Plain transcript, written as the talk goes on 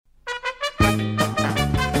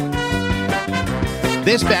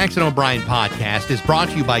This Baxter O'Brien podcast is brought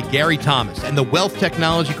to you by Gary Thomas and the Wealth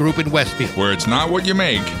Technology Group in Westfield. Where it's not what you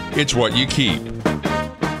make, it's what you keep.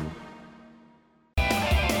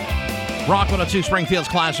 Rock 102, Springfield's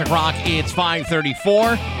Classic Rock. It's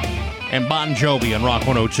 5:34. And Bon Jovi on Rock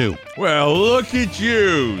 102. Well, look at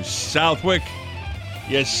you, Southwick.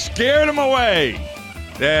 You scared them away.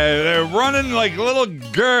 They're running like little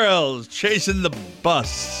girls chasing the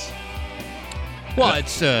bus. Well,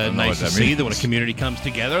 it's nice to see means. that when a community comes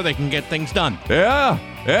together, they can get things done. Yeah,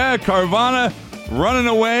 Carvana running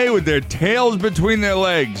away with their tails between their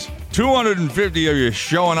legs. 250 of you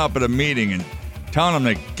showing up at a meeting and telling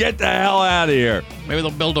them to get the hell out of here. Maybe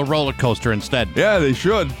they'll build a roller coaster instead. Yeah, they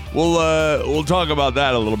should. We'll talk about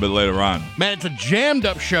that a little bit later on. Man, it's a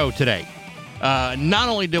jammed-up show today. Not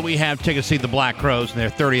only do we have tickets to see the Black Crowes and their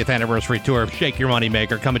 30th anniversary tour of Shake Your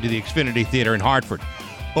Moneymaker coming to the Xfinity Theater in Hartford,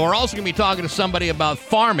 but we're also going to be talking to somebody about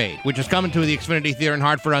Farm Aid, which is coming to the Xfinity Theater in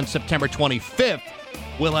Hartford on September 25th.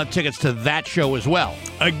 We'll have tickets to that show as well.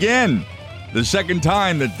 Again, the second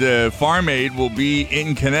time that the Farm Aid will be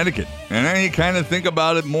in Connecticut. And then you kind of think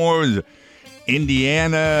about it more as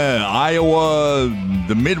Indiana, Iowa,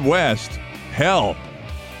 the Midwest. Hell,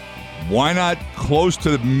 why not close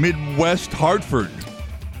to the Midwest Hartford?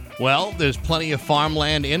 Well, there's plenty of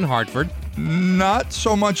farmland in Hartford. Not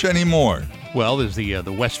so much anymore. Well, there's the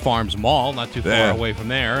West Farms Mall, not too far away from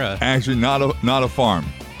there. Actually, not a farm.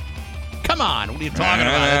 Come on, what are you talking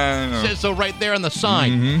about? It says so right there on the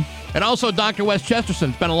sign. Mm-hmm. And also, Dr. Wes Chesterton.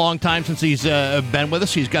 It's been a long time since he's been with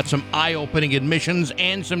us. He's got some eye-opening admissions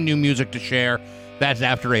and some new music to share. That's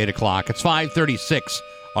after 8 o'clock. It's 5:36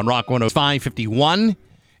 on Rock 102. 5:51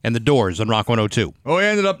 and the Doors on Rock 102. Well, we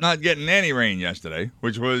ended up not getting any rain yesterday,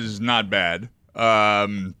 which was not bad.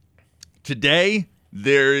 Today,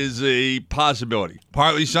 there is a possibility.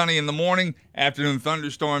 Partly sunny in the morning. Afternoon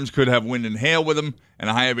thunderstorms could have wind and hail with them, and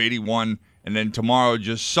a high of 81. And then tomorrow,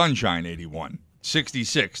 just sunshine, 81.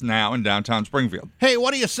 66 now in downtown Springfield. Hey,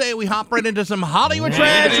 what do you say we hop right into some Hollywood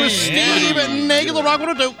trash with Steve Nagel, the Rock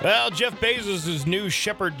 102? Well, Jeff Bezos' new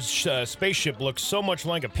Shepard spaceship looks so much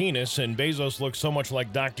like a penis, and Bezos looks so much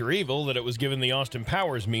like Dr. Evil that it was given the Austin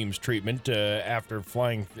Powers memes treatment after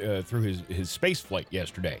flying through his space flight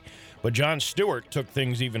yesterday. But Jon Stewart took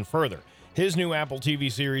things even further. His new Apple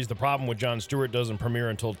TV series, The Problem with Jon Stewart, doesn't premiere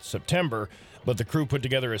until September, but the crew put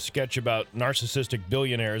together a sketch about narcissistic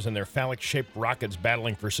billionaires and their phallic-shaped rockets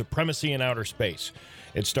battling for supremacy in outer space.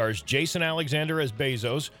 It stars Jason Alexander as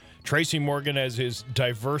Bezos, Tracy Morgan as his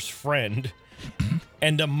diverse friend,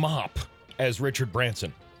 and a mop as Richard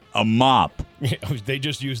Branson. A mop. They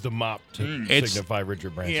just used the mop to signify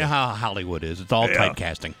Richard Branson. Yeah, how Hollywood is. It's all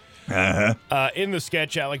typecasting. In the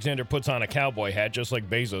sketch, Alexander puts on a cowboy hat, just like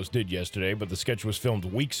Bezos did yesterday, but the sketch was filmed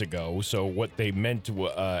weeks ago, so what they meant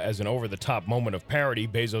as an over-the-top moment of parody,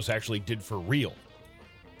 Bezos actually did for real.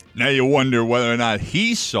 Now you wonder whether or not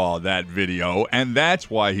he saw that video, and that's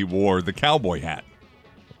why he wore the cowboy hat.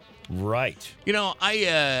 Right. You know,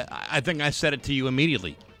 I think I said it to you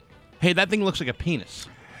immediately. Hey, that thing looks like a penis.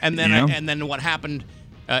 And then and then what happened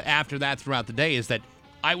after that throughout the day is that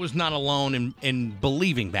I was not alone in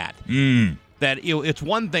believing that. That it's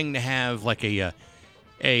one thing to have like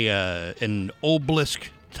an obelisk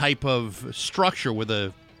type of structure with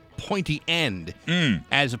a pointy end,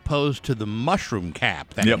 as opposed to the mushroom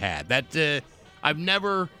cap that it had. That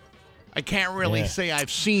I can't really say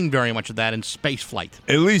I've seen very much of that in space flight.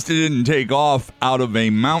 At least it didn't take off out of a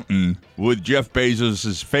mountain with Jeff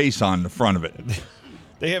Bezos' face on the front of it.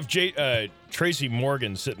 They have Tracy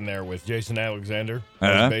Morgan sitting there with Jason Alexander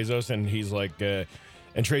as Bezos, and he's like, and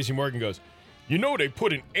Tracy Morgan goes, "You know they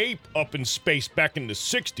put an ape up in space back in the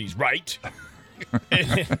 60s, right?"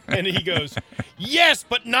 and he goes, "Yes,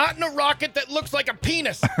 but not in a rocket that looks like a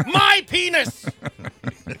penis. My penis!"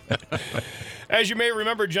 As you may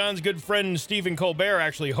remember, John's good friend Stephen Colbert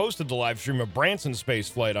actually hosted the live stream of Branson's space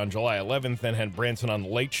flight on July 11th and had Branson on The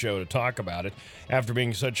Late Show to talk about it. After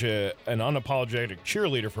being such an unapologetic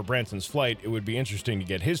cheerleader for Branson's flight, it would be interesting to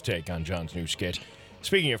get his take on John's new skit.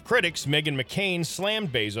 Speaking of critics, Meghan McCain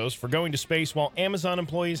slammed Bezos for going to space while Amazon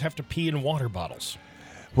employees have to pee in water bottles.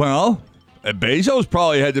 Well, Bezos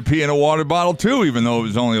probably had to pee in a water bottle too, even though it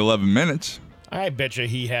was only 11 minutes. I bet you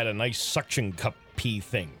he had a nice suction cup pee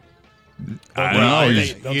thing. I don't know.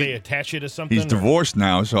 Don't they attach it to something? He's divorced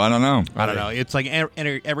now, so I don't know. I don't know. It's like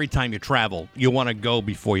every time you travel, you want to go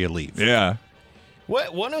before you leave. Yeah.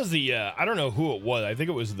 What? One of the, I don't know who it was. I think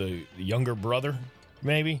it was the younger brother,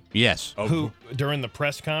 maybe? Yes. Who, during the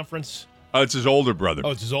press conference? Oh, it's his older brother.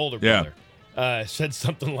 Oh, it's his older brother. Said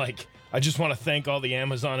something like, I just want to thank all the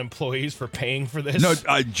Amazon employees for paying for this. No,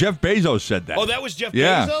 Jeff Bezos said that. Oh, that was Jeff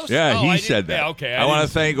Yeah, Bezos? yeah, Oh, he I said didn't- that. Yeah, okay. I want to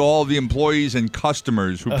didn't- thank all the employees and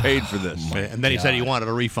customers who paid for this. And then he said he wanted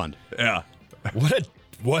a refund. Yeah.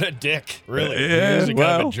 What a dick, really. Yeah, He's a kind of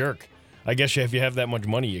well. a jerk. I guess if you have that much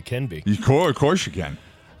money, you can be. Of course you can.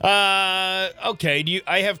 Okay.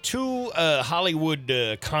 I have two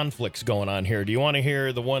Hollywood conflicts going on here. Do you want to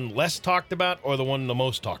hear the one less talked about or the one the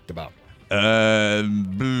most talked about? Let's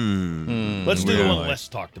Let's do the one less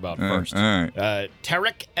talked about first. all right.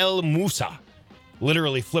 Tarek El Moussa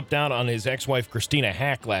literally flipped out on his ex-wife Christina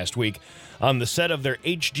Hack last week on the set of their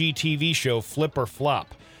HGTV show Flip or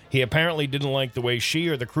Flop. He apparently didn't like the way she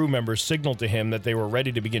or the crew members signaled to him that they were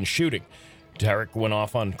ready to begin shooting. Tarek went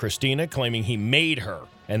off on Christina, claiming he made her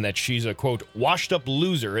and that she's a, quote, washed-up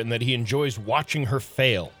loser and that he enjoys watching her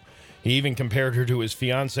fail. He even compared her to his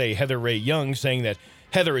fiancée, Heather Ray Young, saying that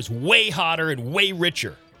Heather is way hotter and way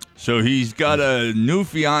richer. So he's got a new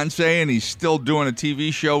fiance and he's still doing a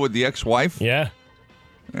TV show with the ex-wife? Yeah.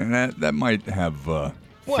 And that might have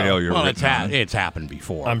failure. Well, written on it. it's happened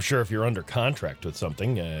before. I'm sure if you're under contract with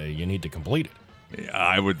something, you need to complete it.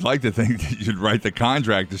 I would like to think that you'd write the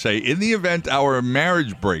contract to say, in the event our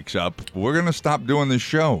marriage breaks up, we're going to stop doing this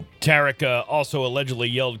show. Tarek also allegedly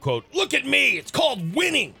yelled, quote, "Look at me! It's called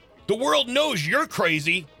winning! The world knows you're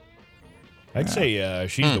crazy!" I'd say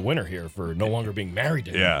she's the winner here for no longer being married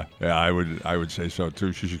to him. Yeah, I would say so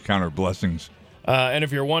too. She should count her blessings. And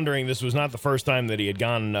if you're wondering, this was not the first time that he had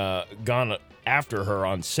gone after her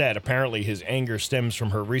on set. Apparently, his anger stems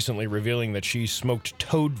from her recently revealing that she smoked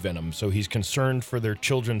toad venom, so he's concerned for their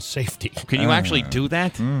children's safety. Can you actually do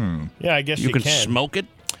that? Yeah, I guess You you can smoke it?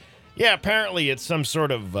 Yeah, apparently it's some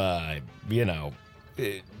sort of,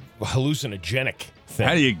 hallucinogenic thing.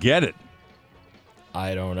 How do you get it?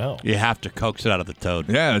 I don't know. You have to coax it out of the toad.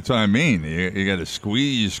 Yeah, that's what I mean. You got to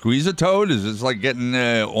squeeze a toad? Is this like getting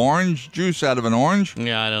orange juice out of an orange?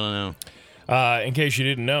 Yeah, I don't know. In case you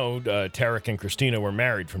didn't know, Tarek and Christina were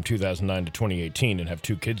married from 2009 to 2018 and have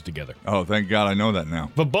 2 kids together. Oh, thank God I know that now.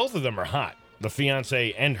 But both of them are hot, the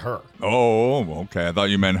fiance and her. Oh, okay. I thought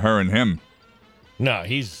you meant her and him. No,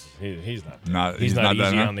 he's not. He's not that,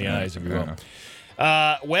 easy huh? on the eyes, if you Yeah.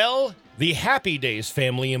 will. Well, the Happy Days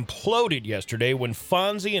family imploded yesterday when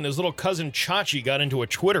Fonzie and his little cousin Chachi got into a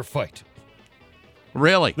Twitter fight.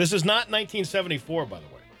 Really? This is not 1974, by the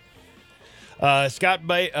way. Scott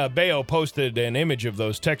Baio posted an image of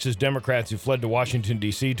those Texas Democrats who fled to Washington,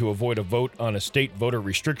 D.C. to avoid a vote on a state voter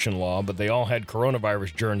restriction law, but they all had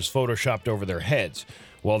coronavirus germs photoshopped over their heads.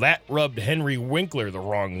 Well, that rubbed Henry Winkler the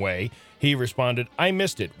wrong way. He responded, "I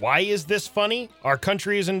missed it. Why is this funny? Our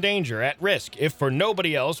country is in danger, at risk. If for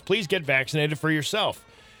nobody else, please get vaccinated for yourself."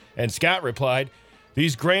 And Scott replied,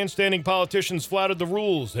 "These grandstanding politicians flouted the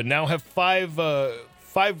rules and now have five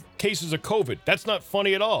cases of COVID. That's not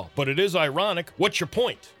funny at all, but it is ironic. What's your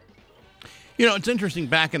point?" You know, it's interesting.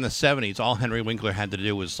 Back in the 70s, all Henry Winkler had to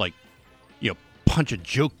do was, punch a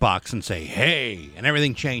jukebox and say, "Hey," and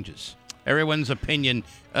everything changes. Everyone's opinion,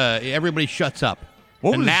 everybody shuts up.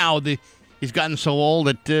 Now he's gotten so old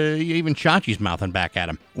that even Chachi's mouthing back at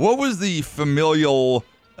him. What was the familial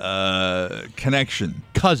connection?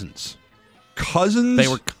 Cousins. Cousins? They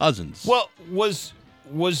were cousins. Well, was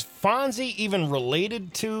Fonzie even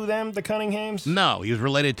related to them, the Cunninghams? No, he was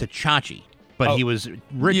related to Chachi, but he was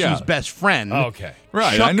Richie's Yeah. best friend. Okay.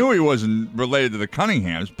 Right. Chuck, I knew he wasn't related to the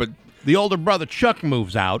Cunninghams, but the older brother Chuck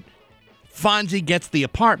moves out. Fonzie gets the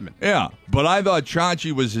apartment. yeah. But I thought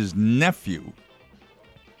Chachi was his nephew.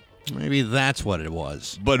 Maybe that's what it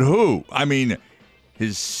was. But who? I mean,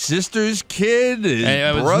 his sister's kid, his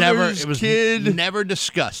brother's kid. Never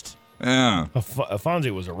discussed. Yeah.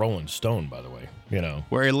 Fonzie was a Rolling Stone, by the way. You know.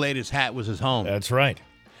 Where he laid his hat was his home. That's right.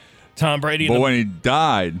 Tom Brady. But when he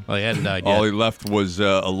died, Well, he hadn't died all yet. he left was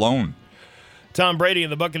alone. Tom Brady and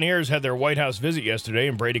the Buccaneers had their White House visit yesterday,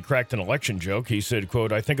 and Brady cracked an election joke. He said,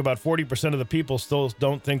 quote, "I think about 40% of the people still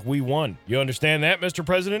don't think we won. You understand that, Mr.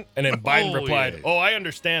 President?" And then Biden replied, yeah. "Oh, I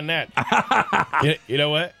understand that." You know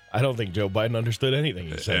what? I don't think Joe Biden understood anything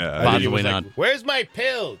he said. Yeah, I think he possibly was not. like, "Where's my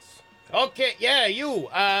pills?" "Okay, yeah, you,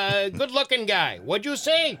 good-looking guy. What'd you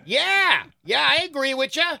say?" Yeah, I agree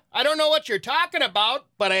with you. I don't know what you're talking about,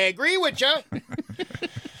 but I agree with you."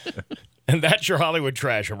 And that's your Hollywood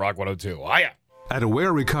trash on Rock 102. Hiya. At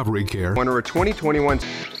Aware Recovery Care, Winner of 2021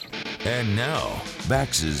 And now,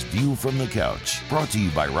 Bax's View from the Couch, brought to you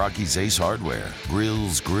by Rocky's Ace Hardware,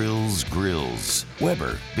 Grills,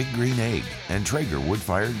 Weber, Big Green Egg, and Traeger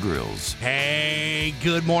wood-fired grills. Hey,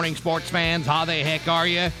 good morning, sports fans. How the heck are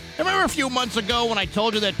you? Remember a few months ago when I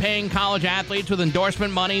told you that paying college athletes with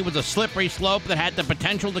endorsement money was a slippery slope that had the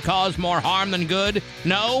potential to cause more harm than good?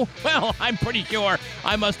 No? Well, I'm pretty sure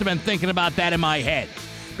I must have been thinking about that in my head.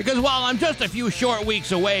 Because while I'm just a few short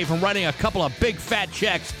weeks away from writing a couple of big fat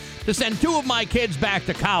checks to send 2 of my kids back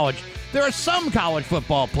to college, there are some college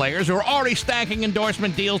football players who are already stacking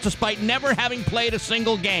endorsement deals despite never having played a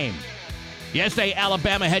single game. Yesterday,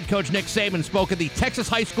 Alabama head coach Nick Saban spoke at the Texas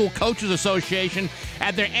High School Coaches Association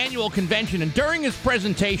at their annual convention, and during his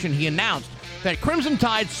presentation, he announced that Crimson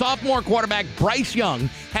Tide sophomore quarterback Bryce Young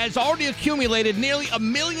has already accumulated nearly $1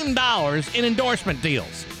 million in endorsement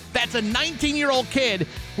deals. That's a 19-year-old kid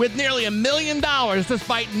with nearly $1 million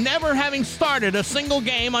despite never having started a single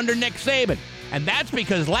game under Nick Saban. And that's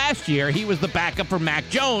because last year he was the backup for Mac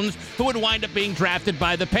Jones, who would wind up being drafted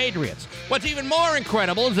by the Patriots. What's even more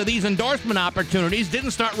incredible is that these endorsement opportunities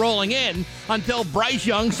didn't start rolling in until Bryce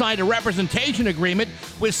Young signed a representation agreement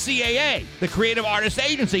with CAA, the Creative Artists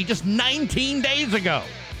Agency, just 19 days ago.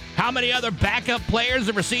 How many other backup players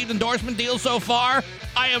have received endorsement deals so far?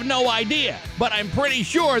 I have no idea, but I'm pretty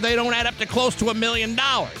sure they don't add up to close to $1 million.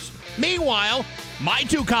 Meanwhile, my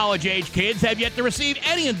 2 college-age kids have yet to receive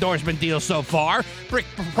any endorsement deals so far,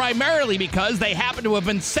 primarily because they happen to have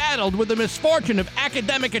been saddled with the misfortune of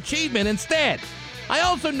academic achievement instead. I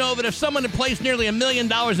also know that if someone had placed nearly $1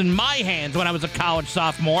 million in my hands when I was a college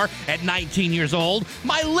sophomore at 19 years old,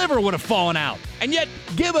 my liver would have fallen out. And yet,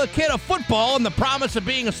 give a kid a football and the promise of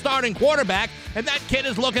being a starting quarterback, and that kid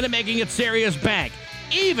is looking at making it serious bank,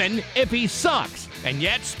 even if he sucks. And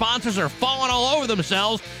yet, sponsors are falling all over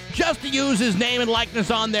themselves just to use his name and likeness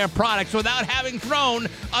on their products without having thrown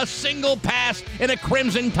a single pass in a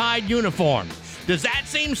Crimson Tide uniform. Does that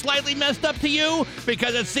seem slightly messed up to you?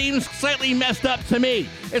 Because it seems slightly messed up to me,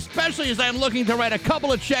 especially as I'm looking to write a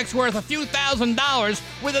couple of checks worth a few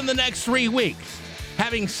 $1,000s within the next 3 weeks.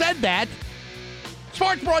 Having said that,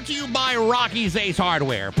 sports brought to you by Rocky's Ace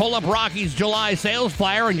Hardware. Pull up Rocky's July sales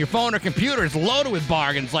flyer on your phone or computer. It's loaded with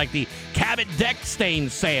bargains like the Cabot Deck Stain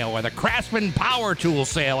sale or the Craftsman Power Tool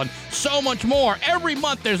sale and so much more. Every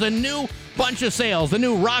month there's a new bunch of sales. The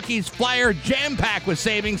new Rocky's flyer jam-packed with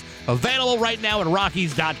savings available right now at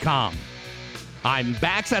Rockies.com. I'm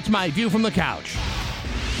Bax. That's my view from the couch.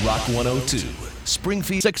 Rock 102,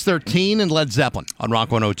 Springfield. 6:13 and Led Zeppelin on Rock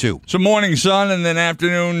 102. So morning sun and then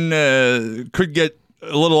afternoon could get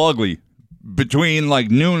a little ugly. Between like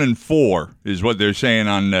noon and 4 is what they're saying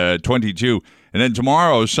on 22. And then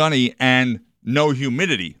tomorrow, sunny and no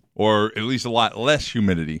humidity, or at least a lot less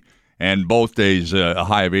humidity. And both days a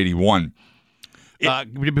high of 81.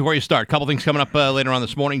 Before you start, a couple things coming up later on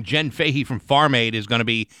this morning. Jen Fahey from Farm Aid is going to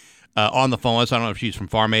be on the phone. So I don't know if she's from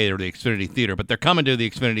Farm Aid or the Xfinity Theater, but they're coming to the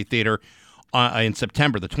Xfinity Theater in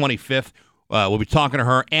September the 25th. We'll be talking to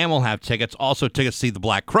her, and we'll have tickets. Also, tickets to see the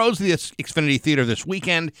Black Crowes of the Xfinity Theater this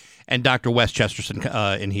weekend, and Dr. Wes Chesterton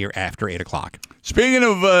in here after 8 o'clock. Speaking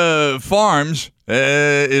of farms,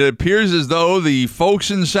 it appears as though the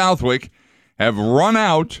folks in Southwick have run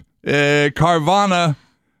out Carvana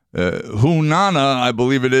Hunana, I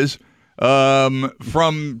believe it is,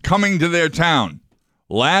 from coming to their town.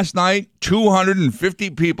 Last night, 250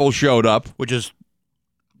 people showed up. Which is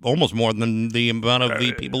almost more than the amount of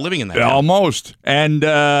the people living in that town. Almost. And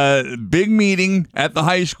big meeting at the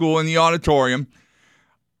high school in the auditorium.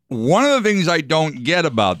 One of the things I don't get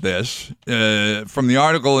about this, from the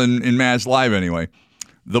article in Mass Live anyway,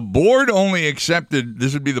 the board only accepted,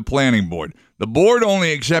 this would be the planning board, the board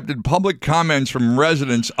only accepted public comments from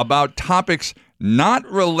residents about topics not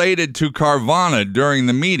related to Carvana during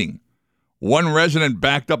the meeting. One resident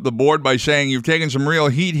backed up the board by saying, "You've taken some real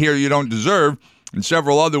heat here you don't deserve," and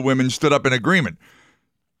several other women stood up in agreement.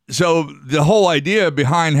 So the whole idea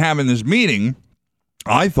behind having this meeting,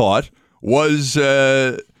 I thought, was,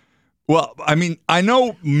 well, I mean, I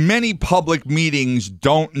know many public meetings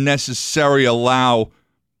don't necessarily allow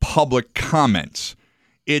public comments.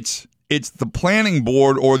 It's the planning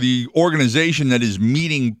board or the organization that is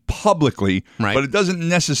meeting publicly, right. But it doesn't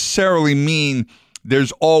necessarily mean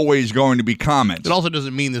there's always going to be comments. It also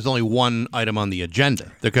doesn't mean there's only one item on the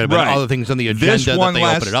agenda. There could have been other things on the agenda that they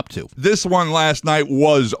opened it up to. This one last night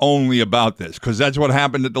was only about this, because that's what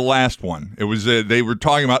happened at the last one. It was they were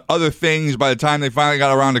talking about other things. By the time they finally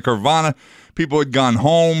got around to Carvana, people had gone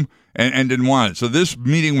home and didn't want it. So this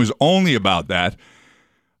meeting was only about that.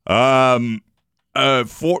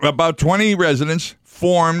 For about 20 residents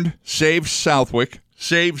formed Save Southwick,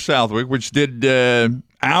 which did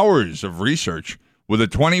hours of research with a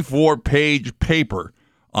 24-page paper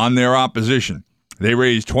on their opposition. They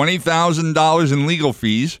raised $20,000 in legal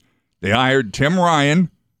fees. They hired Tim Ryan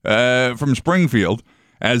from Springfield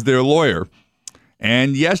as their lawyer.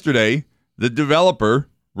 And yesterday, the developer,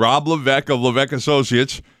 Rob Levesque of Levesque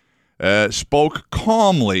Associates, spoke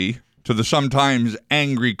calmly to the sometimes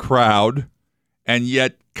angry crowd, and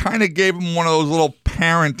yet kind of gave him one of those little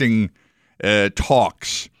parenting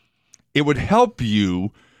talks. It would help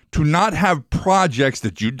you to not have projects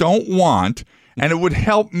that you don't want, and it would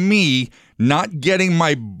help me not getting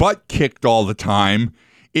my butt kicked all the time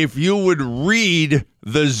if you would read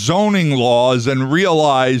the zoning laws and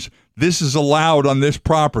realize this is allowed on this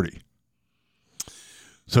property.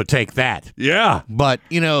 So take that. Yeah. But,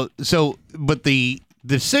 but the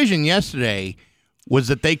decision yesterday was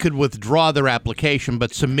that they could withdraw their application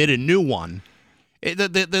but submit a new one.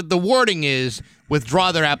 The wording is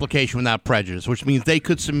withdraw their application without prejudice, which means they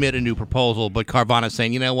could submit a new proposal, but Carvana's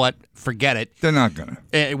saying, you know what, forget it. They're not going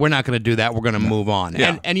to. We're not going to do that. We're going to move on.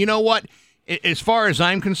 Yeah. And you know what? As far as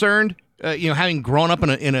I'm concerned, having grown up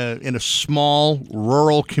in a small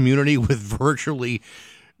rural community with virtually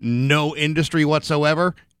no industry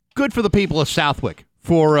whatsoever, good for the people of Southwick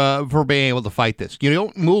for being able to fight this. You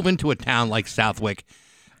don't move into a town like Southwick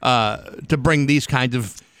to bring these kinds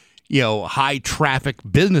of high traffic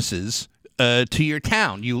businesses to your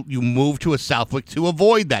town. You move to a Southwick to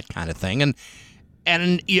avoid that kind of thing.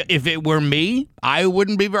 And if it were me, I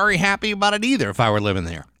wouldn't be very happy about it either if I were living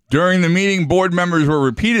there. During the meeting, board members were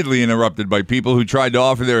repeatedly interrupted by people who tried to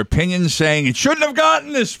offer their opinions, saying it shouldn't have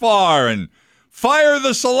gotten this far and fire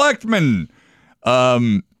the selectmen.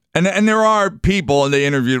 And there are people, and they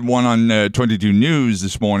interviewed one on 22 News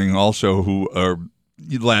this morning also,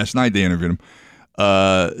 last night they interviewed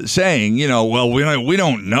him, saying, well, we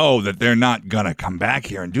don't know that they're not going to come back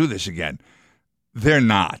here and do this again. They're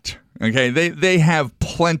not. Okay, they have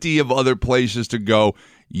plenty of other places to go.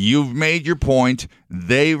 You've made your point.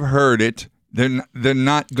 They've heard it. They're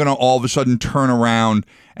not going to all of a sudden turn around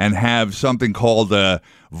and have something called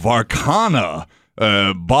Varcana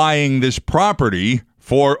buying this property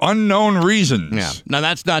for unknown reasons. Yeah. Now,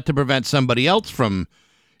 that's not to prevent somebody else from,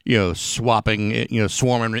 swarming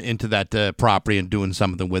into that property and doing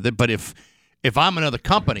something with it. But if I'm another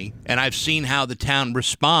company and I've seen how the town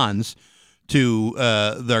responds to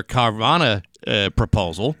their Carvana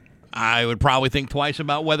proposal, I would probably think twice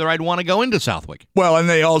about whether I'd want to go into Southwick. Well, and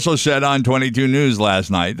they also said on 22 News last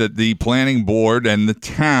night that the planning board and the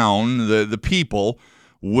town, the people,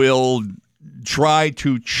 will try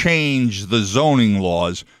to change the zoning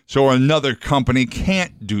laws so another company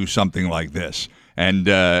can't do something like this and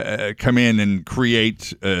come in and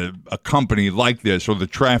create a company like this, or the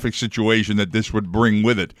traffic situation that this would bring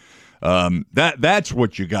with it. That's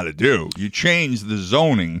what you got to do. You change the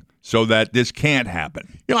zoning so that this can't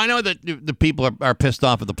happen. I know that the people are pissed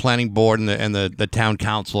off at the planning board and the town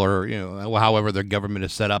council, or however their government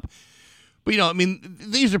is set up. But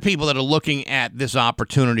these are people that are looking at this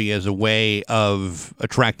opportunity as a way of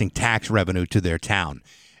attracting tax revenue to their town.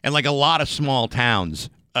 And like a lot of small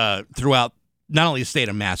towns throughout not only the state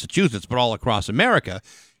of Massachusetts, but all across America,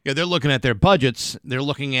 they're looking at their budgets. They're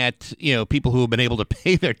looking at people who have been able to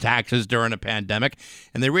pay their taxes during a pandemic,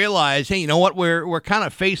 and they realize, hey, you know what? We're kind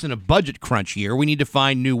of facing a budget crunch here. We need to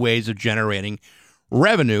find new ways of generating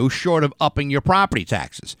revenue short of upping your property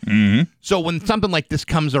taxes. Mm-hmm. So when something like this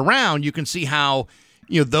comes around, you can see how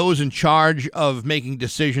those in charge of making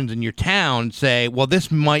decisions in your town say, well, this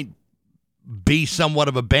might be somewhat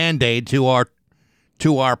of a Band-Aid to our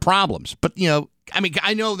problems. But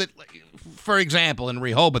I know that, for example, in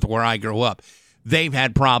Rehoboth, where I grew up, they've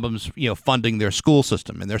had problems, funding their school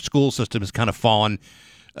system, and their school system has kind of fallen,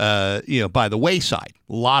 by the wayside.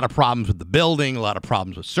 A lot of problems with the building, a lot of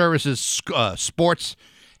problems with services. Sports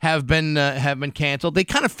have been canceled. They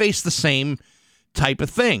kind of face the same type of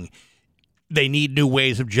thing. They need new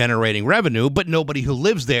ways of generating revenue, but nobody who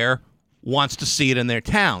lives there wants to see it in their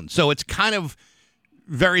town. So it's kind of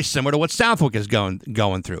very similar to what Southwick is going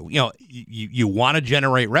through. You want to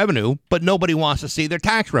generate revenue, but nobody wants to see their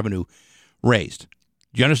tax revenue raised.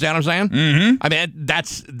 Do you understand what I'm saying? Mm-hmm. I mean,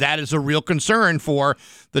 that is a real concern for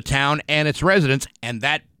the town and its residents, and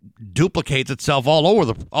that duplicates itself all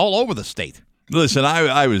over the state. Listen,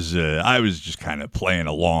 I was just kind of playing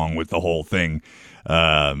along with the whole thing.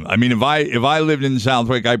 I mean, if I lived in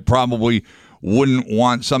Southwick, I probably wouldn't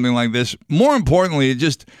want something like this. More importantly, it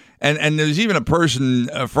just. And there's even a person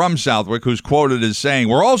from Southwick who's quoted as saying,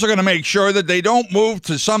 we're also going to make sure that they don't move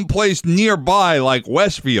to someplace nearby like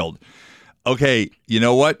Westfield. Okay, you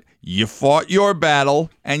know what? You fought your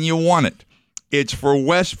battle and you won it. it's for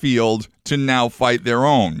Westfield to now fight their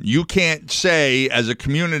own. You can't say as a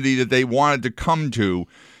community that they wanted to come to,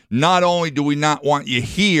 not only do we not want you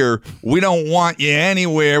here, we don't want you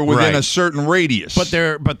anywhere within a certain radius. But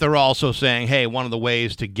they're also saying, hey, one of the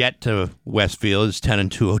ways to get to Westfield is 10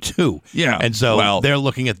 and 202. Yeah. And so they're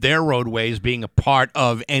looking at their roadways being a part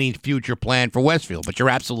of any future plan for Westfield. But you're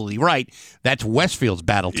absolutely right. That's Westfield's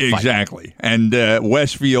battle to fight. Exactly. And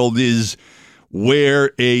Westfield is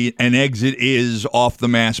where an exit is off the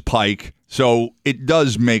Mass Pike. So it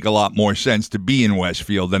does make a lot more sense to be in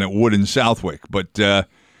Westfield than it would in Southwick. But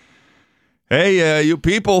hey, you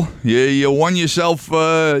people, you won yourself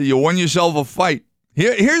a fight.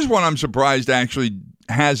 Here's one I'm surprised actually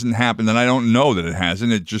hasn't happened, and I don't know that it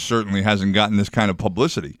hasn't. It just certainly hasn't gotten this kind of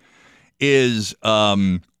publicity. Is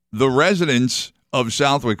the residents of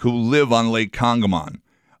Southwick who live on Lake Congamon.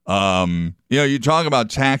 You talk about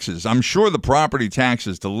taxes. I'm sure the property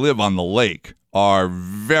taxes to live on the lake are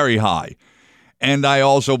very high. And I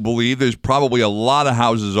also believe there's probably a lot of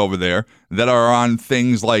houses over there that are on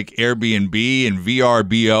things like Airbnb and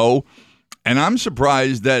VRBO. And I'm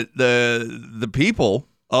surprised that the people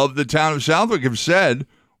of the town of Southwick have said,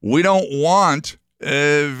 we don't want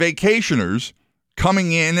vacationers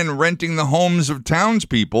coming in and renting the homes of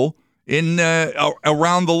townspeople in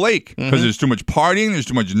around the lake because there's too much partying, there's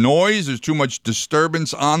too much noise, there's too much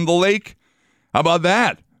disturbance on the lake. How about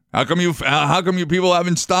that? How come you people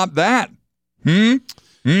haven't stopped that? Well,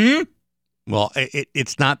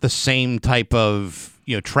 it's not the same type of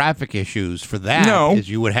traffic issues for that as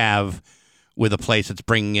you would have with a place that's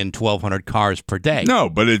bringing in 1,200 cars per day. No,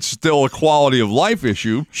 but it's still a quality of life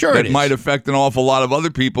issue that might affect an awful lot of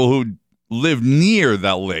other people who live near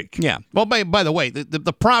that lake. Yeah. Well, by the way,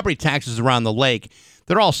 the property taxes around the lake,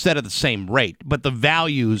 they're all set at the same rate, but the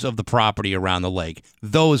values of the property around the lake,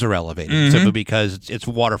 those are elevated simply because it's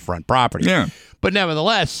waterfront property. Yeah. But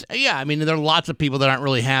nevertheless, there are lots of people that aren't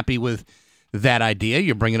really happy with that idea.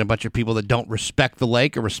 You're bringing a bunch of people that don't respect the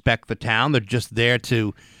lake or respect the town. They're just there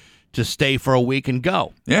to stay for a week and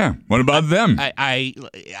go. Yeah. What about them? I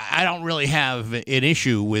don't really have an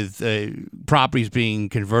issue with properties being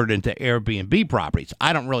converted into Airbnb properties.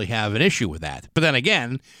 I don't really have an issue with that. But then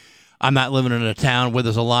again, I'm not living in a town where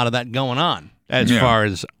there's a lot of that going on as far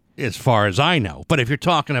as I know. But if you're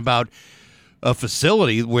talking about a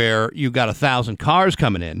facility where you got 1,000 cars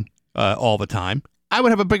coming in all the time, I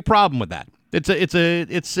would have a big problem with that. It's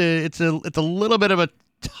a little bit of a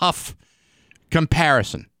tough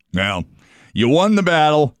comparison. Well, you won the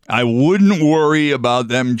battle. I wouldn't worry about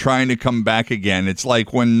them trying to come back again. It's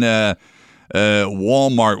like when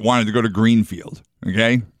Walmart wanted to go to Greenfield.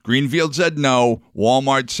 Okay, Greenfield said no.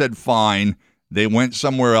 Walmart said fine. They went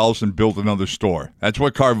somewhere else and built another store. That's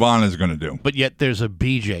what Carvana is going to do. But yet there's a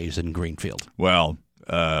BJ's in Greenfield. Well,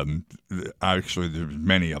 actually, there's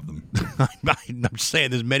many of them. I'm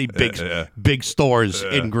saying there's many big stores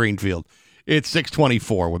in Greenfield. It's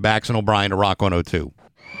 6:24 with Bax and O'Brien to Rock 102.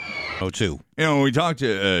 When we talked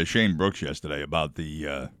to Shane Brooks yesterday about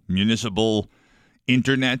the municipal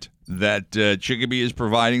internet that Chicopee is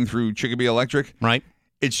providing through Chicopee Electric, right?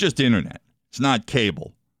 It's just internet. It's not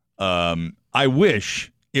cable. I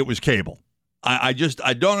wish it was cable. I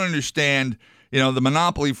don't understand. The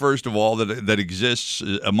monopoly, first of all, that exists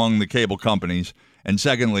among the cable companies, and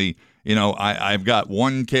secondly, I've got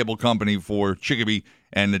one cable company for Chicopee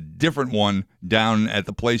and a different one down at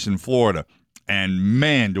the place in Florida. And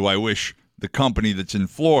man, do I wish the company that's in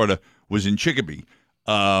Florida was in Chicopee.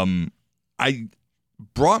 I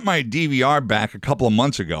brought my DVR back a couple of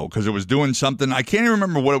months ago because it was doing something. I can't even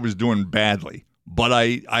remember what it was doing badly, but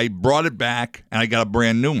I brought it back and I got a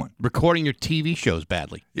brand new one. Recording your TV shows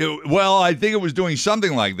badly. Well, I think it was doing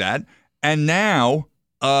something like that. And now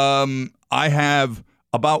I have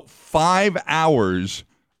about 5 hours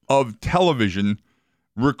of television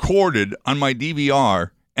recorded on my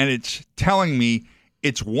DVR, and it's telling me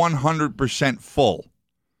it's 100% full.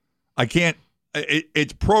 I can't.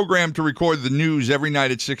 It's programmed to record the news every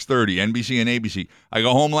night at 6:30, NBC and ABC. I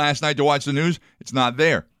go home last night to watch the news. It's not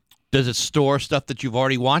there. Does it store stuff that you've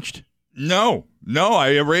already watched? No.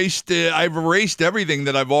 I've erased everything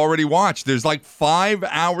that I've already watched. There's like 5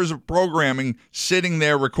 hours of programming sitting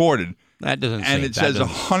there recorded. That doesn't seem. And it says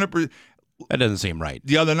 100%. That doesn't seem right.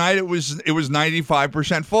 The other night it was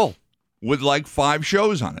 95% full with like 5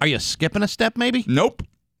 shows on it. Are you skipping a step maybe? Nope.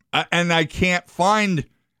 And I can't find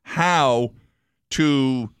how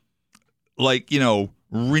to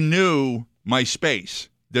renew my space.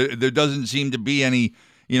 There doesn't seem to be any,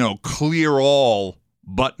 clear all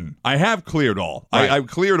button. I have cleared all. Right. I've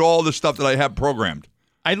cleared all the stuff that I have programmed.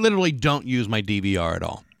 I literally don't use my DVR at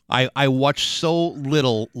all. I watch so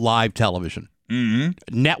little live television.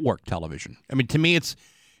 network television. I mean, to me, it's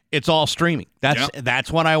all streaming.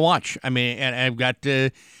 That's what I watch. I mean, and I've got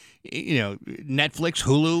Netflix,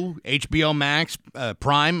 Hulu, HBO Max,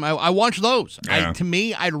 Prime. I watch those. Yeah. To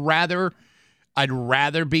me, I'd rather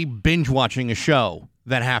be binge watching a show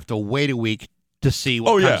than have to wait a week to see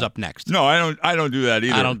what comes up next. No, I don't do that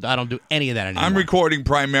either. I don't do any of that anymore. I'm recording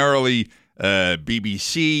primarily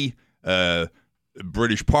BBC,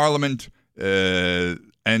 British Parliament,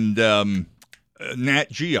 and Nat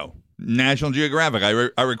Geo, National Geographic. I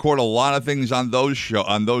record a lot of things on those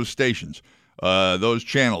stations, those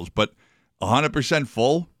channels, but 100%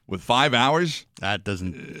 full with 5 hours. That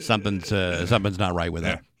doesn't. Something's not right with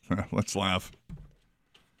that. Yeah. Let's laugh.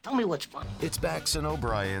 Tell me what's funny. It's Bax and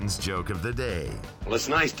O'Brien's Joke of the Day Well, it's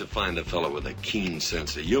nice to find a fellow with a keen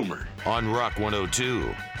sense of humor. on Rock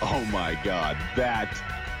 102. Oh my God, that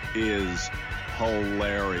is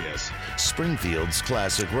hilarious. Springfield's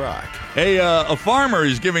classic rock. Hey, a farmer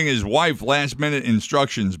is giving his wife last-minute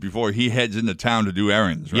instructions before he heads into town to do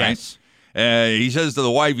errands, right? Yes. He says to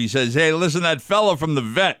the wife, hey, listen, that fella from the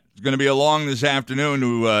vet is going to be along this afternoon to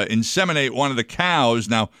inseminate one of the cows.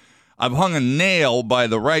 Now, I've hung a nail by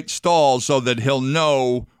the right stall so that he'll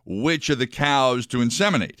know which of the cows to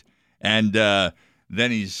inseminate. And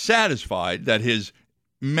then he's satisfied that his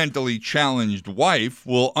mentally challenged wife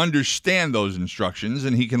will understand those instructions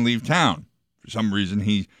and he can leave town. For some reason,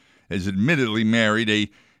 he has admittedly married a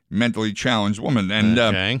mentally challenged woman. And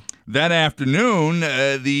that afternoon,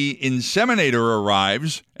 the inseminator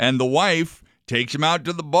arrives and the wife takes him out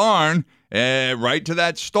to the barn, right to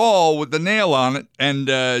that stall with the nail on it.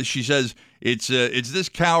 And she says, it's this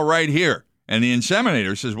cow right here. And the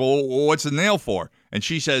inseminator says, well, what's the nail for? And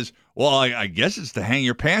she says, well, I guess it's to hang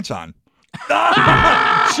your pants on. she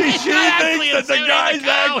thinks that the guy's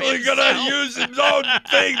actually going to use his own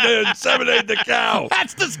thing to inseminate the cow.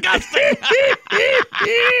 That's disgusting.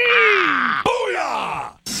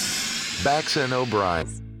 Booyah! Bax and O'Brien.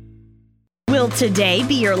 Will today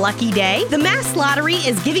be your lucky day? The Mass Lottery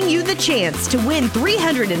is giving you the chance to win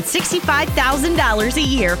 $365,000 a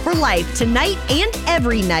year for life tonight and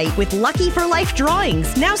every night with Lucky for Life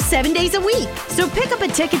drawings, now 7 days a week. So pick up a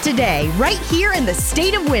ticket today, right here in the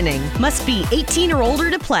state of winning. Must be 18 or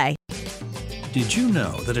older to play. Did you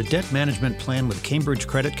know that a debt management plan with Cambridge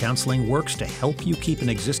Credit Counseling works to help you keep an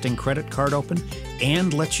existing credit card open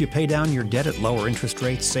and lets you pay down your debt at lower interest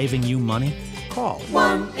rates, saving you money? Call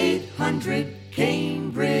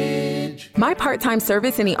 1-800-CAMBRIDGE. My part-time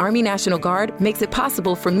service in the Army National Guard makes it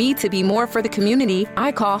possible for me to be more for the community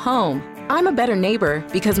I call home. I'm a better neighbor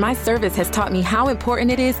because my service has taught me how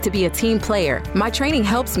important it is to be a team player. My training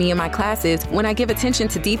helps me in my classes when I give attention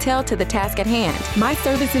to detail to the task at hand. My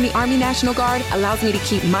service in the Army National Guard allows me to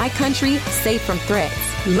keep my country safe from threats.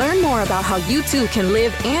 Learn more about how you too can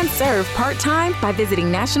live and serve part-time by visiting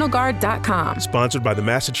NationalGuard.com. Sponsored by the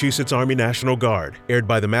Massachusetts Army National Guard. Aired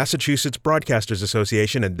by the Massachusetts Broadcasters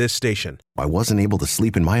Association and this station. I wasn't able to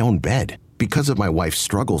sleep in my own bed. Because of my wife's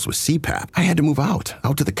struggles with CPAP, I had to move out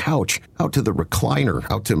to the couch, out to the recliner,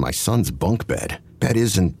 out to my son's bunk bed. That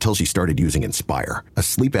is, until she started using Inspire, a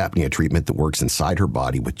sleep apnea treatment that works inside her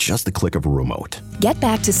body with just the click of a remote. Get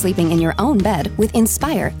back to sleeping in your own bed with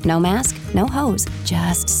Inspire. No mask, no hose,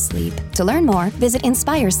 just sleep. To learn more, visit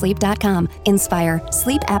InspireSleep.com. Inspire,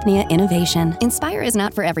 sleep apnea innovation. Inspire is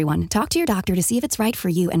not for everyone. Talk to your doctor to see if it's right for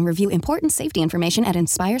you and review important safety information at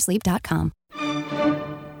InspireSleep.com.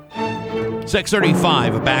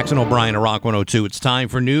 6:35 of Bax and O'Brien at Rock 102. It's time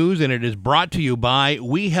for news, and it is brought to you by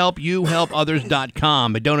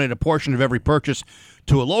WeHelpYouHelpOthers.com. Donate a portion of every purchase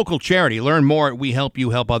to a local charity. Learn more at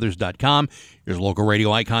WeHelpYouHelpOthers.com. Here's local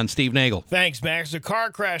radio icon Steve Nagel. Thanks, Max. A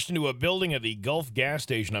car crashed into a building at the Gulf gas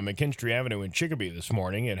station on McKinstry Avenue in Chicopee this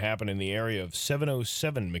morning. It happened in the area of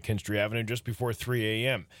 707 McKinstry Avenue just before 3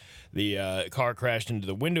 a.m. The car crashed into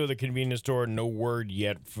the window of the convenience store. No word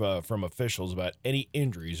yet from officials about any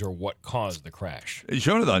injuries or what caused the crash. They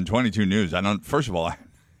showed it on 22 News. First of all, I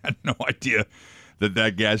had no idea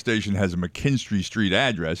that gas station has a McKinstry Street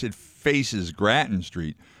address. It faces Grattan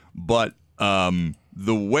Street, but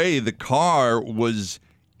the way the car was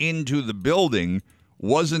into the building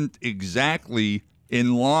wasn't exactly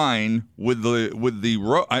in line with the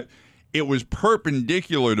road. It was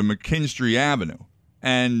perpendicular to McKinstry Avenue.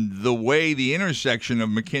 And the way the intersection of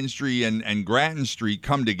McKinstry and Grattan Street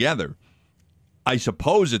come together, I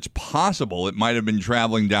suppose it's possible it might have been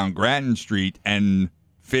traveling down Grattan Street and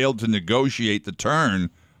failed to negotiate the turn,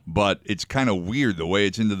 but it's kind of weird the way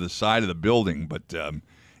it's into the side of the building. But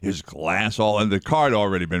there's glass and the car had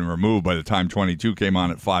already been removed by the time 22 came on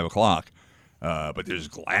at 5 o'clock. But there's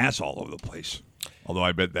glass all over the place. Although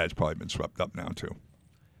I bet that's probably been swept up now, too.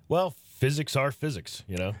 Well, physics are physics,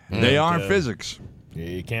 you know. They are physics.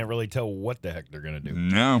 You can't really tell what the heck they're going to do.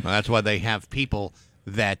 No. Well, that's why they have people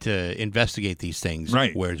that investigate these things,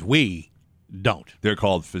 right? Whereas we don't. They're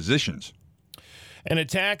called physicians. An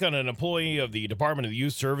attack on an employee of the Department of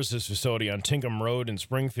Youth Services facility on Tinkham Road in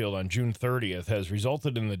Springfield on June 30th has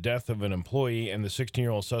resulted in the death of an employee and the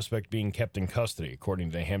 16-year-old suspect being kept in custody,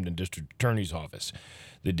 according to the Hamden District Attorney's Office.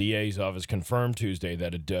 The DA's office confirmed Tuesday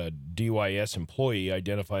that a DYS employee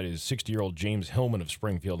identified as 60-year-old James Hillman of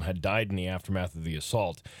Springfield had died in the aftermath of the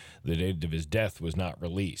assault. The date of his death was not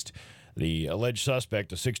released. The alleged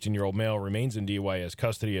suspect, a 16-year-old male, remains in DYS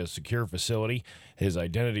custody at a secure facility. His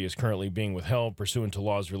identity is currently being withheld pursuant to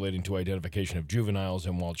laws relating to identification of juveniles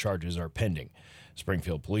and while charges are pending.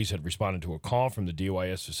 Springfield police had responded to a call from the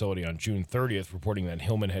DYS facility on June 30th reporting that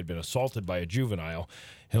Hillman had been assaulted by a juvenile.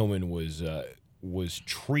 Hillman was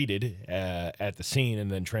treated at the scene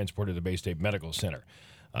and then transported to Bay State Medical Center.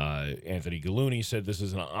 Anthony Gallooni said this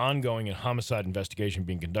is an ongoing homicide investigation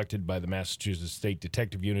being conducted by the Massachusetts State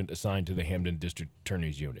Detective Unit assigned to the Hamden District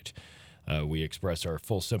Attorney's Unit. We express our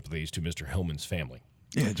full sympathies to Mr. Hillman's family.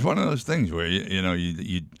 Yeah, it's one of those things where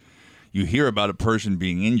you hear about a person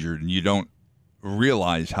being injured and you don't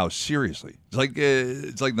realize how seriously.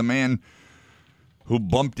 It's like the man who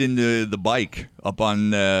bumped into the bike up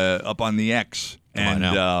on the X, and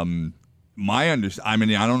I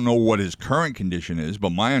don't know what his current condition is,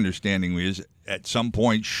 but my understanding is at some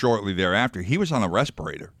point shortly thereafter, he was on a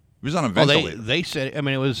respirator. He was on a ventilator. Well, they said,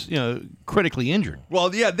 it was, critically injured.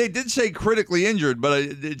 Well, yeah, they did say critically injured, but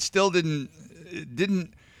it still didn't,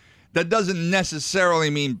 that doesn't necessarily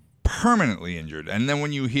mean permanently injured. And then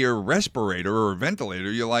when you hear respirator or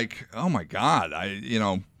ventilator, you're like, oh my God,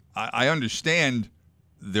 I understand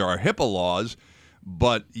there are HIPAA laws,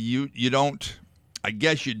 but you don't, I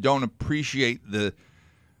guess you don't appreciate the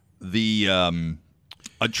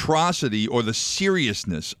atrocity or the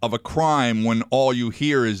seriousness of a crime when all you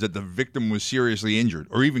hear is that the victim was seriously injured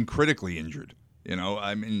or even critically injured.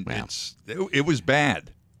 It was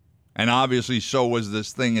bad. And obviously so was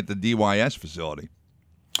this thing at the DYS facility.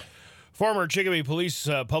 Former Chicopee Police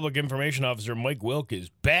Public Information Officer Mike Wilk is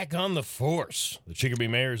back on the force. The Chicopee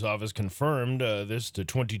Mayor's Office confirmed this to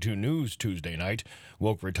 22 News Tuesday night.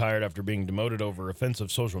 Wilk retired after being demoted over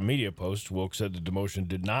offensive social media posts. Wilk said the demotion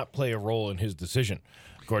did not play a role in his decision.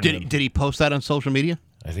 Did he post that on social media?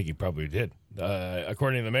 I think he probably did.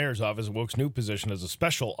 According to the Mayor's Office, Wilk's new position as a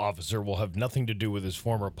special officer will have nothing to do with his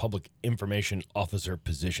former Public Information Officer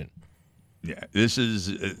position. Yeah, this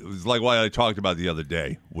is like what I talked about the other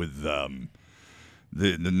day with the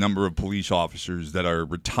number of police officers that are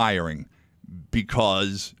retiring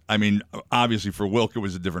because, obviously for Wilk it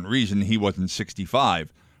was a different reason. He wasn't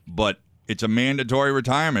 65, but it's a mandatory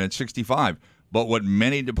retirement at 65. But what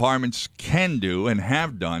many departments can do and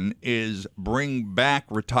have done is bring back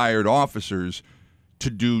retired officers to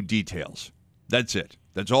do details. That's it.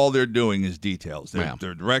 That's all they're doing is details.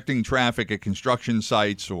 They're directing traffic at construction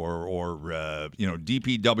sites or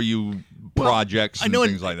DPW projects and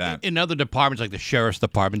things like that. In other departments, like the sheriff's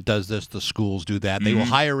department does this, the schools do that. They will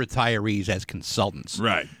hire retirees as consultants.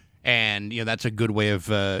 Right. And that's a good way of.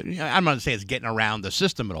 I'm not going to say it's getting around the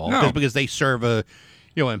system at all, No. because they serve a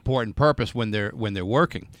important purpose when they're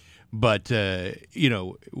working. But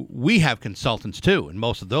we have consultants too, and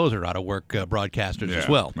most of those are out of work broadcasters as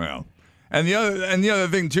well. Well. And the other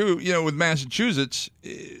thing too, with Massachusetts,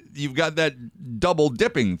 you've got that double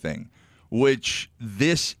dipping thing, which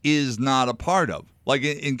this is not a part of. Like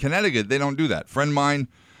in Connecticut, they don't do that. Friend of mine,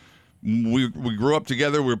 we grew up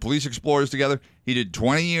together. We were police explorers together. He did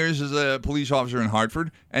 20 years as a police officer in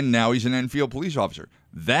Hartford, and now he's an Enfield police officer.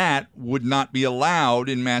 That would not be allowed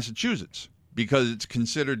in Massachusetts because it's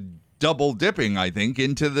considered double dipping, I think,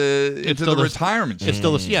 into the retirement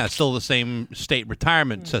system. It's still the same state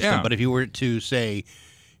retirement system. Yeah. But if you were to say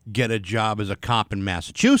get a job as a cop in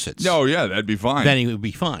Massachusetts, that'd be fine. Then he would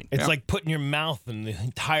be fine. It's like putting your mouth in the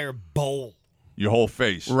entire bowl. Your whole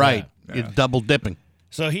face. Right. Yeah. It's double dipping.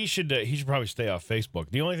 So he should probably stay off Facebook.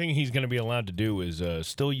 The only thing he's going to be allowed to do is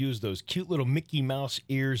still use those cute little Mickey Mouse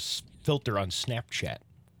ears filter on Snapchat.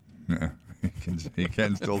 Yeah, he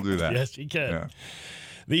can still do that. Yes, he can. Yeah.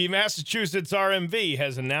 The Massachusetts RMV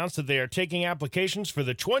has announced that they are taking applications for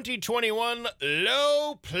the 2021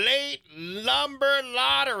 Low Plate Lumber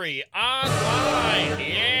Lottery online.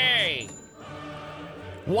 Yay!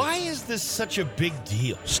 Why is this such a big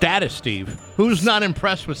deal? Status, Steve. Who's not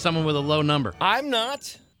impressed with someone with a low number? I'm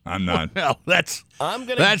not. I'm not. Well, that's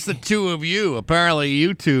the two of you. Apparently,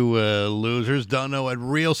 you two losers don't know what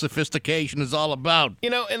real sophistication is all about. You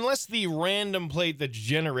know, unless the random plate that's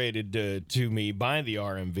generated to me by the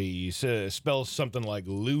RMV spells something like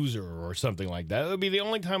loser or something like that, it would be the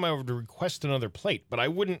only time I would request another plate. But I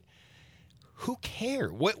wouldn't. Who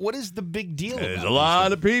cares? What is the big deal? There's a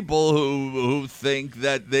lot of people who think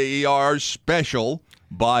that they are special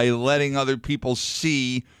by letting other people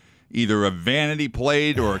see either a vanity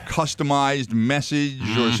plate or a customized message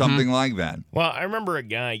or something like that. Well, I remember a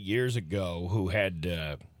guy years ago who had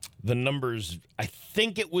the numbers, I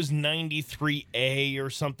think it was 93A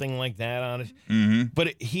or something like that on it. Mm-hmm.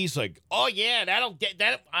 But he's like, oh, yeah,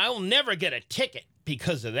 I'll never get a ticket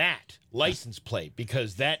because of that license plate,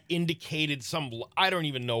 because that indicated I don't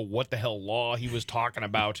even know what the hell law he was talking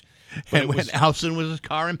about. And how soon was his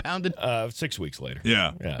car impounded? 6 weeks later.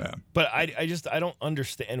 Yeah. But I don't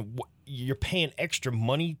understand. You're paying extra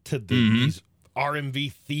money to these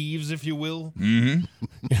RMV thieves, if you will. Mm-hmm.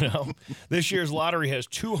 You know, this year's lottery has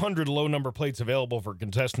 200 low number plates available for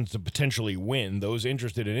contestants to potentially win. Those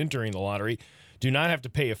interested in entering the lottery do not have to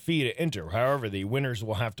pay a fee to enter. However, the winners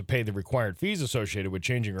will have to pay the required fees associated with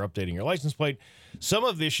changing or updating your license plate. Some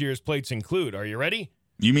of this year's plates include, are you ready?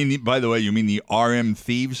 You mean, by the way, you mean the RM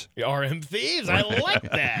Thieves? The RM Thieves. I like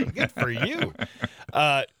that. Good for you.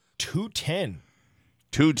 210.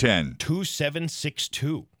 210.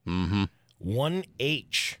 2762. Mm-hmm.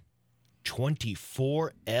 1H.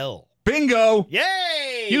 24L. Bingo!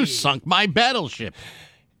 Yay! You sunk my battleship.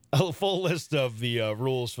 A full list of the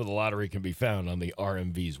rules for the lottery can be found on the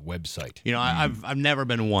RMV's website. You know, I've never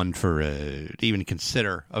been one for to even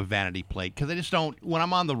consider a vanity plate because I just don't. When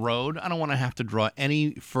I'm on the road, I don't want to have to draw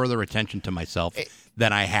any further attention to myself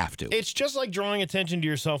than I have to. It's just like drawing attention to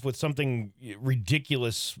yourself with something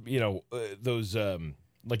ridiculous. You know, those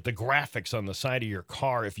like the graphics on the side of your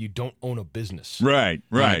car if you don't own a business. Right.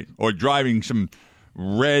 Or driving some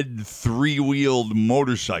red 3-wheeled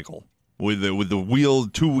motorcycle. With the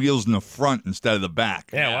two wheels in the front instead of the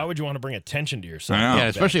back. Yeah, why would you want to bring attention to yourself? Yeah,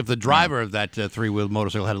 especially if the driver of that 3-wheeled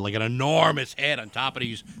motorcycle had like an enormous head on top of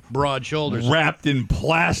these broad shoulders. Wrapped in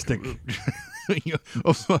plastic.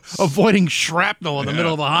 Avoiding shrapnel in the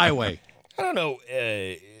middle of the highway. I don't know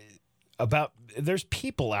there's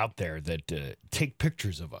people out there that take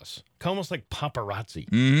pictures of us, almost like paparazzi.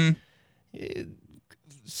 Mm-hmm.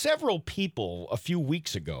 Several people a few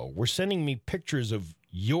weeks ago were sending me pictures of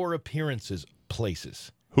your appearances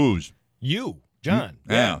places. Whose? You, John.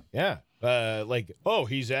 Yeah. Like, oh,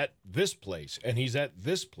 he's at this place and he's at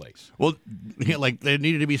this place. Well, like there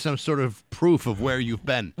needed to be some sort of proof of where you've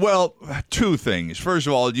been. Well, two things. First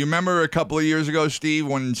of all, do you remember a couple of years ago, Steve,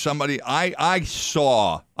 when somebody I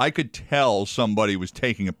could tell somebody was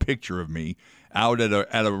taking a picture of me out at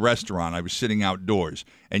a restaurant. I was sitting outdoors,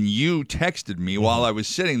 and you texted me while I was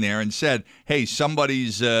sitting there and said, "Hey,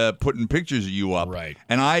 somebody's putting pictures of you up." Right.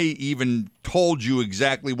 And I even told you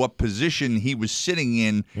exactly what position he was sitting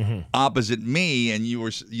in opposite me, and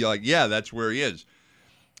you're like, "Yeah, that's where he is."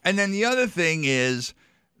 And then the other thing is,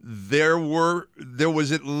 there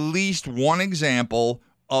was at least one example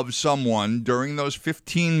of someone during those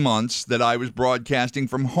 15 months that I was broadcasting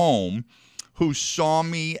from home who saw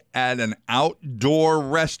me at an outdoor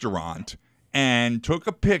restaurant and took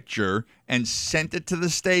a picture and sent it to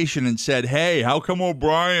the station and said, "Hey, how come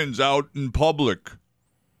O'Brien's out in public?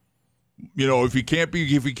 You know, if he can't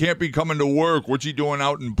be coming to work, what's he doing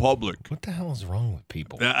out in public?" What the hell is wrong with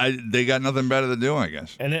people? They got nothing better to do, I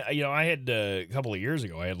guess. And then, you know, I had a couple of years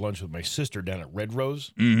ago, I had lunch with my sister down at Red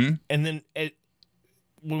Rose, Mm-hmm. and then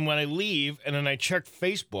when I leave and then I check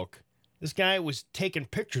Facebook, this guy was taking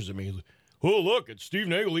pictures of me. Oh, look, it's Steve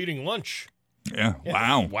Nagel eating lunch. Yeah.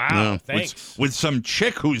 Wow. Wow. Thanks. With some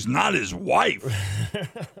chick who's not his wife.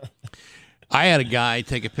 I had a guy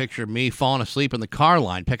take a picture of me falling asleep in the car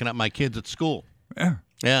line picking up my kids at school. Yeah.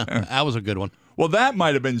 That was a good one. Well, that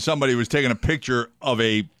might have been somebody who was taking a picture of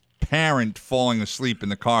a parent falling asleep in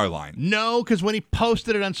the car line. No, because when he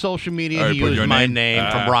posted it on social media, Oh, he he put used your my name?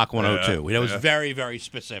 name from Rock 102. It was very, very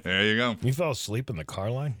specific. There you go. You fell asleep in the car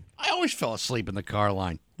line? I always fell asleep in the car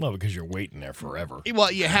line. Well, because you're waiting there forever.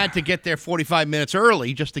 Well, you had to get there 45 minutes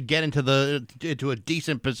early just to get into a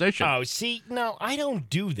decent position. Oh, see, no, I don't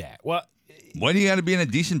do that. Well, what do you got to be in a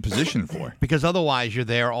decent position for? Because otherwise you're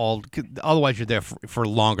there for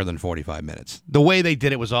longer than 45 minutes. The way they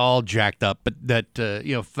did it was all jacked up, but that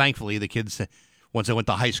thankfully the kids, once they went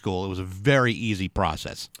to high school, it was a very easy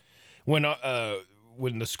process. When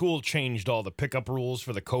the school changed all the pickup rules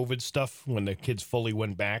for the COVID stuff, when the kids fully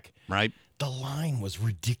went back, right, the line was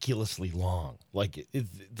ridiculously long. Like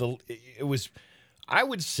it was I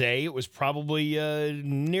would say it was probably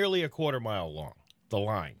nearly a quarter mile long, the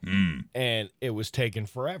line, and it was taking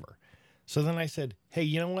forever. So then I said, hey,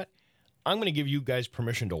 you know what? I'm going to give you guys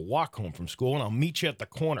permission to walk home from school, and I'll meet you at the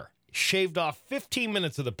corner. Shaved off 15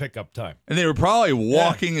 minutes of the pickup time. And they were probably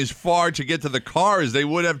walking as far to get to the car as they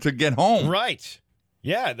would have to get home. Right.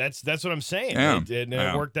 Yeah, that's what I'm saying. Yeah.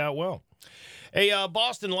 It worked out well. A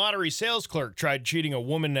Boston lottery sales clerk tried cheating a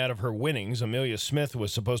woman out of her winnings. Amelia Smith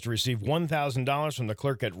was supposed to receive $1,000 from the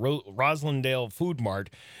clerk at Roslindale Food Mart,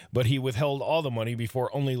 but he withheld all the money before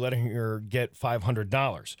only letting her get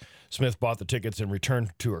 $500. Smith bought the tickets and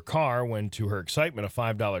returned to her car when, to her excitement, a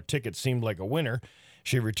 $5 ticket seemed like a winner.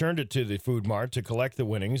 She returned it to the Food Mart to collect the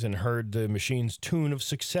winnings and heard the machine's tune of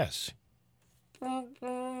success.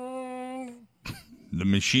 The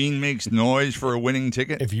machine makes noise for a winning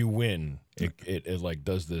ticket? If you win, it like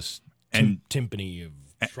does this timpani of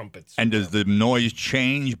trumpets. And does the noise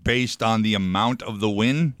change based on the amount of the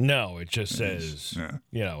win? No, it just says,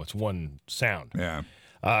 it's one sound. Yeah.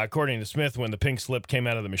 According to Smith, when the pink slip came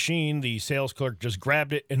out of the machine, the sales clerk just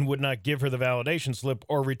grabbed it and would not give her the validation slip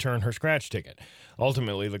or return her scratch ticket.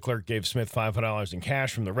 Ultimately, the clerk gave Smith $500 in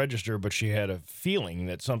cash from the register, but she had a feeling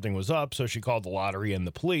that something was up, so she called the lottery and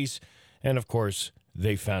the police. And, of course,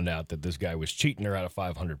 they found out that this guy was cheating her out of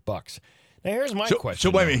 $500. Now, here's my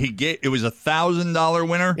question. So, wait a minute. It was a $1,000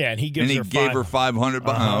 winner? Yeah, and he gave her $500.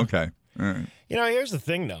 Oh, okay. All right. Here's the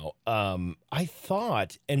thing, though. I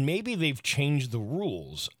thought, and maybe they've changed the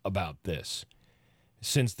rules about this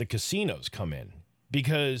since the casinos come in,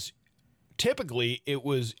 because typically it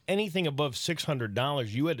was anything above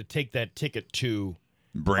 $600. You had to take that ticket to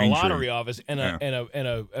a lottery office, and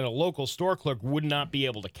a local store clerk would not be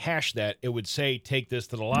able to cash that. It would say, "Take this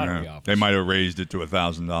to the lottery office." They might have raised it to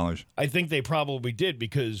 $1,000. I think they probably did,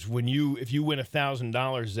 because if you win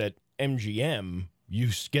 $1,000 at MGM, you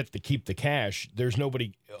get to keep the cash. There's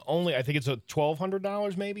nobody. I think it's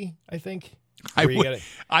 $1,200 maybe. I think. I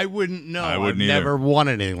wouldn't know. I've never won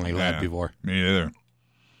anything like that before. Me either.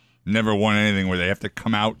 Never won anything where they have to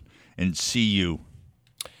come out and see you.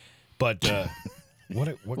 But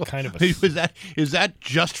what kind of is that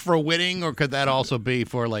just for winning, or could that also be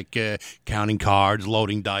for like counting cards,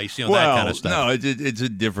 loading dice, that kind of stuff? No, it's a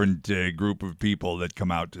different group of people that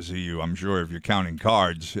come out to see you. I'm sure if you're counting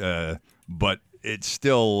cards, but it's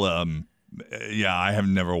still, I have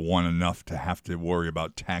never won enough to have to worry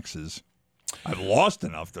about taxes. I've lost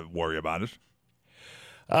enough to worry about it.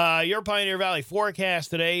 Your Pioneer Valley forecast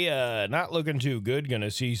today, not looking too good. Going to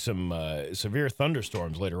see some severe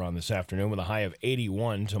thunderstorms later on this afternoon with a high of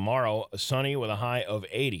 81. Tomorrow, sunny with a high of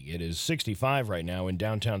 80. It is 65 right now in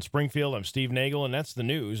downtown Springfield. I'm Steve Nagel, and that's the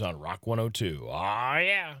news on Rock 102. Ah,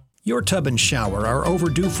 yeah. Your tub and shower are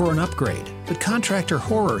overdue for an upgrade, but contractor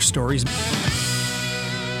horror stories...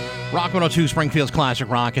 Rock 102, Springfield's Classic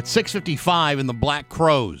Rock at 6:55 in the Black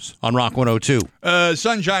Crows on Rock 102.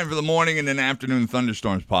 Sunshine for the morning and then afternoon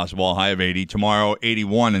thunderstorms possible. High of 80. Tomorrow,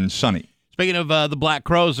 81 and sunny. Speaking of the Black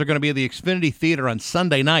Crows, they're going to be at the Xfinity Theater on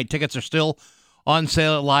Sunday night. Tickets are still on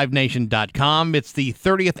sale at livenation.com. It's the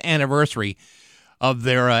 30th anniversary of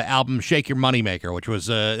their album Shake Your Moneymaker, which was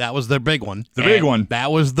that was their big one. That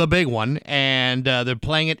was the big one, and they're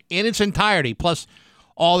playing it in its entirety, plus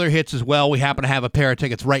all their hits as well. We happen to have a pair of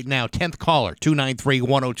tickets right now. 10th caller,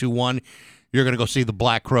 293-1021. You're going to go see the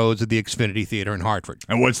Black Crows at the Xfinity Theater in Hartford.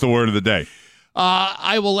 And what's the word of the day?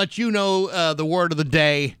 I will let you know the word of the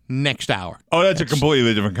day next hour. Oh, that's a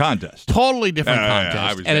completely different contest. Totally different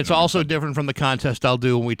contest. And it's also different from the contest I'll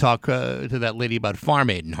do when we talk to that lady about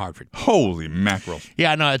Farm Aid in Hartford. Holy mackerel.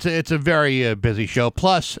 Yeah, no, it's a very busy show.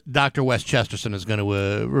 Plus, Dr. Wes Chesterton is going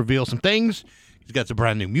to reveal some things. He's got some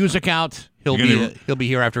brand new music out. He'll be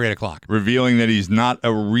here after 8 o'clock. Revealing that he's not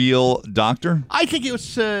a real doctor? I think it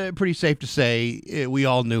was pretty safe to say we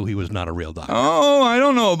all knew he was not a real doctor. Oh, I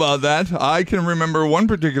don't know about that. I can remember one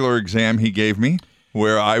particular exam he gave me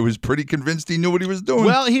where I was pretty convinced he knew what he was doing.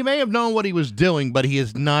 Well, he may have known what he was doing, but he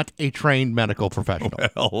is not a trained medical professional.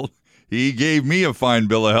 Well, he gave me a fine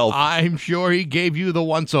bill of health. I'm sure he gave you the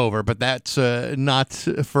once-over, but that's not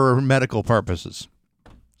for medical purposes.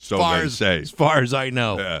 So they say. As far as I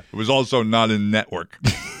know. Yeah, it was also not in network.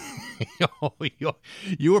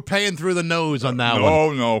 You were paying through the nose on that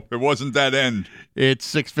one. No, it wasn't that end.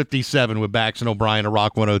 It's 6:57 with Bax and O'Brien at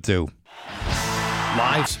Rock 102.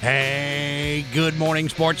 Live. Hey, good morning,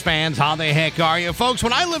 sports fans. How the heck are you? Folks,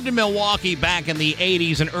 when I lived in Milwaukee back in the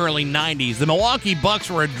 80s and early 90s, the Milwaukee Bucks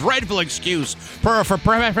were a dreadful excuse for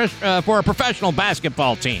a professional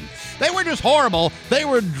basketball team. They were just horrible. They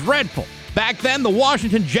were dreadful. Back then, the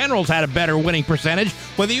Washington Generals had a better winning percentage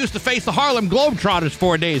when they used to face the Harlem Globetrotters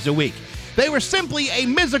 4 days a week. They were simply a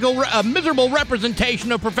miserable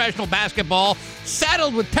representation of professional basketball,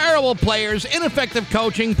 saddled with terrible players, ineffective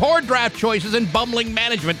coaching, poor draft choices, and bumbling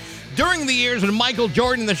management during the years when Michael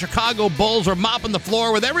Jordan and the Chicago Bulls were mopping the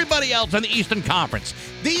floor with everybody else in the Eastern Conference.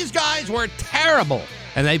 These guys were terrible,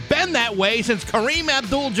 and they've been that way since Kareem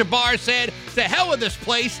Abdul-Jabbar said, "To hell with this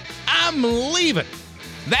place, I'm leaving."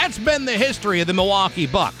 That's been the history of the Milwaukee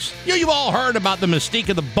Bucks. You've all heard about the mystique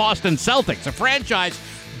of the Boston Celtics, a franchise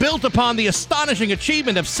built upon the astonishing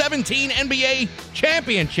achievement of 17 NBA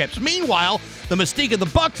championships. Meanwhile, the mystique of the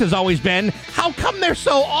Bucks has always been, how come they're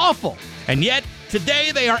so awful? And yet,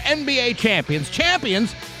 today they are NBA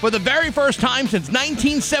champions for the very first time since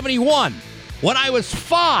 1971, when I was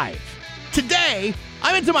 5. Today,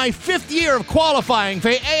 I'm into my 5th year of qualifying for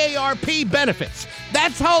AARP benefits.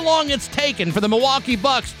 That's how long it's taken for the Milwaukee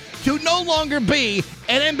Bucks to no longer be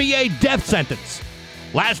an NBA death sentence.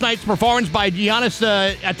 Last night's performance by Giannis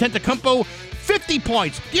Antetokounmpo, 50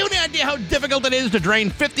 points. Do you have any idea how difficult it is to drain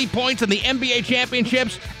 50 points in the NBA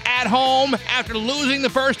championships at home after losing the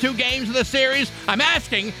first 2 games of the series? I'm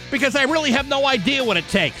asking because I really have no idea what it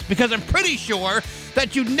takes, because I'm pretty sure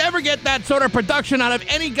that you'd never get that sort of production out of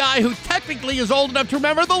any guy who technically is old enough to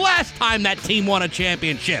remember the last time that team won a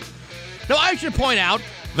championship. Now, I should point out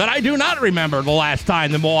that I do not remember the last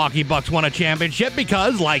time the Milwaukee Bucks won a championship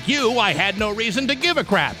because, like you, I had no reason to give a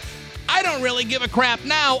crap. I don't really give a crap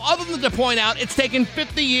now, other than to point out it's taken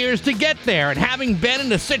 50 years to get there, and having been in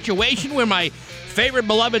a situation where my favorite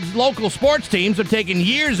beloved local sports teams have taken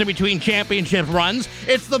years in between championship runs,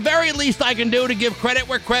 it's the very least I can do to give credit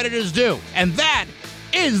where credit is due. And that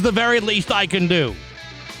is the very least I can do.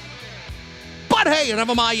 But hey, enough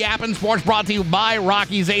of my yapping. Sports brought to you by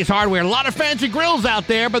Rocky's Ace Hardware. A lot of fancy grills out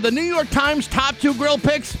there, but the New York Times top 2 grill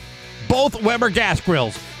picks, both Weber gas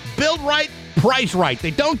grills. Build right, price right.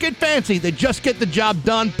 They don't get fancy. They just get the job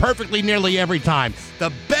done perfectly nearly every time.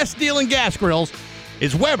 The best deal in gas grills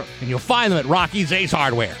is Weber, and you'll find them at Rocky's Ace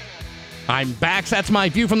Hardware. I'm Bax. That's my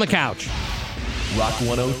view from the couch. Rock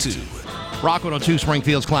 102. Rock 102,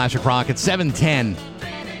 Springfield's Classic Rock at 7:10.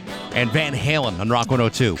 And Van Halen on Rock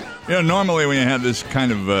 102. You know, normally when you have this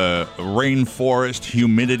kind of rainforest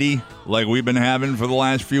humidity like we've been having for the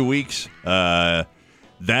last few weeks,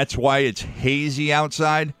 that's why it's hazy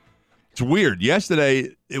outside. It's weird.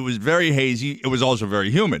 Yesterday, it was very hazy. It was also very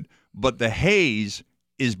humid. But the haze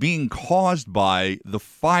is being caused by the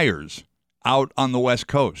fires out on the West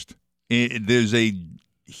Coast. There's a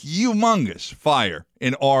humongous fire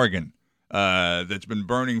in Oregon that's been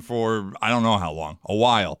burning for, I don't know how long, a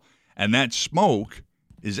while. And that smoke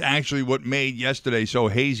is actually what made yesterday so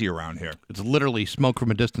hazy around here. It's literally smoke from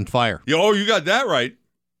a distant fire. Oh, you got that right.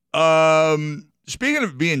 Speaking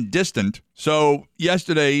of being distant, so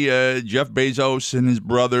yesterday, Jeff Bezos and his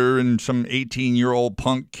brother and some 18-year-old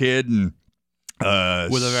punk kid and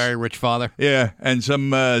with a very rich father. Yeah, and some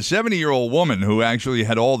 70-year-old woman who actually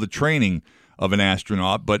had all the training of an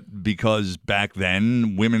astronaut, but because back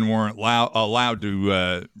then women weren't allowed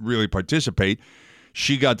to really participate,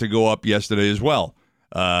 she got to go up yesterday as well.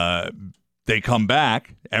 They come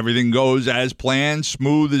back. Everything goes as planned,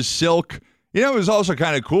 smooth as silk. You know, it was also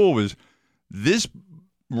kind of cool was this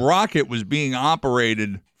rocket was being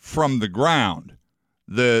operated from the ground.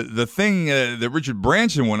 The thing that Richard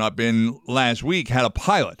Branson went up in last week had a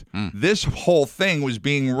pilot. This whole thing was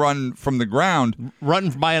being run from the ground.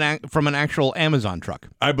 Run from an actual Amazon truck.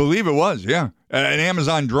 I believe it was, yeah. An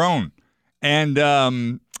Amazon drone.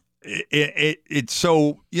 And it's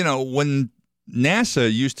so, you know, when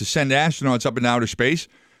NASA used to send astronauts up in outer space,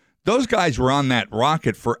 those guys were on that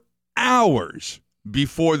rocket for hours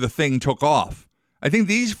before the thing took off. I think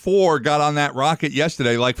these 4 got on that rocket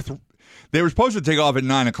yesterday. They were supposed to take off at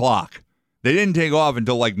 9 o'clock. They didn't take off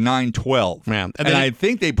until like 9:12. Man, and I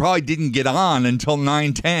think they probably didn't get on until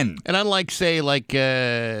 9:10. And unlike, say, like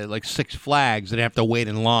Six Flags, that have to wait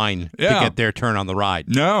in line to get their turn on the ride.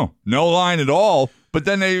 No line at all. But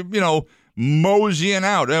then they, you know, moseying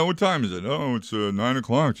out. What time is it? Oh, it's 9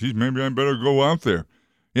 o'clock. Geez, maybe I better go out there.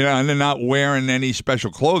 You know, and they're not wearing any special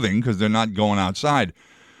clothing because they're not going outside.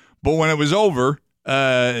 But when it was over,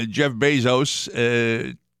 Jeff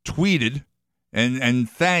Bezos tweeted and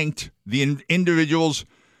thanked the individuals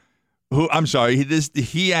who, I'm sorry,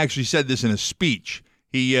 he actually said this in a speech.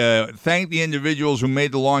 He thanked the individuals who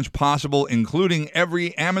made the launch possible, including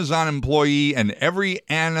every Amazon employee and every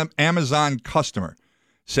Amazon customer,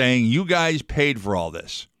 saying, you guys paid for all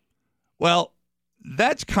this. Well,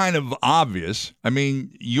 that's kind of obvious. I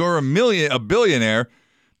mean, you're a billionaire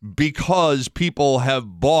because people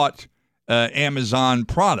have bought Amazon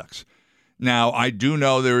products. Now, I do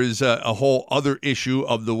know there is a whole other issue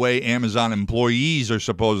of the way Amazon employees are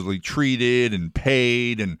supposedly treated and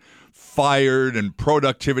paid and fired and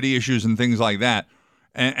productivity issues and things like that.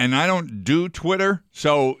 And I don't do Twitter,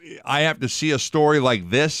 so I have to see a story like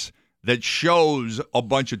this that shows a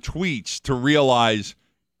bunch of tweets to realize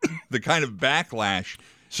the kind of backlash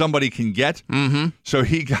somebody can get. Mm-hmm. So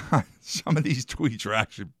he got some of these tweets are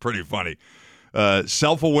actually pretty funny.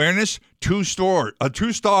 Self-awareness, 2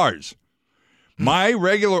 stars. My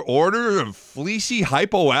regular order of fleecy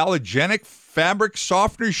hypoallergenic fabric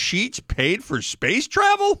softener sheets paid for space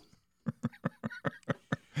travel?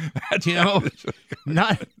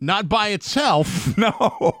 Not by itself.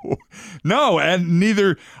 No, and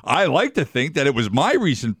neither. I like to think that it was my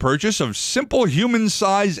recent purchase of simple human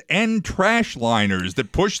size end trash liners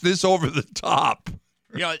that pushed this over the top.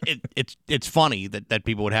 It's funny that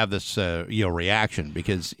people would have this reaction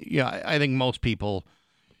because I think most people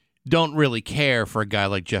don't really care for a guy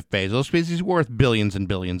like Jeff Bezos because he's worth billions and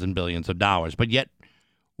billions and billions of dollars, but yet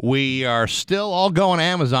we are still all going to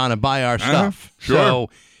Amazon and buy our stuff. Sure. So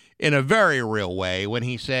in a very real way, when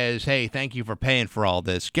he says, hey, thank you for paying for all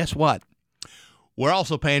this, guess what? We're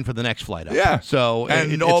also paying for the next flight up. Yeah. So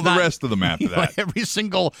and all the rest of them after that. Every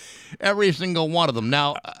single one of them.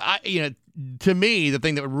 Now, to me, the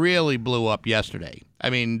thing that really blew up yesterday,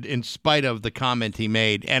 I mean, in spite of the comment he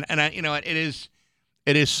made, and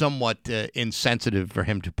it is somewhat insensitive for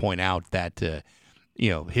him to point out that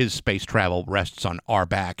his space travel rests on our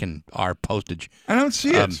back and our postage. I don't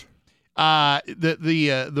see it.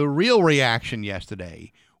 The real reaction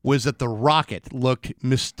yesterday was that the rocket looked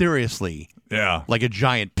mysteriously like a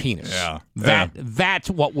giant penis. That's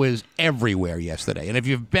what was everywhere yesterday. And if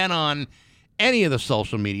you've been on any of the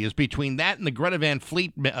social medias, between that and the Greta Van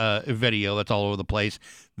Fleet video that's all over the place,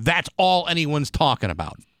 that's all anyone's talking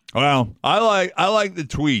about. Well, I like the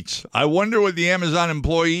tweets. I wonder what the Amazon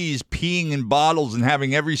employees peeing in bottles and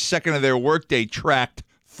having every second of their workday tracked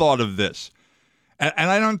thought of this.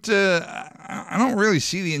 And I don't really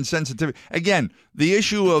see the insensitivity. Again, the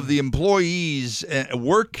issue of the employees'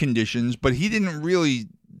 work conditions, but he didn't really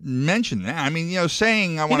mention that. I mean,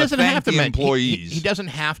 saying I want to thank the employees. He doesn't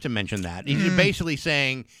have to mention that. He's basically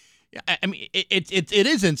saying, I mean, it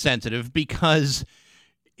is insensitive because.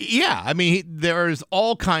 Yeah, I mean, there's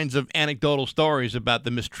all kinds of anecdotal stories about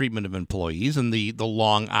the mistreatment of employees and the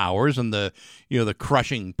long hours and the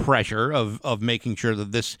crushing pressure of making sure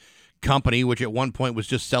that this company, which at one point was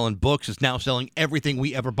just selling books, is now selling everything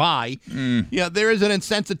we ever buy. There is an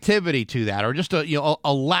insensitivity to that, or just a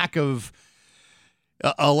lack of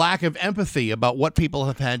empathy about what people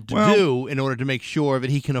have had to do in order to make sure that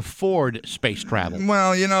he can afford space travel.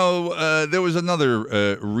 Well, there was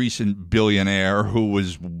another recent billionaire who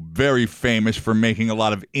was very famous for making a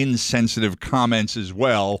lot of insensitive comments as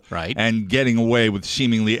well, right? And getting away with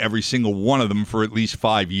seemingly every single one of them for at least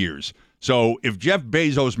 5 years. So if Jeff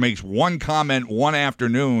Bezos makes one comment one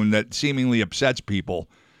afternoon that seemingly upsets people,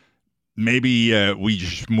 maybe we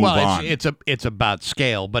just move on. It's about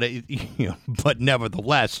scale, but but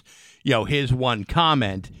nevertheless, his one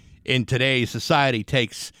comment in today's society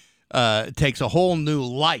takes a whole new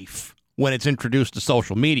life when it's introduced to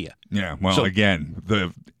social media. Yeah, well, again,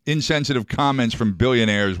 the insensitive comments from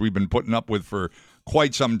billionaires we've been putting up with for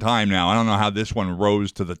quite some time now. I don't know how this one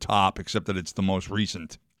rose to the top, except that it's the most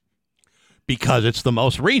recent. Because it's the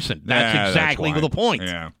most recent. That's exactly the point.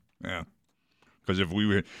 Yeah. Because if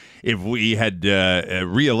we had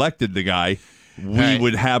reelected the guy, we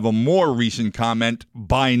would have a more recent comment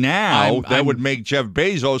by now that would make Jeff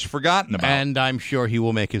Bezos forgotten about. And I'm sure he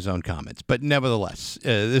will make his own comments. But nevertheless,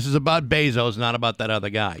 this is about Bezos, not about that other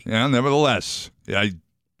guy. Yeah, nevertheless,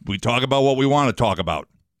 we talk about what we want to talk about.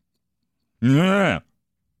 Yeah.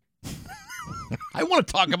 I want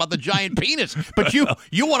to talk about the giant penis, but you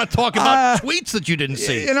want to talk about tweets that you didn't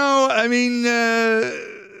see. I mean,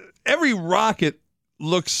 every rocket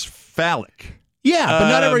looks phallic. Yeah, but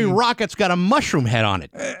not every rocket's got a mushroom head on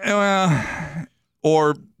it.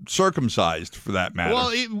 Or circumcised, for that matter.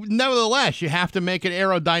 Well, nevertheless, you have to make it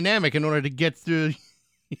aerodynamic in order to get through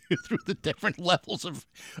the different levels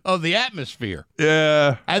of the atmosphere.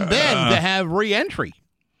 Yeah. And then to have re-entry.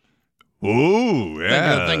 Ooh,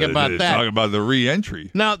 yeah. Think about that. Talk about the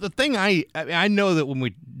re-entry. Now, the thing I know that when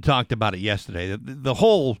we talked about it yesterday, the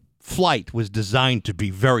whole flight was designed to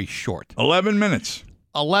be very short. 11 minutes.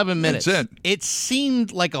 11 minutes. That's it. It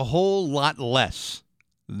seemed like a whole lot less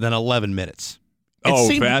than 11 minutes.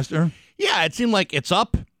 Faster? Yeah, it seemed like it's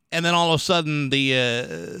up, and then all of a sudden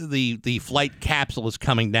the flight capsule is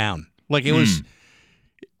coming down. Like it was,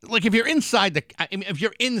 like if you're inside if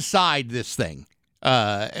you're inside this thing,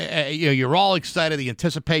 You're all excited, the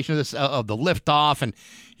anticipation of this, of the liftoff and,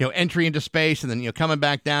 entry into space, and then, coming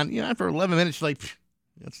back down. After 11 minutes, you're like,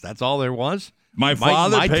 that's all there was. My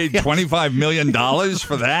father paid $25 million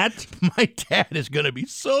for that? My dad is going to be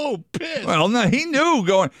so pissed. Well, no, he knew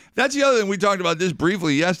going. That's the other thing. We talked about this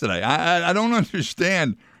briefly yesterday. I don't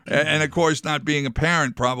understand. And, of course, not being a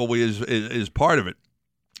parent probably is part of it.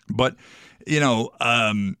 But,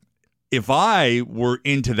 if I were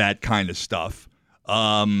into that kind of stuff,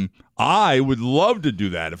 I would love to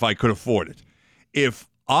do that if I could afford it. If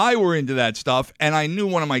I were into that stuff and I knew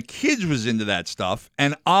one of my kids was into that stuff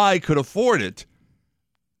and I could afford it,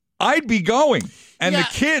 I'd be going. And the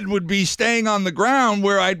kid would be staying on the ground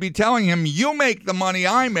where I'd be telling him, you make the money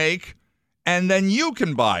I make, and then you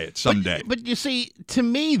can buy it someday. But you see, to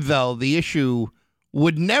me, though, the issue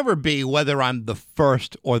would never be whether I'm the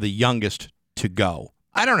first or the youngest to go.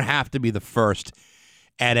 I don't have to be the first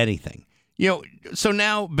at anything. So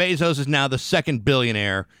now Bezos is now the second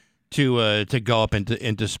billionaire to go up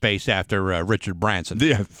into space after Richard Branson.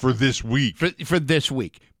 Yeah, for this week. For this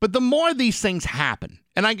week. But the more these things happen,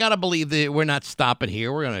 and I got to believe that we're not stopping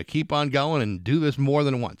here. We're going to keep on going and do this more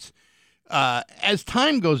than once. As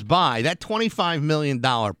time goes by, that $25 million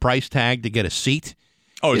price tag to get a seat.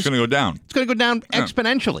 Oh, it's going to go down. It's going to go down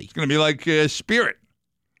exponentially. It's going to be like Spirit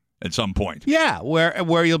at some point. Yeah,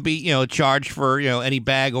 where you'll be, charged for, any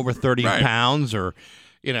bag over 30 pounds or...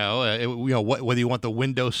 whether you want the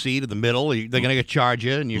window seat or the middle, they're going to charge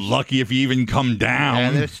you, and you're lucky if you even come down.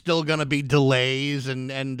 And there's still going to be delays,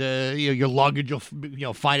 and your luggage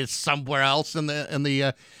will find it somewhere else in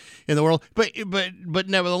the world. But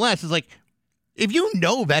nevertheless, it's like if you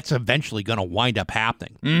know that's eventually going to wind up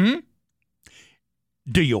happening. Mm-hmm.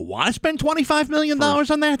 Do you want to spend $25 million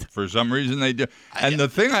on that? For some reason, they do. And the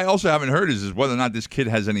thing I also haven't heard is whether or not this kid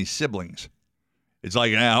has any siblings. It's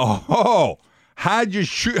like, how'd you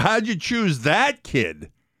choose that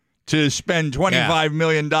kid to spend $25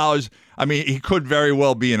 million? I mean, he could very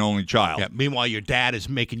well be an only child. Yeah. Meanwhile, your dad is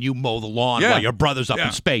making you mow the lawn while your brother's up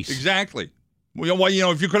in space. Exactly. Well,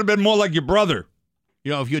 if you could have been more like your brother.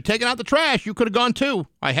 If you had taken out the trash, you could have gone too.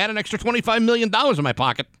 I had an extra $25 million in my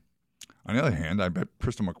pocket. On the other hand, I bet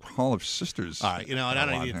Crystal McAuliffe's sisters. All right,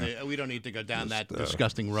 we don't need to go down that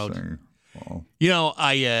disgusting road. Well,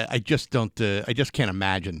 I just don't. I just can't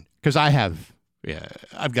imagine because I've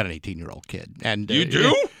got an 18-year-old kid, and you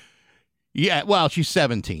do. Yeah, well, she's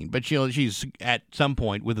 17, but she's at some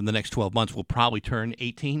point within the next 12 months will probably turn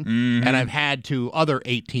 18, mm-hmm. and I've had two other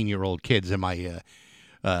 18-year-old kids in my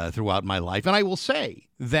throughout my life, and I will say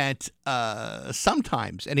that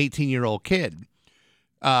sometimes an 18-year-old kid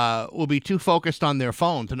will be too focused on their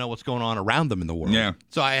phone to know what's going on around them in the world. Yeah.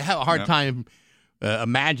 So I have a hard time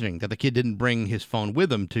imagining that the kid didn't bring his phone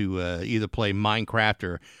with him to either play Minecraft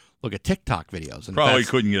or look at TikTok videos. And probably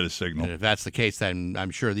couldn't get a signal. And if that's the case, then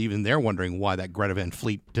I'm sure that even they're wondering why that Greta Van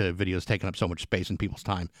Fleet video is taking up so much space in people's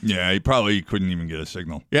time. Yeah, he probably couldn't even get a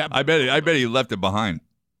signal. Yeah, I bet he left it behind.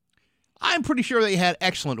 I'm pretty sure they had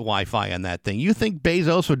excellent Wi-Fi on that thing. You think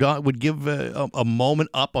Bezos would give a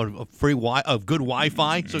moment up of good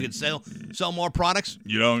Wi-Fi so he could sell more products?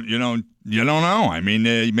 You don't know. I mean,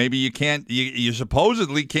 maybe you can't. You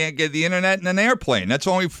supposedly can't get the internet in an airplane. That's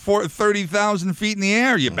only 30,000 feet in the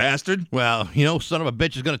air, you bastard. Well, son of a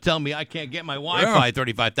bitch is going to tell me I can't get my Wi-Fi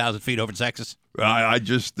 35,000 feet over Texas. I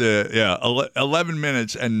just 11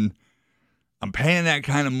 minutes, and I'm paying that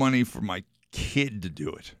kind of money for my kid to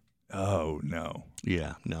do it. Oh, no.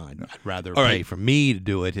 Yeah, no, I'd rather pay for me to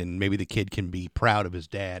do it, and maybe the kid can be proud of his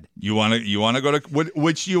dad. You want to go to,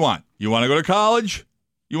 which do you want? You want to go to college?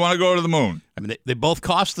 You want to go to the moon? I mean, they both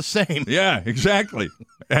cost the same. Yeah, exactly.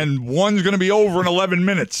 And one's going to be over in 11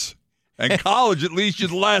 minutes. And college, at least,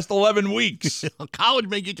 should last 11 weeks. College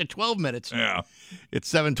may get you 12 minutes. Yeah.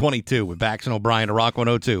 It's 7:22 with Bax and O'Brien to Rock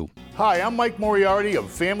 102. Hi, I'm Mike Moriarty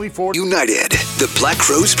of Family Forward United. The Black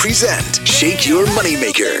Crowes present Shake Your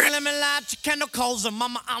Moneymaker.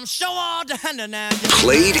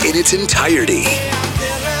 Played in its entirety.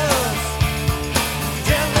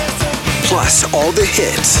 Plus all the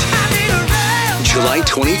hits. July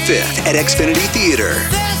 25th at Xfinity Theater.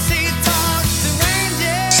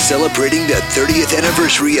 Celebrating the 30th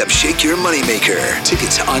anniversary of Shake Your Moneymaker.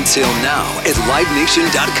 Tickets on sale now at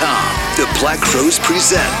LiveNation.com. The Black Crowes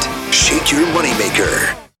present Shake Your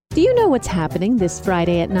Moneymaker. Do you know what's happening this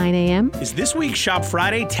Friday at 9 a.m.? Is this week's Shop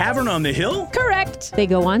Friday Tavern on the Hill? Correct. They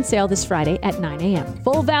go on sale this Friday at 9 a.m.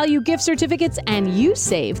 Full value gift certificates, and you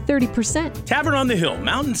save 30%. Tavern on the Hill,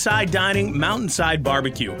 mountainside dining, mountainside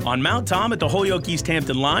barbecue. On Mount Tom at the Holyoke East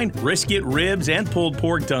Hampton line, brisket, ribs, and pulled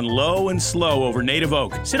pork done low and slow over native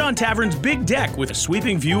oak. Sit on Tavern's big deck with a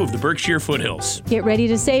sweeping view of the Berkshire foothills. Get ready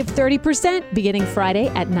to save 30% beginning Friday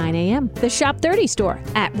at 9 a.m. The Shop 30 store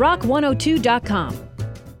at rock102.com.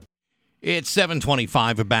 It's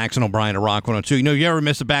 7:25 with Bax and O'Brien at Rock 102. You know, you ever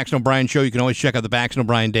miss the Bax and O'Brien show, you can always check out the Bax and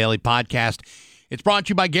O'Brien Daily Podcast. It's brought to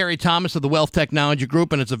you by Gary Thomas of the Wealth Technology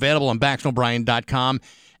Group, and it's available on BaxandO'Brien.com,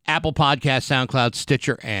 Apple Podcasts, SoundCloud,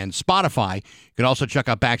 Stitcher, and Spotify. You can also check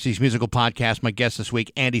out Baxy's musical podcast. My guest this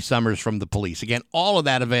week, Andy Summers from The Police. Again, all of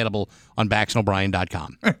that available on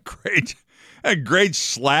BaxandO'Brien.com. Great. A great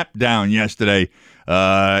slap down yesterday in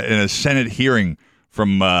a Senate hearing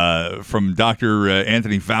from Dr.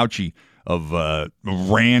 Anthony Fauci of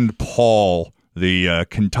Rand Paul, the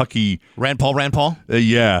Kentucky... Rand Paul?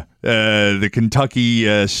 The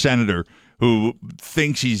Kentucky senator who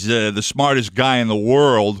thinks he's the smartest guy in the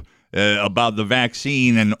world about the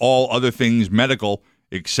vaccine and all other things medical,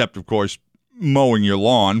 except, of course, mowing your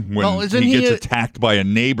lawn when he gets attacked by a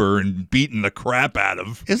neighbor and beaten the crap out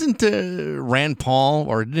of. Isn't Rand Paul,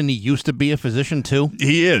 or didn't he used to be a physician too?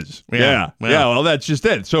 He is. Yeah. Well, that's just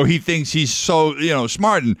it. So he thinks he's so,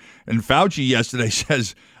 smart. And Fauci yesterday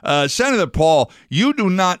says, Senator Paul, you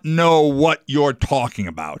do not know what you're talking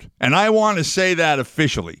about. And I want to say that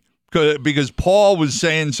officially because Paul was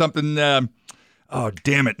saying something, oh,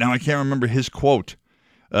 damn it. Now I can't remember his quote.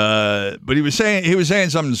 But he was saying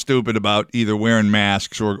something stupid about either wearing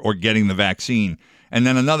masks or getting the vaccine. And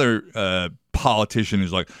then another politician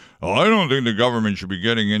is like, oh, I don't think the government should be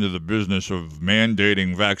getting into the business of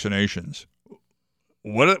mandating vaccinations.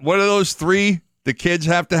 What are those three the kids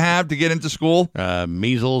have to get into school?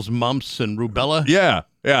 Measles, mumps, and rubella.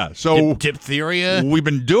 Yeah. So diphtheria. We've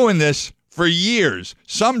been doing this for years,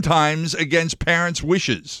 sometimes against parents'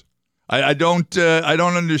 wishes. I don't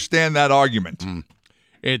understand that argument.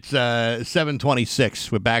 It's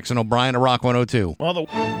 7:26 with Bax and O'Brien at Rock 102.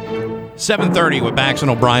 7:30 with Bax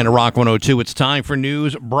and O'Brien at Rock 102. It's time for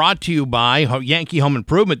news brought to you by Yankee Home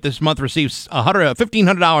Improvement. This month receives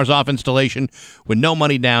 $1,500 off installation with no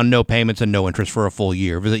money down, no payments, and no interest for a full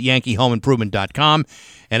year. Visit yankeehomeimprovement.com.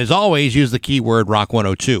 And as always, use the keyword Rock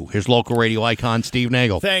 102. Here's local radio icon Steve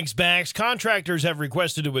Nagel. Thanks, Bax. Contractors have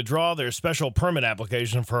requested to withdraw their special permit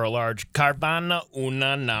application for a large Carvana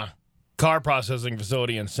Unana car processing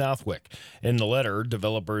facility in Southwick. In the letter,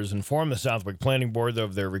 developers informed the Southwick Planning Board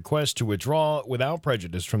of their request to withdraw without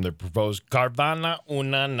prejudice from the proposed Carvana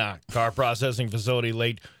Unana car processing facility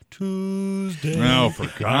late Tuesday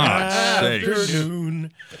for God's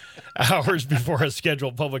afternoon, hours before a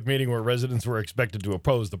scheduled public meeting where residents were expected to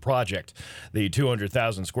oppose the project. The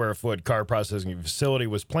 200,000 square foot car processing facility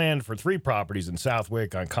was planned for 3 properties in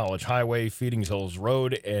Southwick on College Highway, Feeding Hills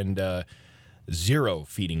Road, and 0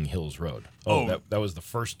 Feeding Hills Road. That was the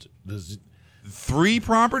first. 3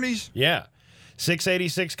 properties? Yeah.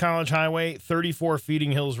 686 College Highway, 34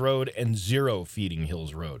 Feeding Hills Road, and 0 Feeding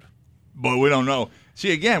Hills Road. But we don't know.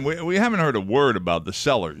 See, again, we haven't heard a word about the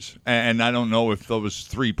sellers. And I don't know if those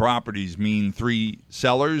 3 properties mean 3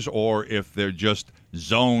 sellers or if they're just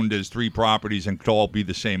zoned as 3 properties and could all be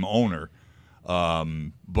the same owner.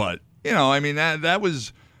 But, that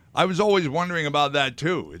was... I was always wondering about that,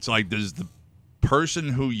 too. It's like, does the person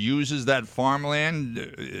who uses that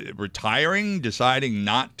farmland retiring, deciding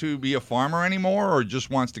not to be a farmer anymore, or just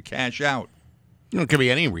wants to cash out? It could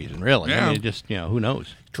be any reason, really. Yeah. I mean, just, who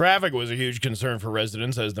knows? Traffic was a huge concern for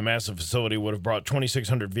residents as the massive facility would have brought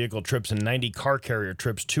 2,600 vehicle trips and 90 car carrier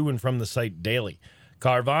trips to and from the site daily.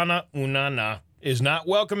 Carvana Unana is not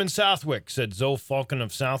welcome in Southwick, said Zoe Falcon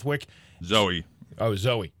of Southwick. Zoe. Oh,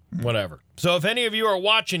 Zoe. Whatever. So if any of you are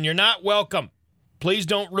watching, you're not welcome. Please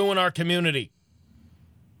don't ruin our community.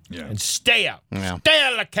 Yeah. And stay out. Yeah. Stay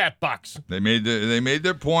out of the cat box. They made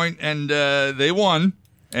their point, and they won.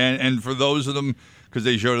 And for those of them, because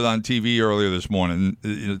they showed it on TV earlier this morning,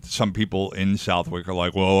 some people in Southwick are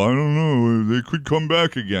like, well, I don't know. They could come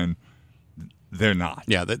back again. They're not.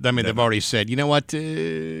 Yeah, they've already said, you know what,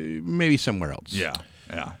 maybe somewhere else. Yeah.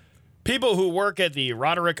 People who work at the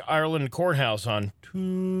Roderick Ireland Courthouse on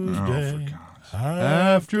Tuesday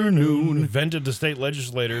afternoon vented to state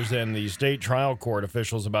legislators and the state trial court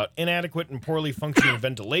officials about inadequate and poorly functioning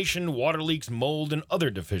ventilation, water leaks, mold, and other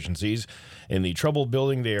deficiencies in the troubled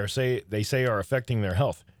building they say are affecting their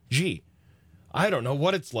health. Gee, I don't know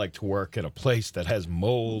what it's like to work at a place that has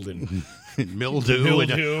mold and mildew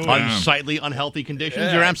and unsightly, unhealthy conditions.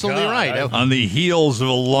 Yeah, You're absolutely God, right. On the heels of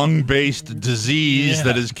a lung-based disease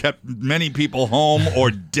that has kept many people home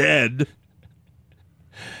or dead.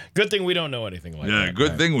 Good thing we don't know anything like that. Yeah,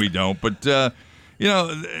 good thing we don't. But,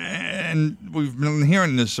 and we've been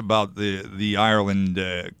hearing this about the Ireland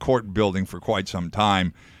court building for quite some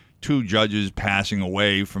time. 2 judges passing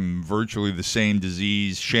away from virtually the same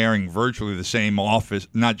disease, sharing virtually the same office,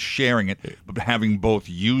 not sharing it, but having both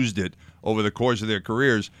used it over the course of their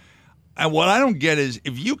careers. And what I don't get is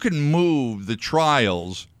if you can move the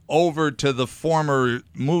trials over to the former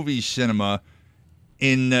movie cinema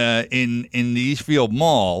in the Eastfield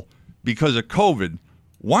Mall because of COVID,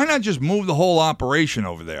 why not just move the whole operation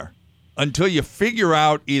over there until you figure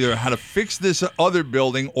out either how to fix this other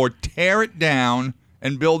building or tear it down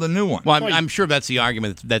and build a new one? Well, I'm sure that's the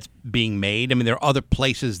argument that's being made. I mean, there are other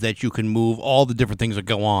places that you can move all the different things that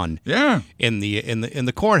go on. Yeah. In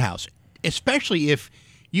the courthouse, especially if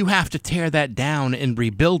you have to tear that down and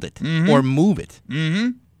rebuild it or move it. Mm-hmm.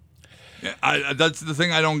 That's the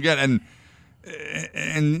thing I don't get, and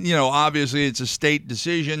obviously it's a state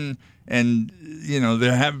decision, and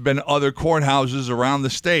there have been other courthouses around the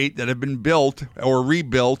state that have been built or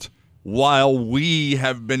rebuilt while we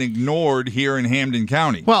have been ignored here in Hampden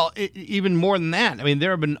County. Well, even more than that. I mean, there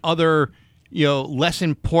have been other, less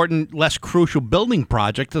important, less crucial building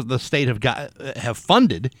projects that the state have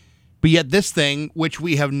funded, but yet this thing, which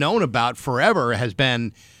we have known about forever, has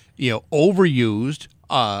been, overused,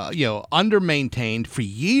 under-maintained for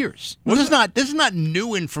years. This is not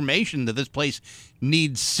new information that this place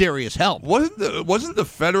needs serious help. Wasn't the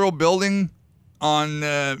federal building on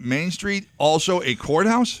Main Street also a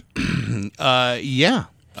courthouse? Yeah.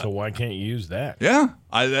 So why can't you use that? Yeah.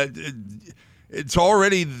 It's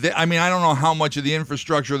already I mean, I don't know how much of the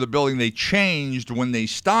infrastructure of the building they changed when they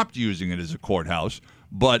stopped using it as a courthouse,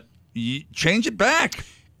 but you change it back.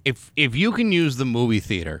 If you can use the movie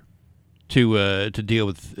theater to deal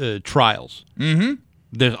with trials,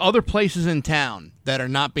 there's other places in town that are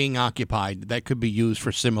not being occupied that could be used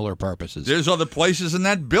for similar purposes. There's other places in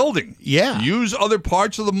that building. Yeah. Use other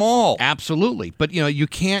parts of the mall. Absolutely. But, you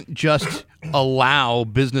can't just allow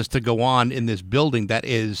business to go on in this building that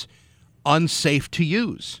is unsafe to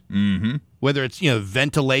use. Mm-hmm. Whether it's,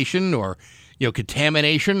 ventilation or,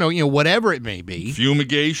 contamination or, whatever it may be.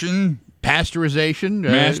 Fumigation. Pasteurization.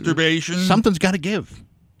 Masturbation. Something's got to give.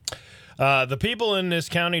 The people in this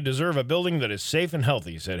county deserve a building that is safe and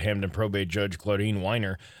healthy, said Hampden Probate Judge Claudine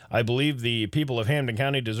Weiner. I believe the people of Hampden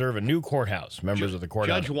County deserve a new courthouse. Members of the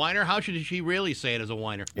courthouse. Judge Weiner? How should she really say it as a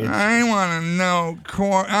whiner? I want a new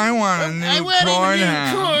courthouse. I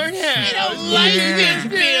don't like this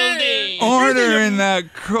building. Order in the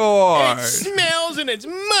court. It smells and it's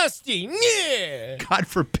musty. Yeah. God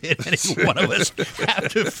forbid any one of us have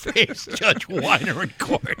to face Judge Weiner in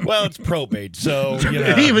court. Well, it's probate, so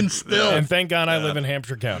even still. And thank God I live in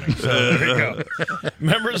Hampshire County. So there you go.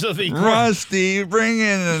 Members of the Rusty, bring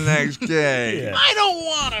in the next case. Yeah. I don't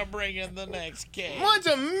want to bring in the next case. What's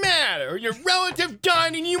the matter? Your relative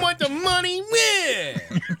died and you want the money? Yeah.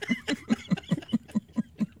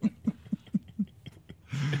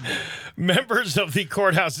 Members of the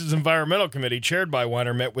courthouse's environmental committee, chaired by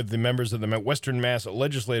Weiner, met with the members of the Western Mass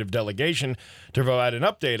legislative delegation to provide an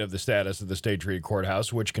update of the status of the State Tree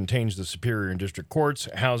Courthouse, which contains the Superior and District Courts,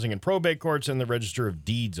 Housing and Probate Courts, and the Register of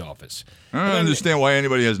Deeds office. I don't understand why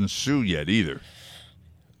anybody hasn't sued yet either.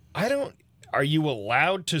 Are you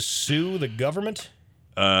allowed to sue the government?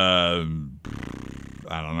 I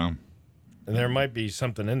don't know. There might be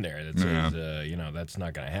something in there that says, that's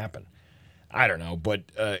not going to happen. I don't know, but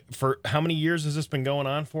for how many years has this been going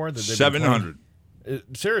on for? 700.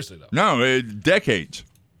 Seriously, though? No, decades.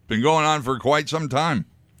 Been going on for quite some time.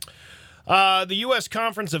 The U.S.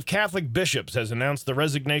 Conference of Catholic Bishops has announced the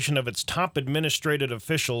resignation of its top administrative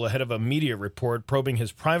official ahead of a media report probing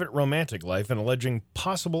his private romantic life and alleging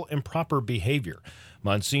possible improper behavior.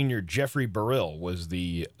 Monsignor Jeffrey Burrill was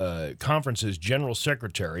the conference's general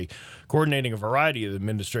secretary, coordinating a variety of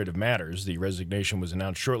administrative matters. The resignation was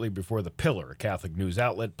announced shortly before The Pillar, a Catholic news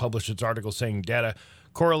outlet, published its article saying data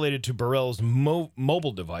correlated to Burrell's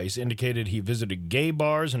mobile device indicated he visited gay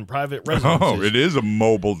bars and private residences. Oh, it is a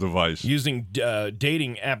mobile device. Using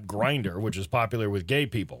dating app Grindr, which is popular with gay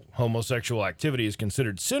people. Homosexual activity is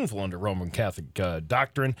considered sinful under Roman Catholic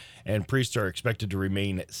doctrine, and priests are expected to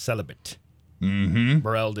remain celibate. Mm-hmm.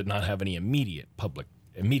 Burrell did not have any immediate public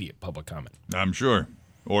comment. I'm sure.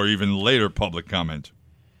 Or even later public comment.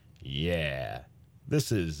 Yeah.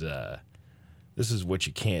 This is what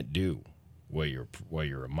you can't do while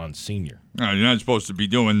you're a Monsignor. No, you're not supposed to be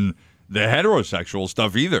doing the heterosexual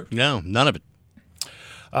stuff either. No, none of it.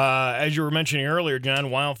 As you were mentioning earlier, John,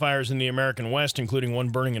 wildfires in the American West, including one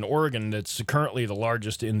burning in Oregon that's currently the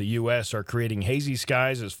largest in the U.S., are creating hazy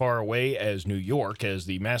skies as far away as New York as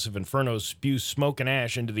the massive infernos spew smoke and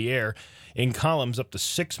ash into the air in columns up to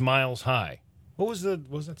 6 miles high. What was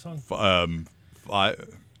that song?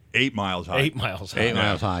 8 miles high. 8 miles high. 8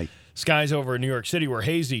 miles high. Skies over New York City were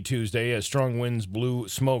hazy Tuesday as strong winds blew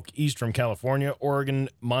smoke east from California, Oregon,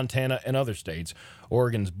 Montana, and other states.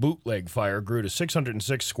 Oregon's bootleg fire grew to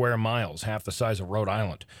 606 square miles, half the size of Rhode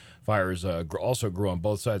Island. Fires also grew on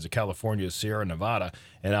both sides of California's Sierra Nevada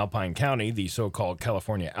and Alpine County, the so-called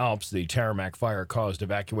California Alps. The Tarmac fire caused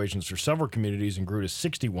evacuations for several communities and grew to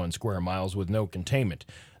 61 square miles with no containment.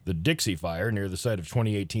 The Dixie Fire, near the site of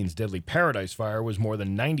 2018's deadly Paradise Fire, was more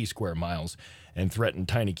than 90 square miles and threatened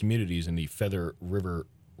tiny communities in the Feather River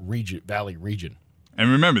Valley region. And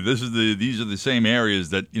remember, these are the same areas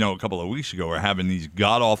that, a couple of weeks ago were having these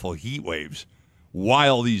god-awful heat waves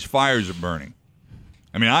while these fires are burning.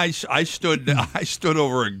 I mean, I stood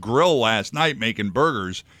over a grill last night making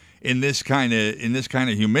burgers in this kind of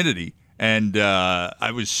humidity, and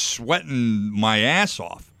I was sweating my ass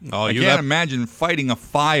off. Oh, I can't imagine fighting a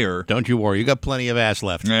fire. Don't you worry, you got plenty of ass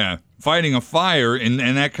left. Yeah, fighting a fire in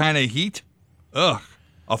that kind of heat. Ugh,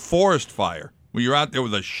 a forest fire where you're out there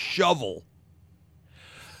with a shovel.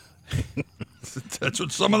 That's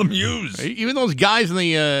what some of them use. Even those guys in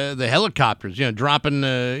the helicopters, dropping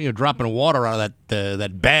water out of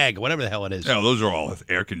that bag, whatever the hell it is. Yeah, those are all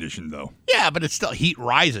air conditioned though. Yeah, but it's still heat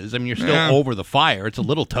rises. I mean, you're still over the fire. It's a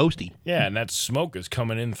little toasty. Yeah, and that smoke is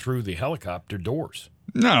coming in through the helicopter doors.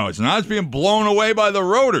 No, it's not. It's being blown away by the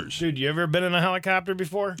rotors. Dude, you ever been in a helicopter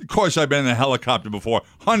before? Of course I've been in a helicopter before,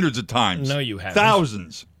 hundreds of times. No, you haven't.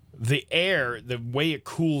 Thousands. The air, the way it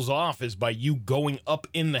cools off is by you going up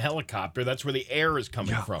in the helicopter. That's where the air is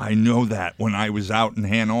coming from. I know that when I was out in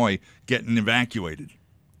Hanoi getting evacuated.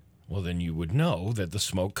 Well, then you would know that the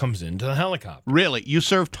smoke comes into the helicopter. Really? You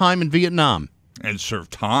served time in Vietnam? And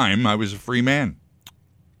served time? I was a free man.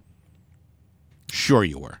 Sure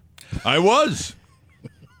you were. I was.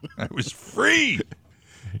 I was free.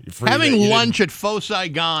 Having lunch at Faux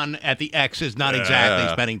Saigon at the X is not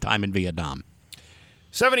exactly spending time in Vietnam.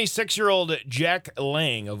 76-year-old Jack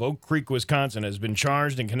Lang of Oak Creek, Wisconsin, has been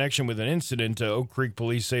charged in connection with an incident Oak Creek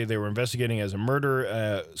police say they were investigating as a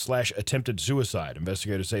murder / attempted suicide.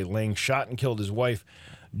 Investigators say Lang shot and killed his wife,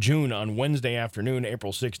 June, on Wednesday afternoon,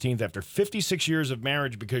 April 16th, after 56 years of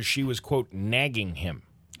marriage because she was, quote, nagging him.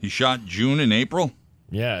 He shot June in April?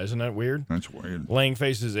 Yeah, isn't that weird? That's weird. Lang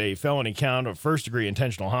faces a felony count of first-degree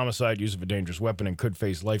intentional homicide, use of a dangerous weapon, and could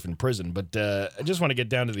face life in prison. But I just want to get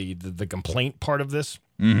down to the complaint part of this.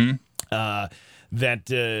 Mm-hmm. That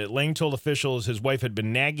Lang told officials his wife had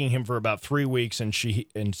been nagging him for about 3 weeks, and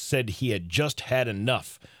said he had just had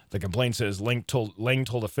enough. The complaint says Lang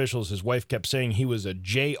told officials his wife kept saying he was a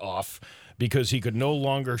J-off because he could no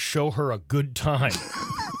longer show her a good time.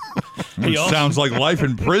 Sounds like life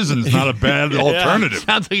in prison's not a bad alternative.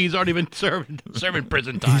 Sounds like he's already been serving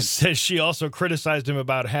prison time. He says she also criticized him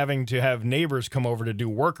about having to have neighbors come over to do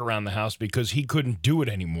work around the house because he couldn't do it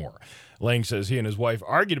anymore. Lang says he and his wife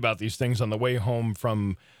argued about these things on the way home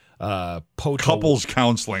from couples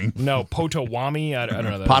counseling. No, Potawatomi. I don't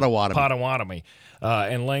know. Potawatomi.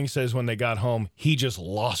 And Lang says when they got home, he just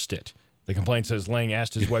lost it. The complaint says Lang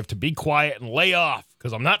asked his wife to be quiet and lay off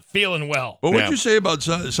because I'm not feeling well. Well, what'd you say about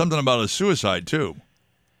something about a suicide too?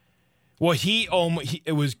 Well, he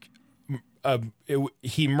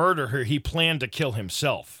murdered her. He planned to kill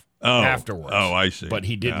himself afterwards. Oh, I see. But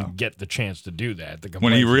he didn't get the chance to do that.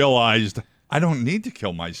 When he realized, I don't need to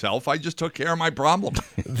kill myself. I just took care of my problem.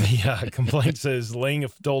 The complaint says Lang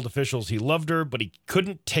told officials he loved her, but he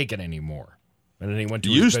couldn't take it anymore. And then he went to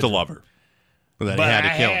his used bedroom. to love her. But he had to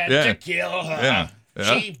kill her. I had to kill her.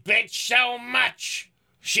 Yeah. She bitched so much,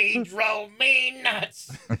 she drove me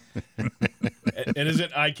nuts. And is it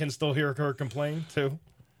I can still hear her complain, too?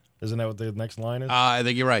 Isn't that what the next line is? I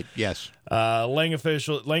think you're right, yes. Lang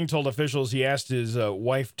told officials he asked his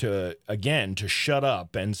wife to shut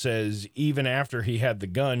up and says even after he had the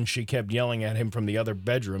gun, she kept yelling at him from the other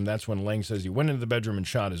bedroom. That's when Lang says he went into the bedroom and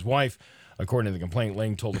shot his wife. According to the complaint,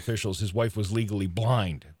 Lang told officials his wife was legally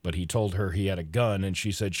blind, but he told her he had a gun, and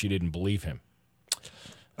she said she didn't believe him.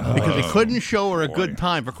 Because he couldn't show her a good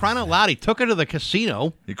time. For crying out loud, he took her to the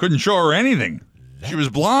casino. He couldn't show her anything. She was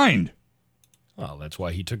blind. Well, that's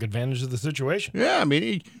why he took advantage of the situation. Yeah, I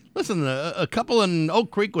mean, listen, a couple in Oak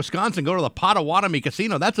Creek, Wisconsin, go to the Potawatomi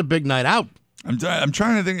Casino. That's a big night out. I'm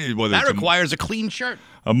trying to think whether that requires a clean shirt.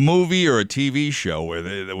 A movie or a TV show where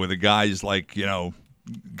the guy's like,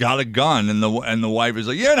 got a gun, and the wife is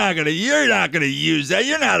like, "You're not gonna use that.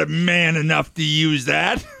 You're not a man enough to use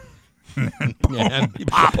that." I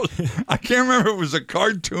can't remember if it was a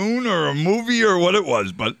cartoon or a movie or what it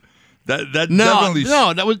was, but that definitely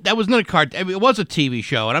that was not a cartoon. I mean, it was a TV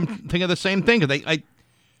show, and I'm thinking of the same thing.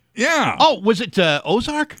 Yeah. Oh, was it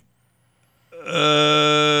Ozark?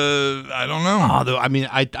 I don't know. Oh, I mean,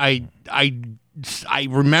 I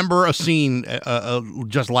remember a scene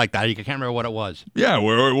just like that. I can't remember what it was. Yeah,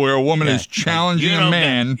 where a woman is challenging a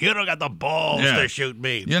man. You don't got the balls to shoot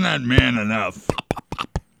me. You're not man enough.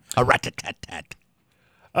 A rat-a-tat-tat.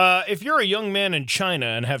 If you're a young man in China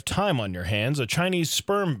and have time on your hands, a Chinese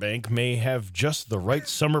sperm bank may have just the right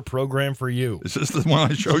summer program for you. Is this the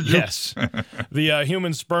one I showed you? Yes. The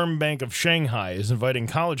Human Sperm Bank of Shanghai is inviting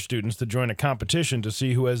college students to join a competition to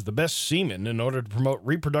see who has the best semen in order to promote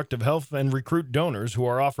reproductive health and recruit donors who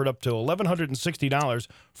are offered up to $1,160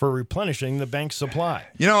 for replenishing the bank's supply.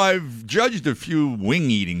 You know, I've judged a few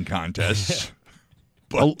wing-eating contests.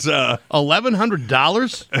 But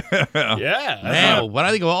 $1,100? Yeah, man. When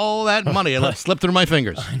I think of all that money, it slipped through my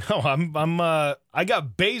fingers. I know. I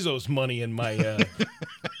got Bezos money in my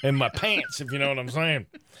in my pants, if you know what I'm saying.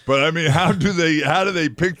 But I mean, how do they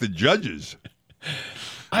pick the judges?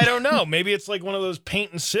 I don't know. Maybe it's like one of those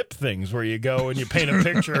paint and sip things where you go and you paint a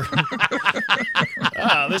picture.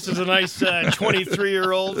 This is a nice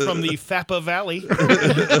 23-year-old from the Fapa Valley.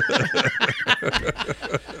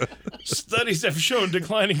 Studies have shown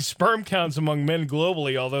declining sperm counts among men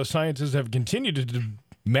globally, although scientists have continued to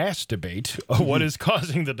mass debate what is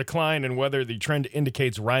causing the decline and whether the trend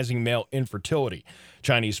indicates rising male infertility.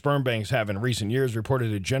 Chinese sperm banks have in recent years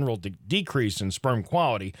reported a general decrease in sperm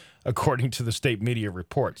quality, according to the state media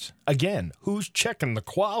reports. Again, who's checking the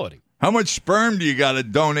quality? How much sperm do you got to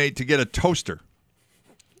donate to get a toaster?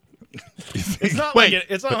 It's not like an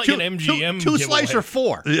MGM two giveaway. slice or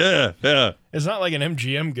four. Yeah. It's not like an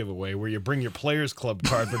MGM giveaway where you bring your Players Club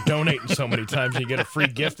card for donating so many times and you get a free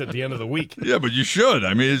gift at the end of the week. Yeah, but you should.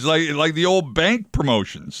 I mean, it's like the old bank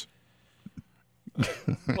promotions.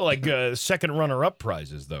 Well, like second runner-up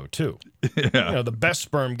prizes, though, too. Yeah. You know, the best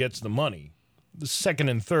sperm gets the money. The second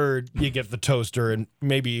and third, you get the toaster and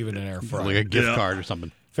maybe even an air fryer. Like a gift card or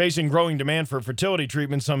something. Facing growing demand for fertility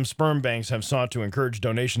treatment, some sperm banks have sought to encourage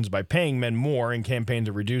donations by paying men more in campaign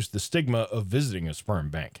to reduce the stigma of visiting a sperm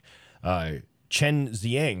bank. Chen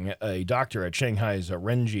Ziang, a doctor at Shanghai's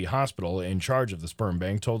Renji Hospital in charge of the sperm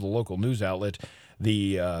bank, told the local news outlet,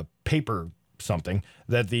 the paper something,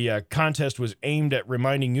 that the contest was aimed at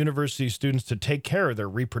reminding university students to take care of their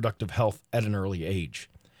reproductive health at an early age.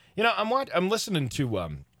 You know, I'm listening to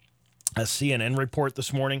a CNN report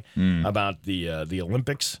this morning about the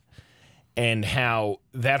Olympics and how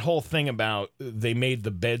that whole thing about they made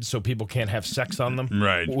the beds so people can't have sex on them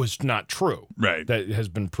was not true. Right. That has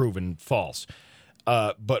been proven false.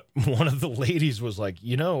 But one of the ladies was like,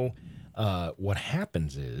 what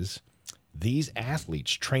happens is these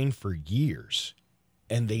athletes train for years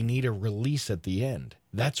and they need a release at the end.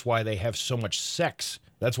 That's why they have so much sex.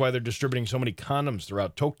 That's why they're distributing so many condoms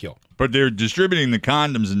throughout Tokyo. But they're distributing the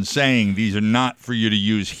condoms and saying these are not for you to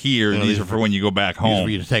use here. These are for when you go back home. These are for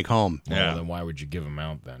you to take home. Well, then why would you give them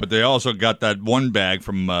out then? But they also got that one bag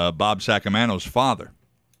from Bob Sacamano's father.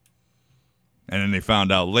 And then they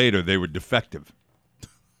found out later they were defective.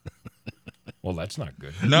 Well, that's not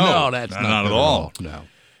good. No, that's not at all. No.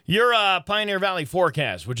 Your Pioneer Valley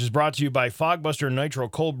forecast, which is brought to you by Fogbuster Nitro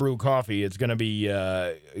Cold Brew Coffee. It's going to be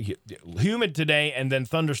humid today and then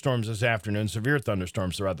thunderstorms this afternoon, severe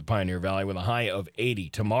thunderstorms throughout the Pioneer Valley with a high of 80.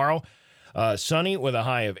 Tomorrow, sunny with a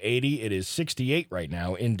high of 80. It is 68 right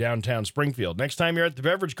now in downtown Springfield. Next time you're at the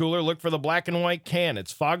beverage cooler, look for the black and white can.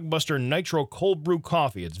 It's Fogbuster Nitro Cold Brew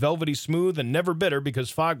Coffee. It's velvety smooth and never bitter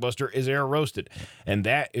because Fogbuster is air roasted. And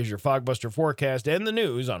that is your Fogbuster forecast and the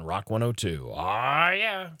news on Rock 102.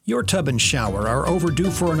 Yeah. Your tub and shower are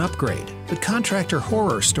overdue for an upgrade, but contractor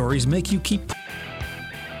horror stories make you keep...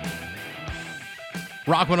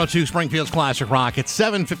 Rock 102, Springfield's Classic Rock. It's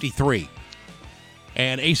 7:53.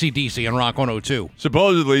 And AC/DC on Rock 102.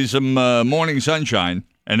 Supposedly some morning sunshine.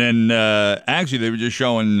 And then actually they were just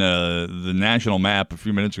showing the national map a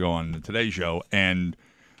few minutes ago on the Today Show. And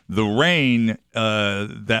the rain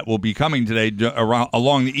that will be coming today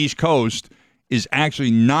along the East Coast is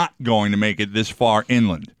actually not going to make it this far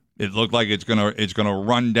inland. It looked like it's gonna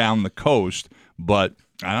run down the coast. But,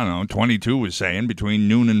 I don't know, 22 was saying between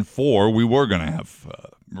noon and 4 we were going to have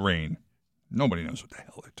rain. Nobody knows what the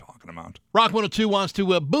hell they're talking about. Rock 102 wants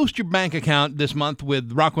to boost your bank account this month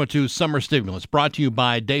with Rock 102's Summer Stimulus, brought to you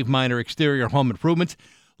by Dave Miner Exterior Home Improvement.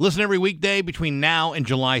 Listen every weekday between now and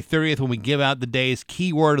July 30th when we give out the day's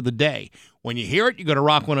keyword of the day. When you hear it, you go to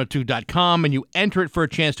rock102.com and you enter it for a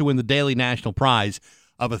chance to win the daily national prize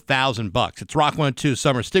of $1,000. It's Rock 102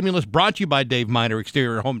 Summer Stimulus, brought to you by Dave Miner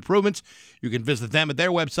Exterior Home Improvements. You can visit them at their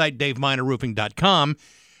website, daveminerroofing.com.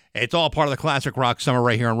 It's all part of the classic rock summer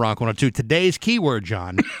right here on Rock 102. Today's keyword,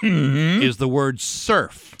 John, is the word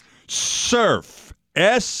surf. Surf.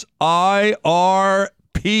 S-I-R-P-H.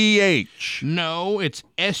 No, it's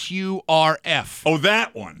S-U-R-F. Oh,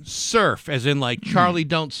 that one. Surf, as in like Charlie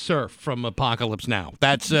Don't Surf from Apocalypse Now.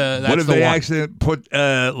 That's what if the they one. actually put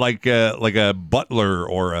like a butler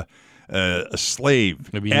or a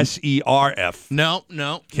slave? S-E-R-F. No.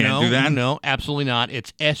 Can't do that? No, absolutely not.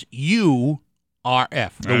 It's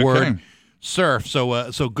S-U-R-F, the word surf.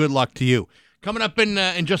 So good luck to you. Coming up in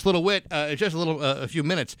just a few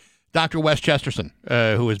minutes, Dr. Wes Chesterton,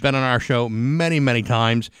 who has been on our show many, many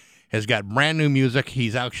times, has got brand new music.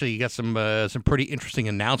 He's actually got some pretty interesting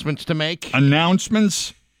announcements to make.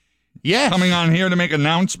 Announcements? Yes. Coming on here to make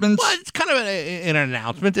announcements? Well, it's kind of an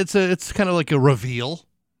announcement. It's kind of like a reveal,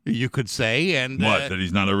 you could say. And what, that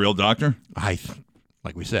he's not a real doctor?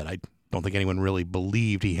 Like we said, I don't think anyone really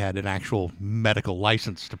believed he had an actual medical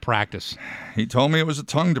license to practice. He told me it was a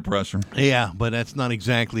tongue depressor. Yeah, but that's not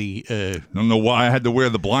exactly... don't know why I had to wear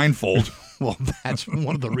the blindfold. Well, that's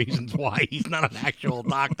one of the reasons why he's not an actual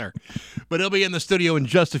doctor. But he'll be in the studio in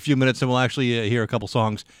just a few minutes, and we'll actually hear a couple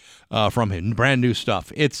songs from him. Brand new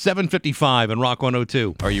stuff. It's 7:55 on Rock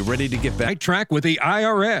 102. Are you ready to get back track with the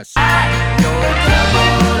IRS?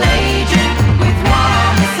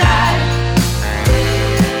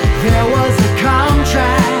 There was a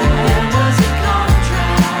contract.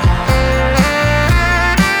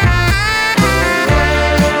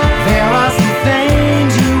 There are some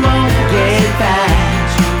things you won't get back.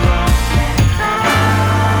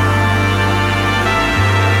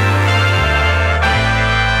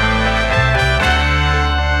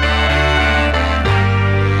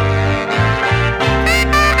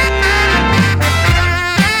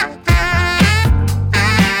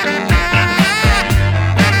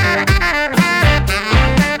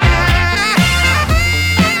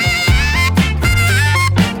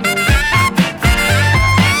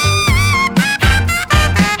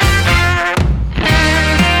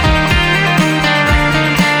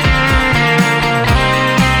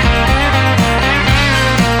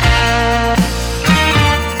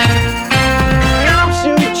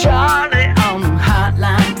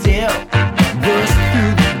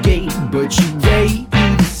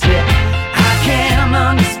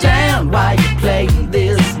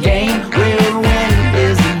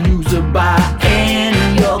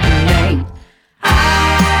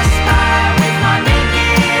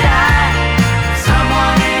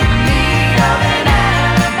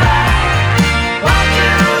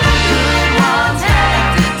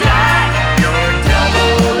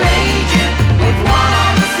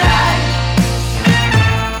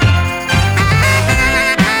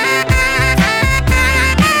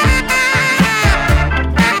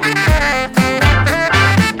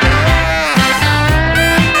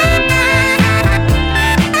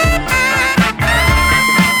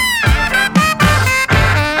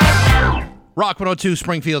 Rock 102,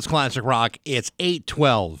 Springfield's Classic Rock. It's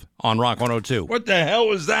 8:12 on Rock 102. What the hell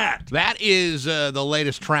was that? That is the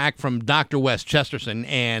latest track from Dr. Wes Chesterton,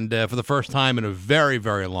 and for the first time in a very,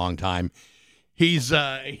 very long time, he's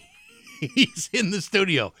in the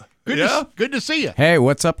studio. Good to see you. Hey,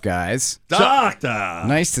 what's up, guys? Doctor!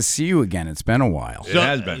 Nice to see you again. It's been a while. It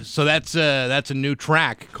has been. So that's a new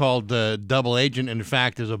track called Double Agent. In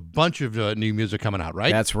fact, there's a bunch of new music coming out,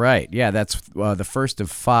 right? That's right. Yeah, that's the first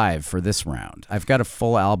of 5 for this round. I've got a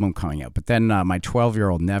full album coming out, but then my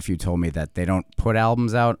 12-year-old nephew told me that they don't put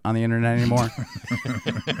albums out on the internet anymore.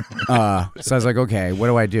 So I was like, okay, what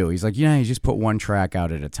do I do? He's like, you just put one track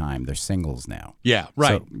out at a time. They're singles now. Yeah,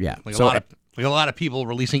 right. So, yeah. Like a lot of people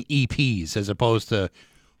releasing EPs as opposed to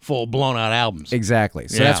full blown out albums. Exactly.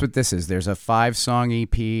 So that's what this is. There's a 5-song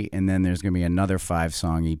EP, and then there's going to be another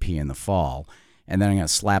 5-song EP in the fall. And then I'm going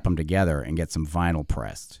to slap them together and get some vinyl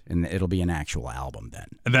pressed. And it'll be an actual album then.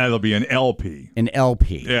 And that'll be an LP. An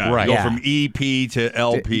LP. Yeah, right. Go from EP to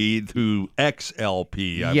LP to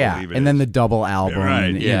XLP, I believe it and then the double album. Right.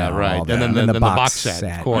 And, right. And then the box set,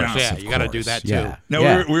 of course. Yeah, you got to do that too. Yeah.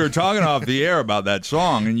 Now, we were talking off the air about that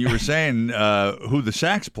song, and you were saying who the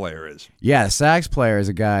sax player is. Yeah, the sax player is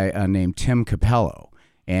a guy named Tim Capello.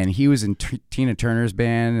 And he was in Tina Turner's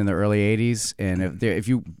band in the early 80s. And if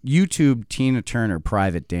you YouTube Tina Turner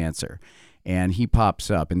Private Dancer, And he pops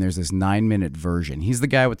up, and there's this 9-minute version. He's the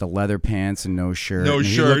guy with the leather pants and no shirt. No and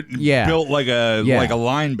he shirt. built Built like a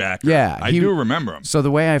linebacker. Yeah, I do remember him. So the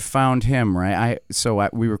way I found him, right?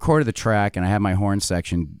 We recorded the track, and I had my horn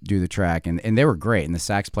section do the track, and they were great, and the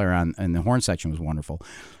sax player and the horn section was wonderful.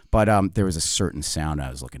 But there was a certain sound I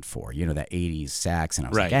was looking for, that 80s sax, and I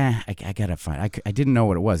was like, I gotta find. I didn't know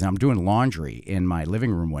what it was, and I'm doing laundry in my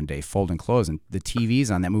living room one day, folding clothes, and the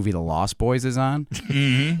TV's on that movie, The Lost Boys, is on,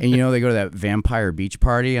 and they go to that vampire beach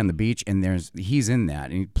party on the beach, and he's in that,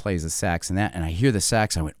 and he plays the sax in that, and I hear the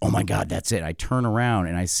sax, I went, oh my God, that's it. I turn around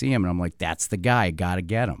and I see him, and I'm like, that's the guy, gotta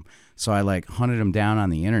get him. So I hunted him down on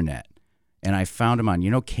the internet. And I found him on,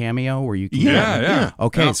 Cameo, where you can. Yeah.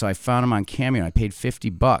 Okay, so I found him on Cameo. I paid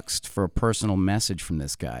 $50 for a personal message from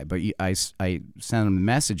this guy, but I sent him the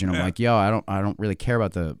message, and I'm like, yo, I don't really care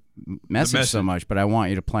about the message so much, but I want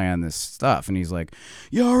you to play on this stuff. And he's like,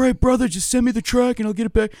 yeah, all right, brother, just send me the track and I'll get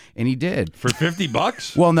it back. And he did. For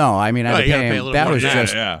 $50? Well, no, I mean, I had to pay him. That was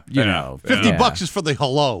just, $50 is for the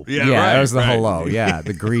hello. Yeah, that was the hello. Yeah,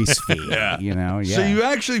 the grease fee. Yeah. So you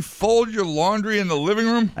actually fold your laundry in the living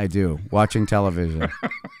room? I do, watching television.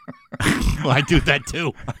 Well, I do that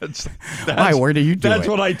too. Why? Where do you do That's it?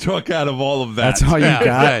 what I took out of all of that. That's all you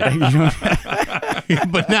got.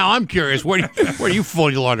 But now I'm curious. Where do you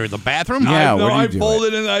fold your laundry? In the bathroom? Yeah. I fold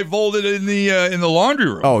it in the laundry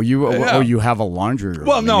room. Oh, you have a laundry room.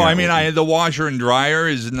 Well, no, I mean the washer and dryer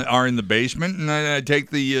are in the basement, and I take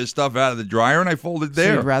the stuff out of the dryer and I fold it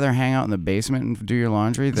there. So you'd rather hang out in the basement and do your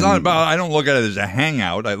laundry? It's not about. I don't look at it as a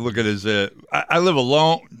hangout. I look at it as I live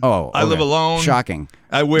alone. Oh, I live alone. Shocking.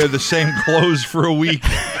 I wear the same clothes for a week.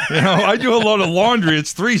 I do a lot of laundry.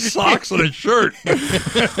 It's 3 socks and a shirt.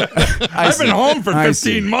 I've been home for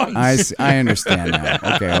 15 months. I understand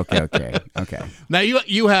now. Okay. Now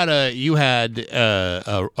you had a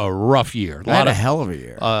rough year. I had a hell of a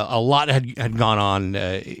year. A lot had gone on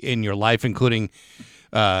in your life, including.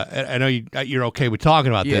 I know you're okay with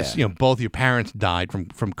talking about this. Both your parents died from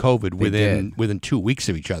COVID within 2 weeks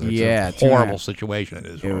of each other. It's a horrible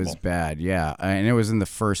situation. It was bad, yeah. And it was in the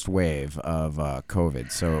first wave of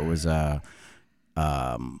COVID. So it was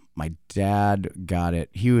my dad got it.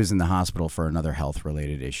 He was in the hospital for another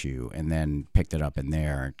health-related issue and then picked it up in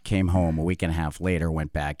there. Came home a week and a half later,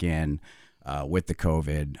 went back in with the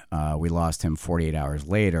COVID. We lost him 48 hours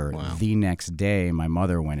later. Wow. The next day, my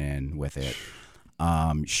mother went in with it.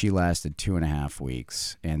 She lasted 2.5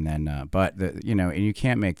 weeks, and then, and you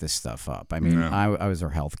can't make this stuff up. I mean, I was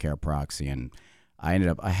her healthcare proxy, and I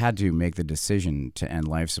had to make the decision to end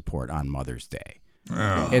life support on Mother's Day.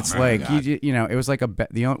 Oh, it's like it was like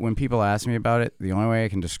when people ask me about it, the only way I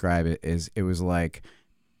can describe it is it was like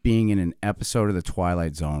being in an episode of The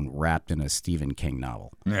Twilight Zone wrapped in a Stephen King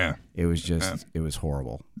novel. Yeah, it was just it was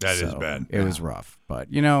horrible. That is bad. It was rough,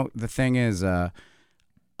 but the thing is.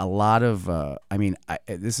 A lot of,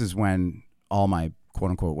 this is when all my quote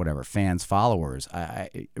unquote whatever fans, followers, I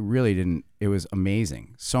really didn't. It was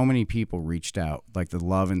amazing. So many people reached out, like the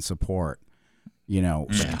love and support.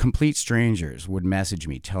 Complete strangers would message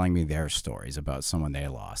me, telling me their stories about someone they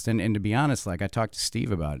lost. And to be honest, like I talked to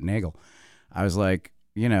Steve about it, Nagel. I was like,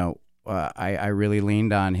 I really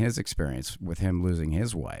leaned on his experience with him losing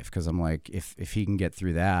his wife because I'm like, if he can get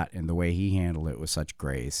through that and the way he handled it with such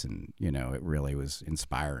grace and it really was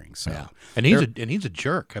inspiring. So yeah. And he's a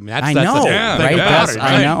jerk. I mean, that's I know, the thing right? about it,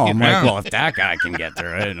 right? I know. I'm like, well, if that guy can get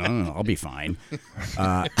through it, I'll be fine.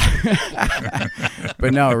 But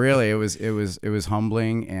no, really, it was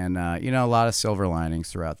humbling and a lot of silver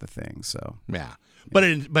linings throughout the thing. So yeah. But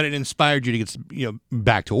it inspired you to get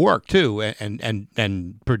back to work too,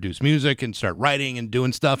 and produce music and start writing and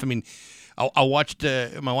doing stuff. I mean, I watched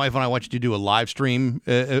my wife and I watched you do a live stream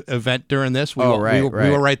event during this. We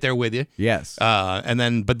were right there with you. Yes.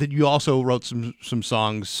 But then you also wrote some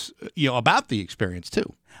songs about the experience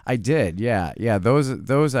too. I did, yeah.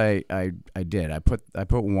 Those I did. I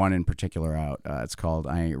put one in particular out. It's called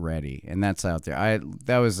 "I Ain't Ready," and that's out there.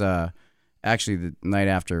 That was actually the night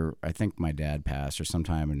after I think my dad passed or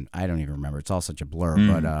sometime, and I don't even remember. It's all such a blur.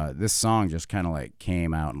 But this song just kind of like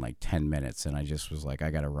came out in like 10 minutes, and I just was like, I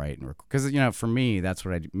got to write and record because for me that's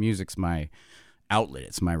what I do. Music's my outlet.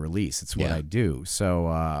 It's my release. It's what I do. So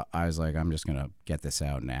I was like, I'm just gonna get this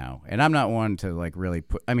out now. And I'm not one to like really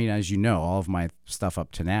put. I mean, as you know, all of my stuff up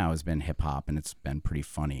to now has been hip hop, and it's been pretty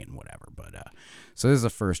funny and whatever. But so this is the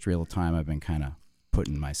first real time I've been kind of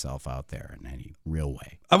putting myself out there in any real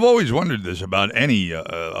way. I've always wondered this about any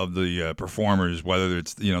of the performers, whether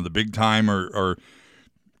it's the big time or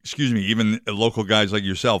excuse me, even local guys like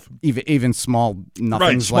yourself, even small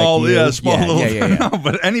nothings, right? Small, like you. Small. Yeah. No,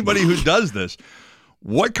 but anybody who does this,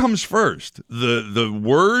 What comes first, the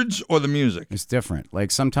words or the music? It's different. Like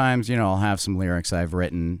sometimes, I'll have some lyrics I've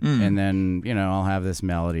written, and then, I'll have this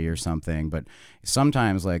melody or something. But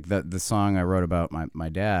sometimes, like the song I wrote about my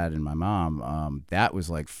dad and my mom, that was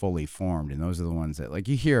like fully formed. And those are the ones that, like,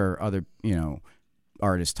 you hear other,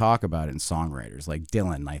 artists talk about it, and songwriters like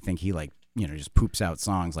Dylan. I think he just poops out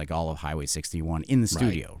songs like all of Highway 61 in the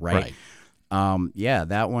studio, right? Yeah,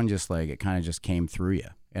 that one just like it kind of just came through you.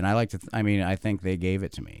 And I like to, I think they gave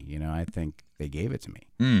it to me. I think they gave it to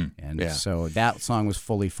me. And so that song was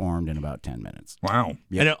fully formed in about 10 minutes. Wow.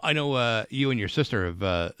 Yep. I know you and your sister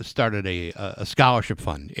have started a scholarship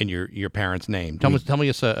fund in your parents' name. Tell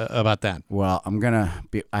me about that. Well, I'm going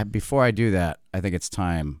to, before I do that, I think it's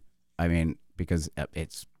time, because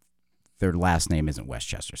their last name isn't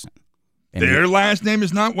Westchesterson. Their last name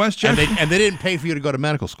is not Westchester? And they didn't pay for you to go to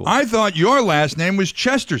medical school. I thought your last name was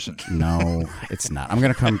Chesterson. No, it's not. I'm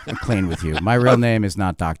going to come clean with you. My real name is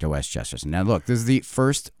not Dr. Westchesterson. Now, look, this is the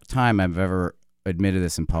first time I've ever admitted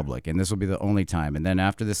this in public, and this will be the only time. And then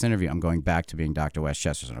after this interview, I'm going back to being Dr.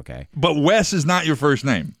 Westchesterson, okay? But Wes is not your first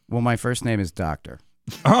name. Well, my first name is Doctor.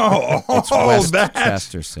 It's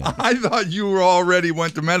Westchesterson. I thought you already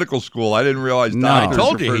went to medical school. I didn't realize Doctor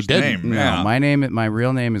was your first name. No, Yeah. my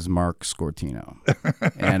real name is Mark Scortino.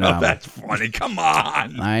 And that's funny. Come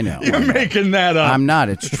on. I know. You're making that up. I'm not.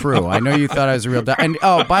 It's true. I know you thought I was a real doctor. And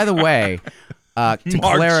by the way, Mark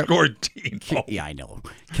Scortino. Yeah, I know.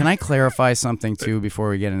 Can I clarify something too before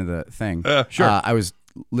we get into the thing? Sure. I was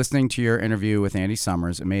listening to your interview with Andy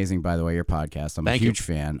Summers. Amazing, by the way, your podcast. I'm a huge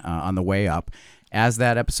fan. On the way up. As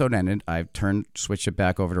that episode ended, I switched it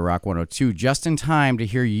back over to Rock 102 just in time to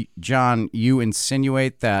hear you, John, you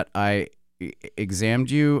insinuate that I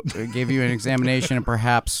examined you, gave you an examination, and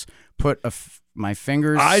perhaps put my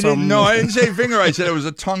fingers. I didn't say finger. I said it was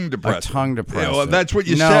a tongue depressor. A tongue depressor. Yeah, well, that's what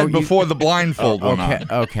you said before the blindfold went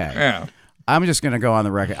on. Okay. Yeah. I'm just going to go on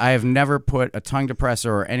the record. I have never put a tongue depressor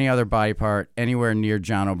or any other body part anywhere near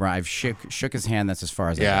John O'Brien. I've shook his hand. That's as far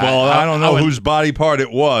as I got. Well, I don't know whose body part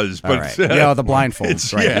it was, but right. The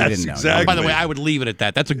blindfolds, right? Yes, didn't know. exactly. By the way, I would leave it at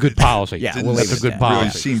that. That's a good policy. Yeah, that's a good policy. Really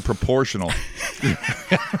seem proportional.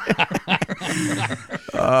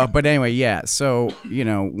 But anyway, yeah. So,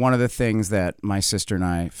 one of the things that my sister and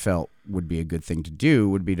I felt would be a good thing to do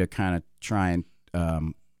would be to kind of try and,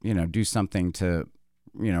 do something to,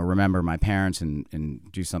 remember my parents and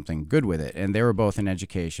do something good with it. And they were both in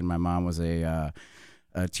education. My mom was a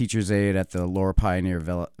teacher's aide at the Lower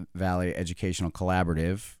Pioneer Valley Educational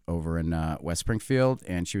Collaborative over in West Springfield,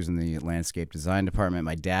 and she was in the landscape design department.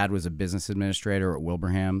 My dad was a business administrator at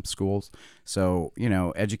Wilbraham Schools. So,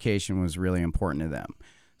 education was really important to them.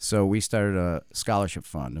 So we started a scholarship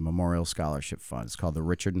fund, a memorial scholarship fund. It's called the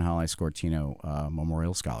Richard and Holly Scortino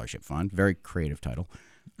Memorial Scholarship Fund. Very creative title.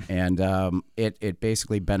 And it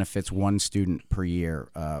basically benefits one student per year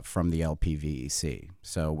from the LPVEC.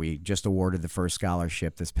 So we just awarded the first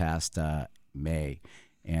scholarship this past May,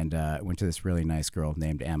 and went to this really nice girl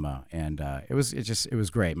named Emma, and it was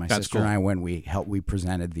great. My sister and I, when we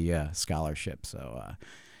presented the scholarship. So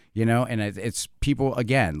and it's people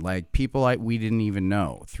again, like people we didn't even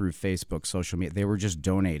know through Facebook, social media. They were just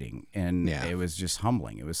donating, and it was just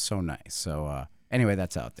humbling. It was so nice. So anyway,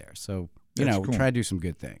 that's out there. So. Cool. Try to do some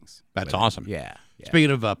good things. That's awesome. Yeah.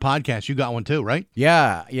 Speaking of podcasts, you got one too, right?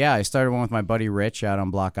 Yeah. I started one with my buddy Rich out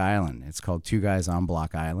on Block Island. It's called Two Guys on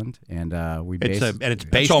Block Island, and it's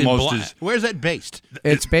based in where's that based?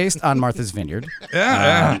 It's based on Martha's Vineyard.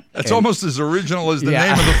 It's almost as original as the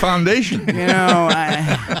name of the foundation.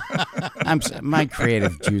 My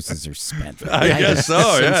creative juices are spent. I guess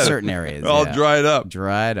so. In yeah, certain areas, all dried up.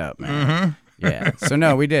 Dried up, man. Mm-hmm. Yeah. So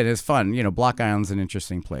no, we did. It's fun. Block Island's an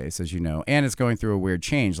interesting place, as you know, and it's going through a weird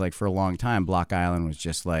change. Like for a long time, Block Island was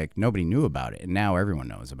just like nobody knew about it, and now everyone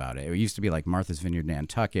knows about it. It used to be like Martha's Vineyard,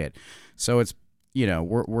 Nantucket. So it's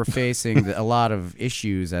we're facing a lot of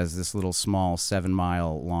issues as this little small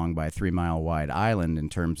 7-mile long by 3-mile wide island in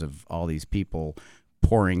terms of all these people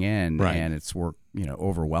pouring in, and it's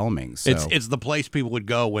overwhelming. So it's the place people would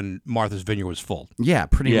go when Martha's Vineyard was full. Yeah,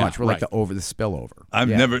 pretty much. We're like the spillover. I've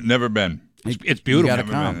never been. It's beautiful. You gotta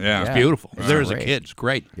come. Yeah. It's beautiful. There as a kid, it's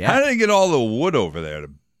great. Yeah. How did they get all the wood over there to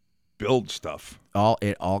build stuff?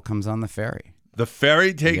 It all comes on the ferry. The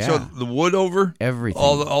ferry takes the wood over? Everything.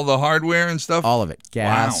 All the hardware and stuff? All of it.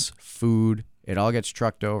 Gas, food, it all gets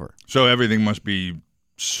trucked over. So everything must be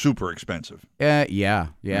super expensive. Yeah.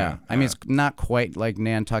 I mean, it's not quite like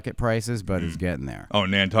Nantucket prices, but it's getting there. Oh,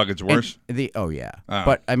 Nantucket's worse?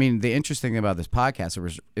 But I mean, the interesting thing about this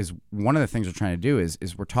podcast is one of the things we're trying to do is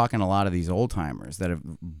we're talking a lot of these old timers that have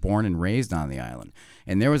born and raised on the island.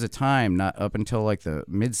 And there was a time, not up until like the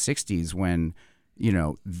mid 60s, when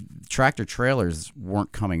tractor trailers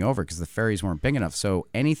weren't coming over because the ferries weren't big enough. So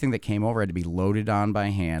anything that came over had to be loaded on by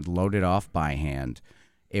hand, loaded off by hand.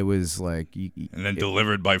 It was like, and then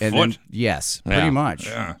delivered by foot. Yes, pretty much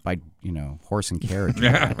by horse and carriage.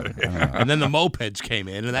 And then the mopeds came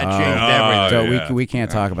in, and that changed everything. So we can't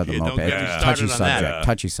talk about the moped.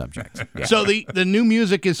 Touchy subject. Yeah. So the new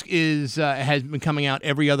music is has been coming out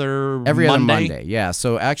every other Monday. Yeah.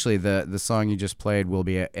 So actually, the song you just played will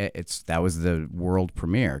be that was the world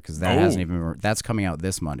premiere because that hasn't even that's coming out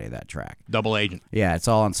this Monday. That track, Double Agent. Yeah, it's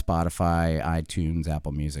all on Spotify, iTunes,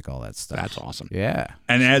 Apple Music, all that stuff. That's awesome. Yeah.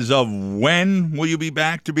 And as of when will you be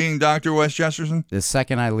back to being Dr. Wes Chesterton? The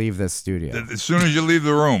second I leave this studio. As soon as you leave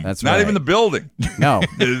the room. That's not right. even the building. No.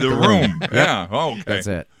 the room. Yeah. Oh, okay. That's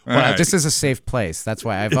it. All Well, right. this is a safe place. That's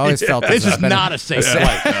why I've always felt This is not a safe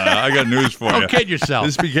place. I got news for you. Don't kid yourself.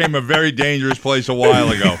 This became a very dangerous place a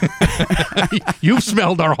while ago. You've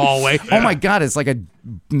smelled our hallway. Oh my God, it's like a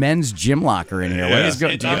men's gym locker in here. What is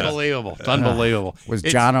It's unbelievable. It's unbelievable. Was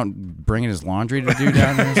John bringing his laundry to do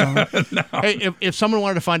down there or something? No. Hey, if someone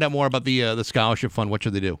wanted to find out more about the scholarship fund, what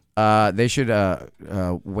should they do? They should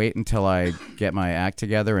wait until I get my act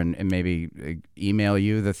together and maybe email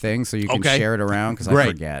you the thing so you can share it around because I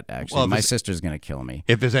forget, actually. Well, my sister's going to kill me.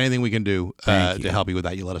 If there's anything we can do to help you with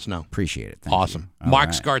that, you let us know. Appreciate it. Thank Awesome. you. Mark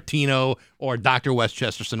All Scartino or Dr. Wes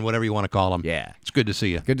Chesterton, whatever you want to call him. Yeah. It's good to see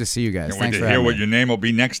you. Good to see you guys. Can't wait Thanks to for hear having what me. your name will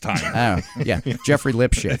be next time. Oh, yeah. Jeffrey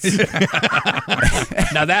Lipschitz.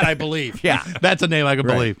 Now that I believe. Yeah. That's a name I can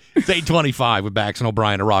Right. believe. It's 8:25 with Bax and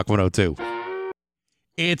O'Brien at Rock 102.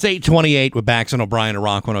 It's 8:28 with Bax and O'Brien at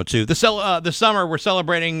Rock 102. This summer, we're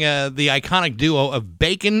celebrating the iconic duo of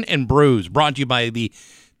Bacon and Brews, brought to you by the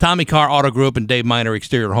Tommy Carr Auto Group and Dave Miner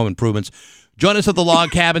Exterior Home Improvements. Join us at the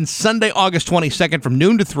Log Cabin Sunday, August 22nd from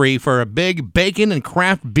noon to 3 for a big bacon and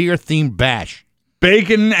craft beer themed bash.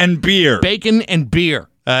 Bacon and beer. Bacon and beer.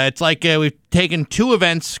 It's like we've taken two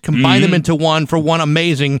events, combined them into one for one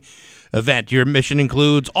amazing event. Your mission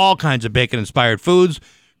includes all kinds of bacon-inspired foods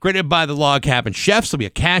created by the Log Cabin chefs. There'll be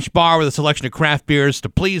a cash bar with a selection of craft beers to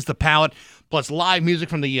please the palate, plus live music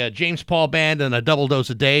from the James Paul Band and a double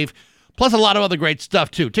dose of Dave, plus a lot of other great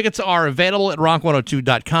stuff, too. Tickets are available at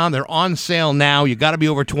rock102.com. They're on sale now. You got to be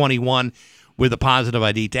over 21 with a positive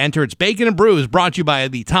ID to enter. It's Bacon and Brews, brought to you by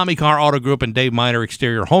the Tommy Carr Auto Group and Dave Miner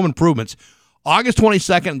Exterior Home Improvements. August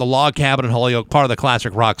 22nd, the Log Cabin in Holyoke, part of the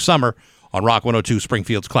Classic Rock Summer on Rock 102,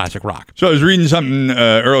 Springfield's Classic Rock. So I was reading something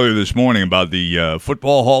earlier this morning about the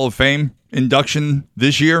Football Hall of Fame induction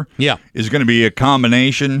this year. Yeah. Is going to be a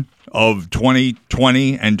combination of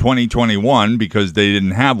 2020 and 2021 because they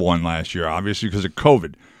didn't have one last year, obviously because of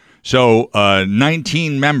COVID. So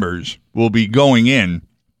 19 members will be going in.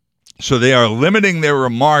 So they are limiting their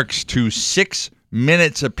remarks to 6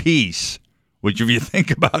 minutes apiece, which if you think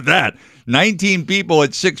about that, 19 people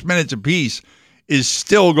at 6 minutes apiece is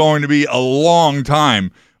still going to be a long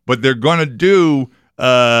time. But they're going to do,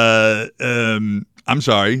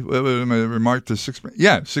 remark to 6 minutes.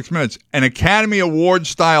 Yeah, 6 minutes. An Academy Award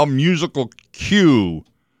style musical cue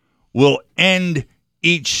will end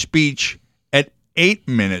each speech at 8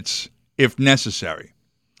 minutes if necessary.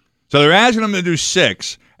 So they're asking them to do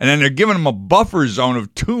 6. And then they're giving them a buffer zone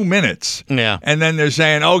of 2 minutes. Yeah. And then they're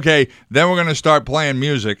saying, okay, then we're going to start playing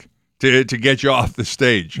music to get you off the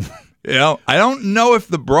stage. I don't know if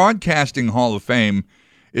the Broadcasting Hall of Fame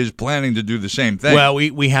is planning to do the same thing. Well,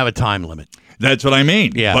 we have a time limit. That's what I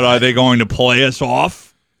mean. Yeah. But are they going to play us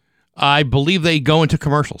off? I believe they go into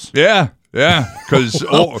commercials. Yeah. Because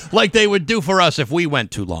like they would do for us if we went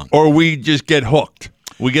too long. Or we just get hooked.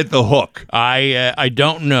 We get the hook. I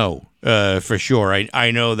don't know. For sure. I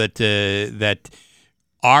know that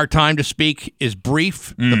our time to speak is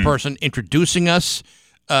brief. The person introducing us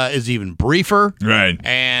is even briefer. Right.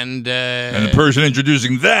 And the person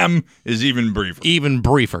introducing them is even briefer. Even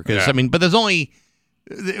briefer. Because, Yeah. but there's only,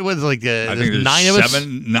 it was like I think there's 9 of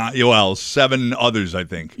us? 7 others, I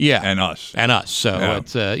think. Yeah. And us. So Yeah.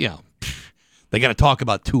 it's, they got to talk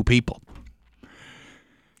about 2 people.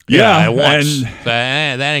 Yeah, at once.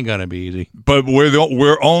 and That ain't going to be easy. but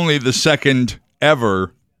we're only the second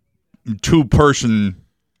ever 2-person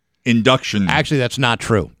induction. Actually, that's not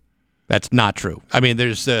true. That's not true. I mean,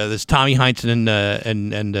 there's Tommy Heinsohn and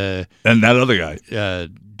that other guy,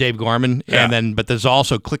 Dave Gorman, Yeah. but there's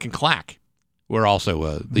also Click and Clack. We're also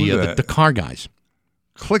Who's the that? car guys.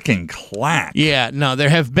 Click and Clack. Yeah, no,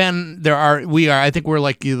 we are. I think we're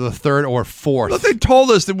like either the 3rd or 4th. But they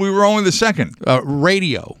told us that we were only the second.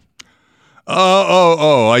 Radio.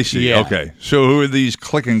 Oh, I see. Yeah. Okay. So who are these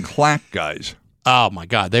Click and Clack guys? Oh my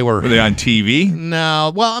God, they were. Were they on TV?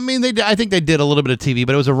 No, well, I mean, I think they did a little bit of TV,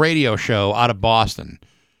 but it was a radio show out of Boston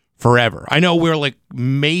forever. I know we're like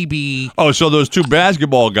maybe. Oh, so those two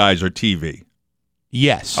basketball guys are TV.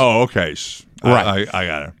 Yes. Oh, okay. Right. I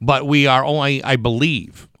got it. But we are only, I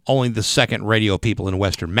believe, only the second radio people in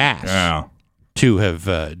Western Mass to have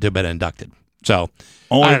been inducted. So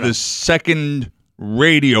only the second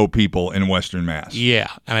radio people in Western Mass. Yeah,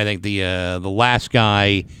 and I think the last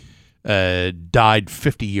guy died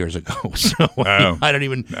 50 years ago. So I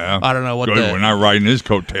don't know what. Good. We're not riding his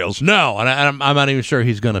coattails. No, and I'm not even sure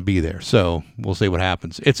he's going to be there. So we'll see what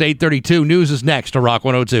happens. It's 8:32. News is next to Rock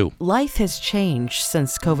 102. Life has changed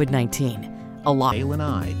since COVID-19. A lot.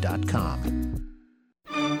 AlanI.com.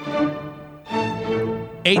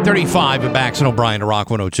 8:35 at Bax and O'Brien to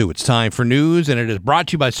Rock 102. It's time for news, and it is brought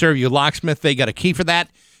to you by Serviu Locksmith. They got a key for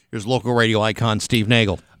that. Here's local radio icon Steve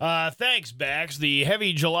Nagel. Thanks, Bax. The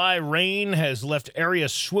heavy July rain has left area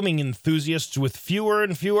swimming enthusiasts with fewer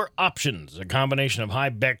and fewer options. A combination of high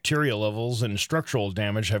bacteria levels and structural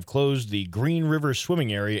damage have closed the Green River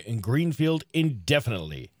swimming area in Greenfield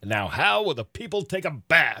indefinitely. Now, how will the people take a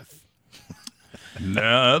bath?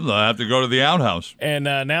 No, they'll have to go to the outhouse. And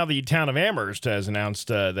now the town of Amherst has announced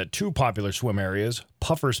that two popular swim areas,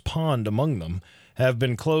 Puffer's Pond among them, have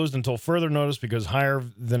been closed until further notice because higher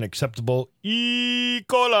than acceptable E.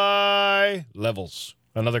 coli levels.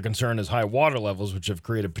 Another concern is high water levels, which have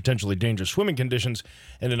created potentially dangerous swimming conditions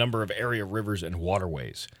in a number of area rivers and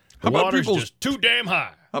waterways. The water's just too damn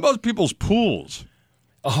high. How about people's pools?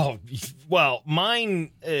 Oh, well,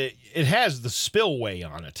 mine, it has the spillway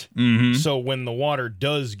on it. Mm-hmm. So when the water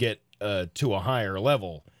does get to a higher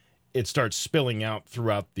level, it starts spilling out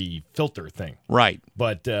throughout the filter thing. Right.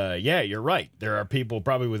 But, yeah, you're right. There are people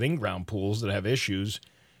probably with in-ground pools that have issues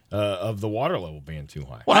of the water level being too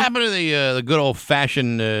high. What happened to the good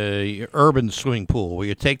old-fashioned urban swimming pool where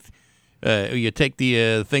you take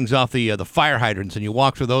the things off the fire hydrants and you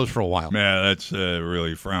walk through those for a while? Yeah, that's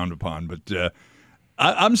really frowned upon. But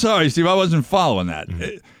I'm sorry, Steve, I wasn't following that.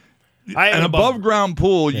 An above-ground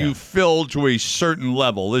pool you fill to a certain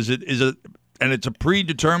level. Is it, and it's a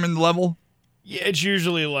predetermined level? Yeah, it's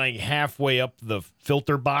usually like halfway up the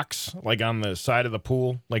filter box, like on the side of the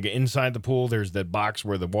pool. Like inside the pool, there's that box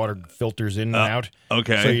where the water filters in and out.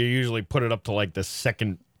 Okay. So you usually put it up to like the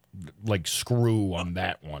second like screw on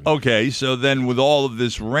that one. Okay, so then with all of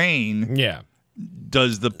this rain,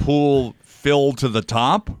 does the pool fill to the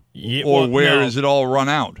top? Yeah, or where does it all run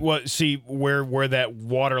out? Well, see, where that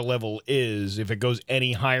water level is, if it goes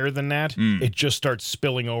any higher than that, it just starts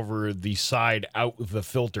spilling over the side out of the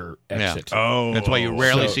filter exit. Yeah. Oh. That's why you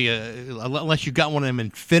rarely see unless you got one of them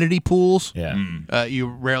infinity pools, you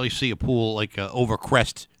rarely see a pool like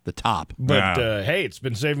overcrest the top. But, hey, it's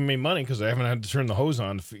been saving me money because I haven't had to turn the hose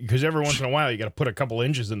on. Because every once in a while, you got to put a couple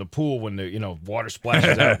inches in the pool when the water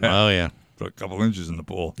splashes out. Oh, yeah. Put a couple inches in the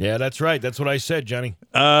pool. Yeah, that's right. That's what I said, Johnny.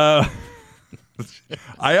 I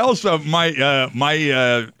also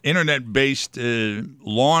my internet-based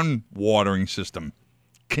lawn watering system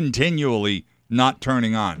continually not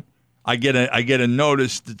turning on. I get a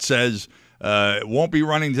notice that says it won't be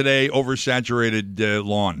running today. Oversaturated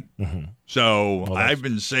lawn. Mm-hmm. So I've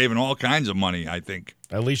been saving all kinds of money. I think.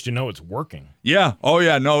 At least you know it's working. Yeah. Oh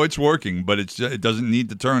yeah. No, it's working, but it doesn't need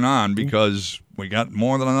to turn on because we got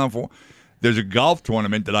more than enough. There's a golf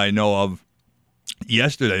tournament that I know of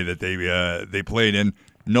yesterday that they played in.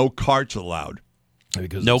 No carts allowed.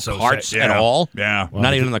 Because no carts at all? Yeah. Well,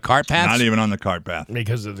 not even on the cart path? Not even on the cart path.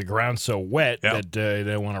 Because the ground's so wet that they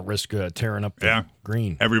don't want to risk tearing up the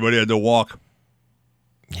green. Everybody had to walk.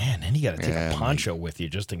 Yeah, and then you got to take a poncho with you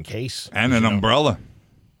just in case. And an umbrella.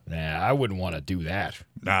 Nah, I wouldn't want to do that.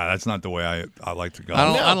 Nah, that's not the way I like to golf.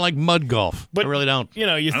 I don't like mud golf. But I really don't.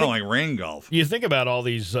 I don't like rain golf. You think about all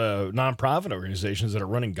these nonprofit organizations that are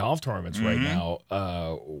running golf tournaments right now.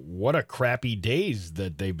 What a crappy days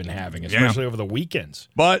that they've been having, especially over the weekends.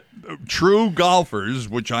 But true golfers,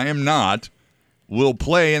 which I am not, will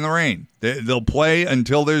play in the rain. They'll play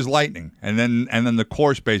until there's lightning, and then the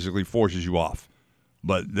course basically forces you off.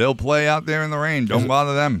 But they'll play out there in the rain. Don't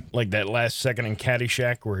bother them. Like that last second in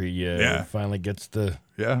Caddyshack where he finally gets the...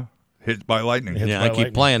 Yeah, hit by lightning. I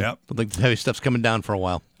keep playing. Yep. I think the heavy stuff's coming down for a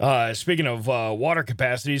while. Speaking of water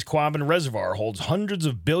capacities, Quabbin Reservoir holds hundreds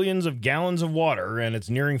of billions of gallons of water, and it's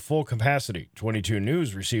nearing full capacity. 22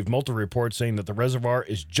 News received multiple reports saying that the reservoir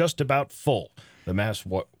is just about full. The Mass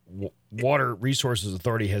Water Resources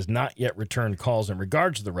Authority has not yet returned calls in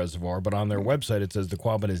regards to the reservoir, but on their website it says the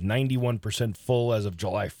Quabbin is 91% full as of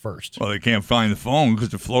July 1st. Well, they can't find the phone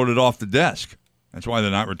because it floated off the desk. That's why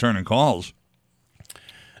they're not returning calls.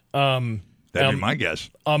 That'd be my guess.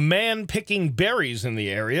 A man picking berries in the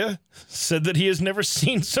area said that he has never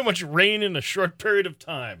seen so much rain in a short period of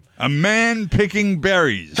time. A man picking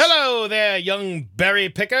berries. Hello there, young berry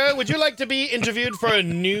picker. Would you like to be interviewed for a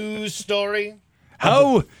news story?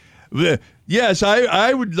 How? Yes,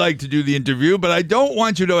 I would like to do the interview, but I don't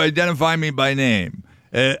want you to identify me by name.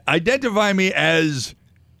 Identify me as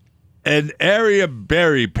an area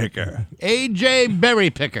berry picker. A.J. Berry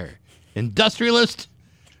Picker. Industrialist.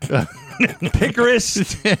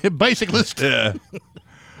 Pickerist. Bicyclist.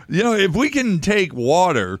 If we can take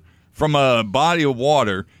water from a body of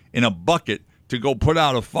water in a bucket to go put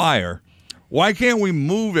out a fire, why can't we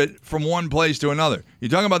move it from one place to another? You're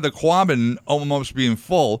talking about the Quabbin almost being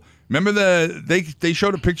full. Remember they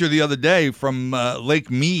showed a picture the other day from Lake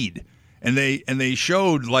Mead, and they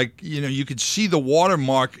showed you could see the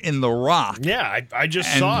watermark in the rock. Yeah, I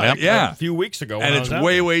just saw it a few weeks ago. And it's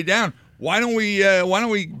way down. Why don't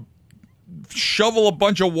we shovel a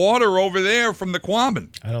bunch of water over there from the Quabbin?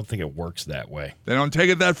 I don't think it works that way. They don't take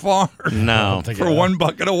it that far. No, for one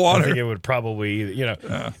bucket of water. I think it would probably,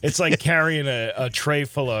 it's like carrying a tray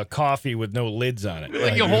full of coffee with no lids on it.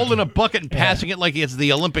 Like you're holding a bucket and passing it like it's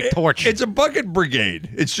the Olympic torch. It's a bucket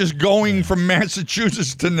brigade. It's just going from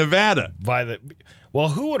Massachusetts to Nevada. Well,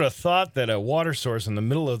 who would have thought that a water source in the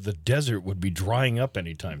middle of the desert would be drying up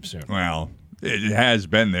anytime soon? Well, it has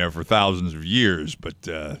been there for thousands of years, but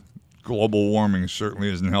global warming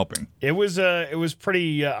certainly isn't helping. It was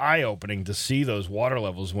pretty eye-opening to see those water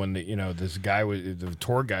levels when this guy the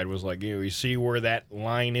tour guide was like, you see where that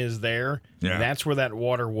line is there? Yeah. That's where that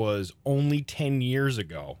water was only 10 years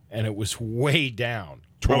ago, and it was way down.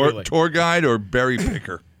 Tour guide or berry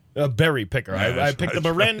picker? A berry picker. I picked up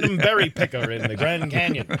a random berry picker in the Grand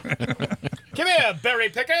Canyon. Come here, berry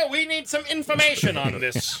picker. We need some information on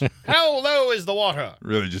this. How low is the water?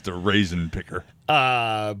 Really just a raisin picker.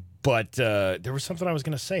 But there was something I was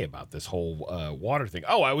going to say about this whole water thing.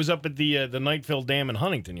 Oh, I was up at the Knightville Dam in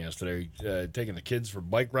Huntington yesterday, taking the kids for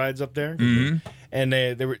bike rides up there, and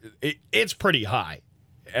it's pretty high,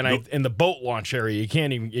 and in the boat launch area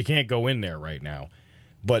you can't go in there right now,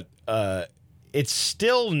 but it's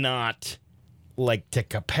still not like to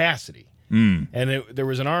capacity. And there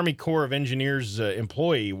was an Army Corps of Engineers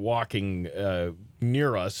employee walking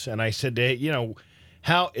near us, and I said, hey,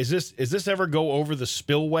 how is this ever go over the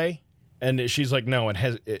spillway? And she's like, no,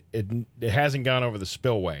 it hasn't gone over the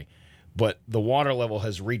spillway, but the water level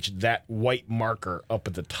has reached that white marker up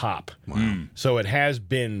at the top. Wow. So it has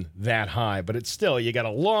been that high, but it's still, you got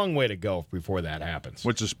a long way to go before that happens.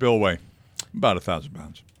 What's a spillway? About 1,000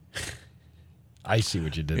 pounds. I see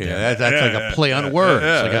what you did there. Yeah, that's like a play on words,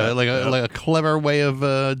 like a clever way of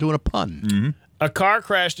doing a pun. Mm-hmm. A car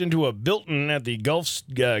crashed into a Bilton at the Gulf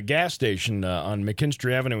gas station on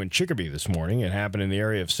McKinstry Avenue in Chicopee this morning. It happened in the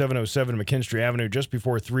area of 707 McKinstry Avenue just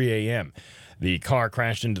before 3 a.m. The car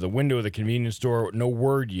crashed into the window of the convenience store. No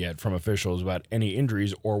word yet from officials about any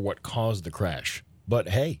injuries or what caused the crash. But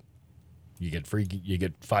hey, you get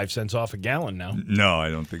 5 cents off a gallon now. No, I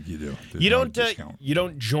don't think you do. There's You no don't discount. you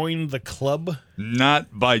don't join the club? Not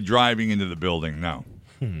by driving into the building, no.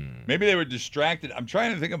 Maybe they were distracted. I'm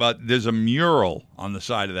trying to think about. There's a mural on the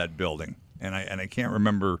side of that building, and I can't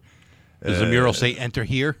remember. Does the mural say "Enter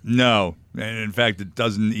here"? No, and in fact, it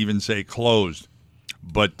doesn't even say "closed."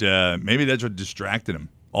 But maybe that's what distracted him.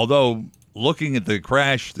 Although looking at the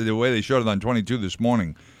crash, the way they showed it on 22 this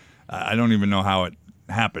morning, I don't even know how it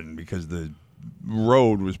happened because the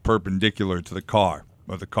road was perpendicular to the car,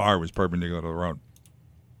 or the car was perpendicular to the road.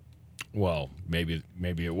 Well, maybe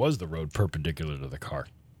it was the road perpendicular to the car.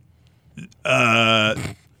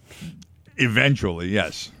 Eventually,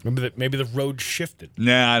 yes. Maybe the road shifted.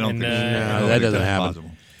 Nah, I don't think so. No, that doesn't happen.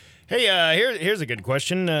 Possible. Hey, here's a good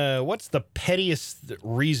question. What's the pettiest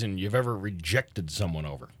reason you've ever rejected someone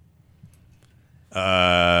over?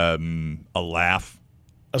 A laugh.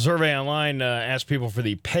 A survey online asked people for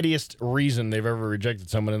the pettiest reason they've ever rejected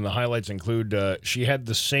someone, and the highlights include she had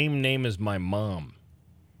the same name as my mom.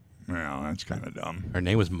 Well, that's kind of dumb. Her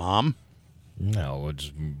name was Mom? No,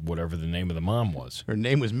 it's whatever the name of the mom was. Her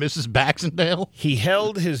name was Mrs. Baxendale? He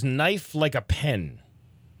held his knife like a pen.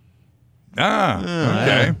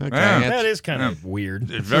 Okay. That is kind of weird.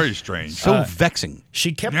 It's very strange. So vexing.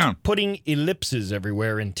 She kept putting ellipses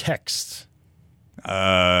everywhere in texts.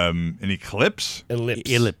 An eclipse?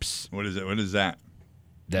 Ellipse. What is it? What is that?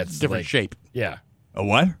 That's different shape. Yeah. A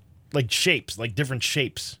what? Like shapes, like different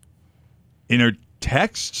shapes. In her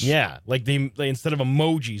texts? Yeah, like instead of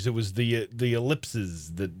emojis, it was the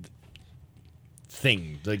ellipses, the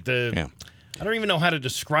thing, like the. Yeah. I don't even know how to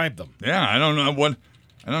describe them. Yeah, I don't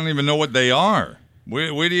even know what they are.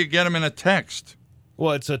 Where do you get them in a text?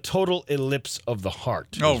 Well, it's a total ellipse of the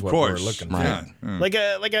heart. Oh, is of what course. we're looking for. Yeah.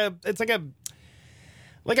 It's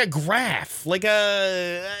like a graph.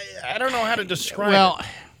 I don't know how to describe it. Well,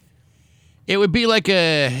 it would be like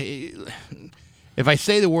if I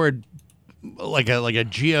say the word like a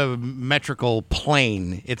geometrical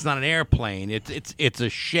plane. It's not an airplane. It's a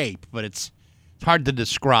shape, but it's hard to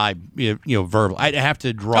describe. Verbal. I'd have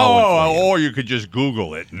to draw it for you. Or you could just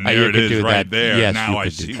Google it, and You there it could is do right that. there. Yes, now you I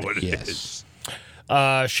could do see that. what it Yes. is.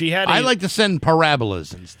 She had. I like to send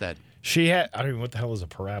parabolas instead. She had. I don't even know what the hell is a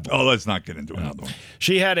parabola. Oh, let's not get into another one.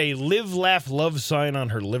 She had a live, laugh, love sign on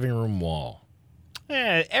her living room wall.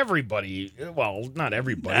 Everybody, well, not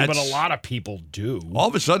everybody, but a lot of people do. All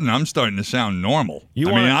of a sudden, I'm starting to sound normal.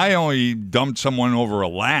 I only dumped someone over a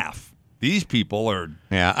laugh. These people are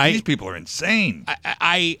insane.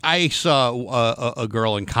 I saw a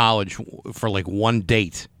girl in college for like one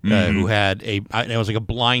date who had it was like a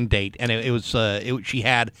blind date, and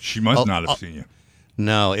she must not have seen you.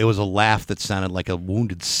 No, it was a laugh that sounded like a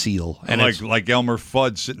wounded seal, and like Elmer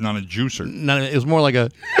Fudd sitting on a juicer. No, it was more like a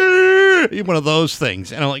one of those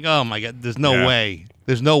things, and I'm like, oh my god, there's no way.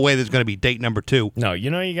 There's no way there's going to be date number 2. No, you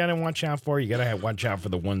got to watch out for? You got to watch out for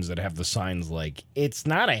the ones that have the signs like, it's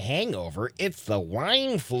not a hangover, it's the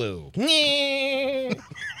wine flu.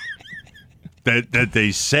 That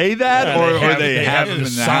they say that, or they have them in the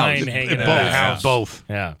sign house? hanging in the house. Both.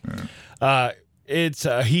 Yeah. I'm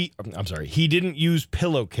sorry. He didn't use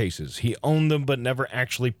pillowcases. He owned them, but never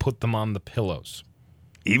actually put them on the pillows.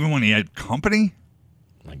 Even when he had company?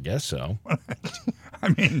 I guess so. I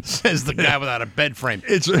mean, says the guy without a bed frame.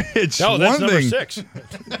 It's no, that's one number thing. 6.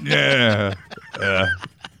 Yeah.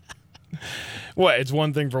 What? It's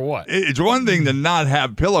one thing for what? It's one thing to not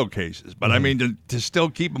have pillowcases, but I mean to still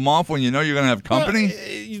keep them off when you know you're going to have company.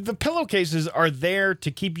 The pillowcases are there to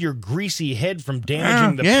keep your greasy head from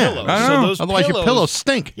damaging the pillows. I So know. those Otherwise, your pillows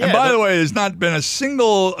stink. Yeah, and by the way, there's not been a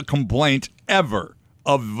single complaint ever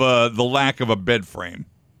of the lack of a bed frame.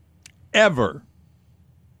 Ever.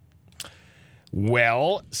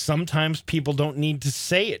 Well, sometimes people don't need to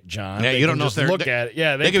say it, John. Yeah, They you don't can know just if look at it.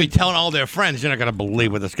 Yeah, they could be telling all their friends. You're not going to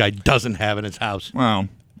believe what this guy doesn't have in his house. Well,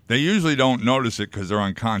 they usually don't notice it because they're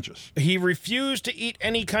unconscious. He refused to eat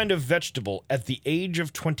any kind of vegetable at the age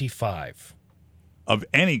of 25. Of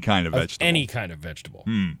any kind of vegetable? Any kind of vegetable.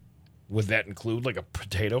 Would that include like a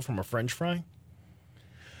potato from a French fry?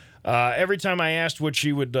 Every time I asked what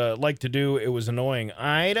she would like to do, it was annoying.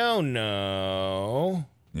 I don't know.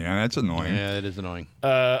 Yeah, that's annoying. Yeah, it is annoying.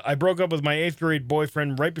 I broke up with my 8th grade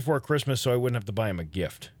boyfriend right before Christmas so I wouldn't have to buy him a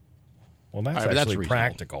gift. Well, that's All right, actually that's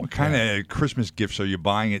practical. What kind of Christmas gifts are you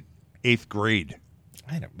buying at 8th grade?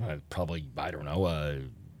 I don't know.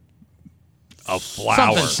 A flower.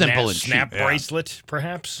 Something simple and snap cheap. bracelet,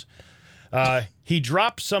 perhaps. He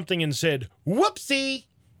dropped something and said, "Whoopsie."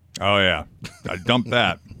 Oh, yeah. I dumped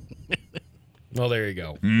that. Well, there you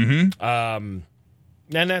go. Mm-hmm.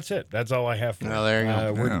 And that's it. That's all I have for Oh, there you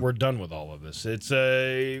go. We're done with all of this. It's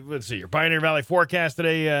let's see. Your Pioneer Valley forecast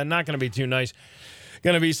today, not going to be too nice.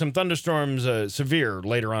 Going to be some thunderstorms, severe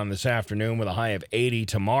later on this afternoon with a high of 80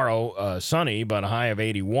 tomorrow. Sunny, but a high of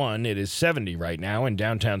 81. It is 70 right now in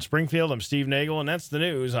downtown Springfield. I'm Steve Nagel, and that's the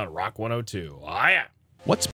news on Rock 102. Ah, yeah. What's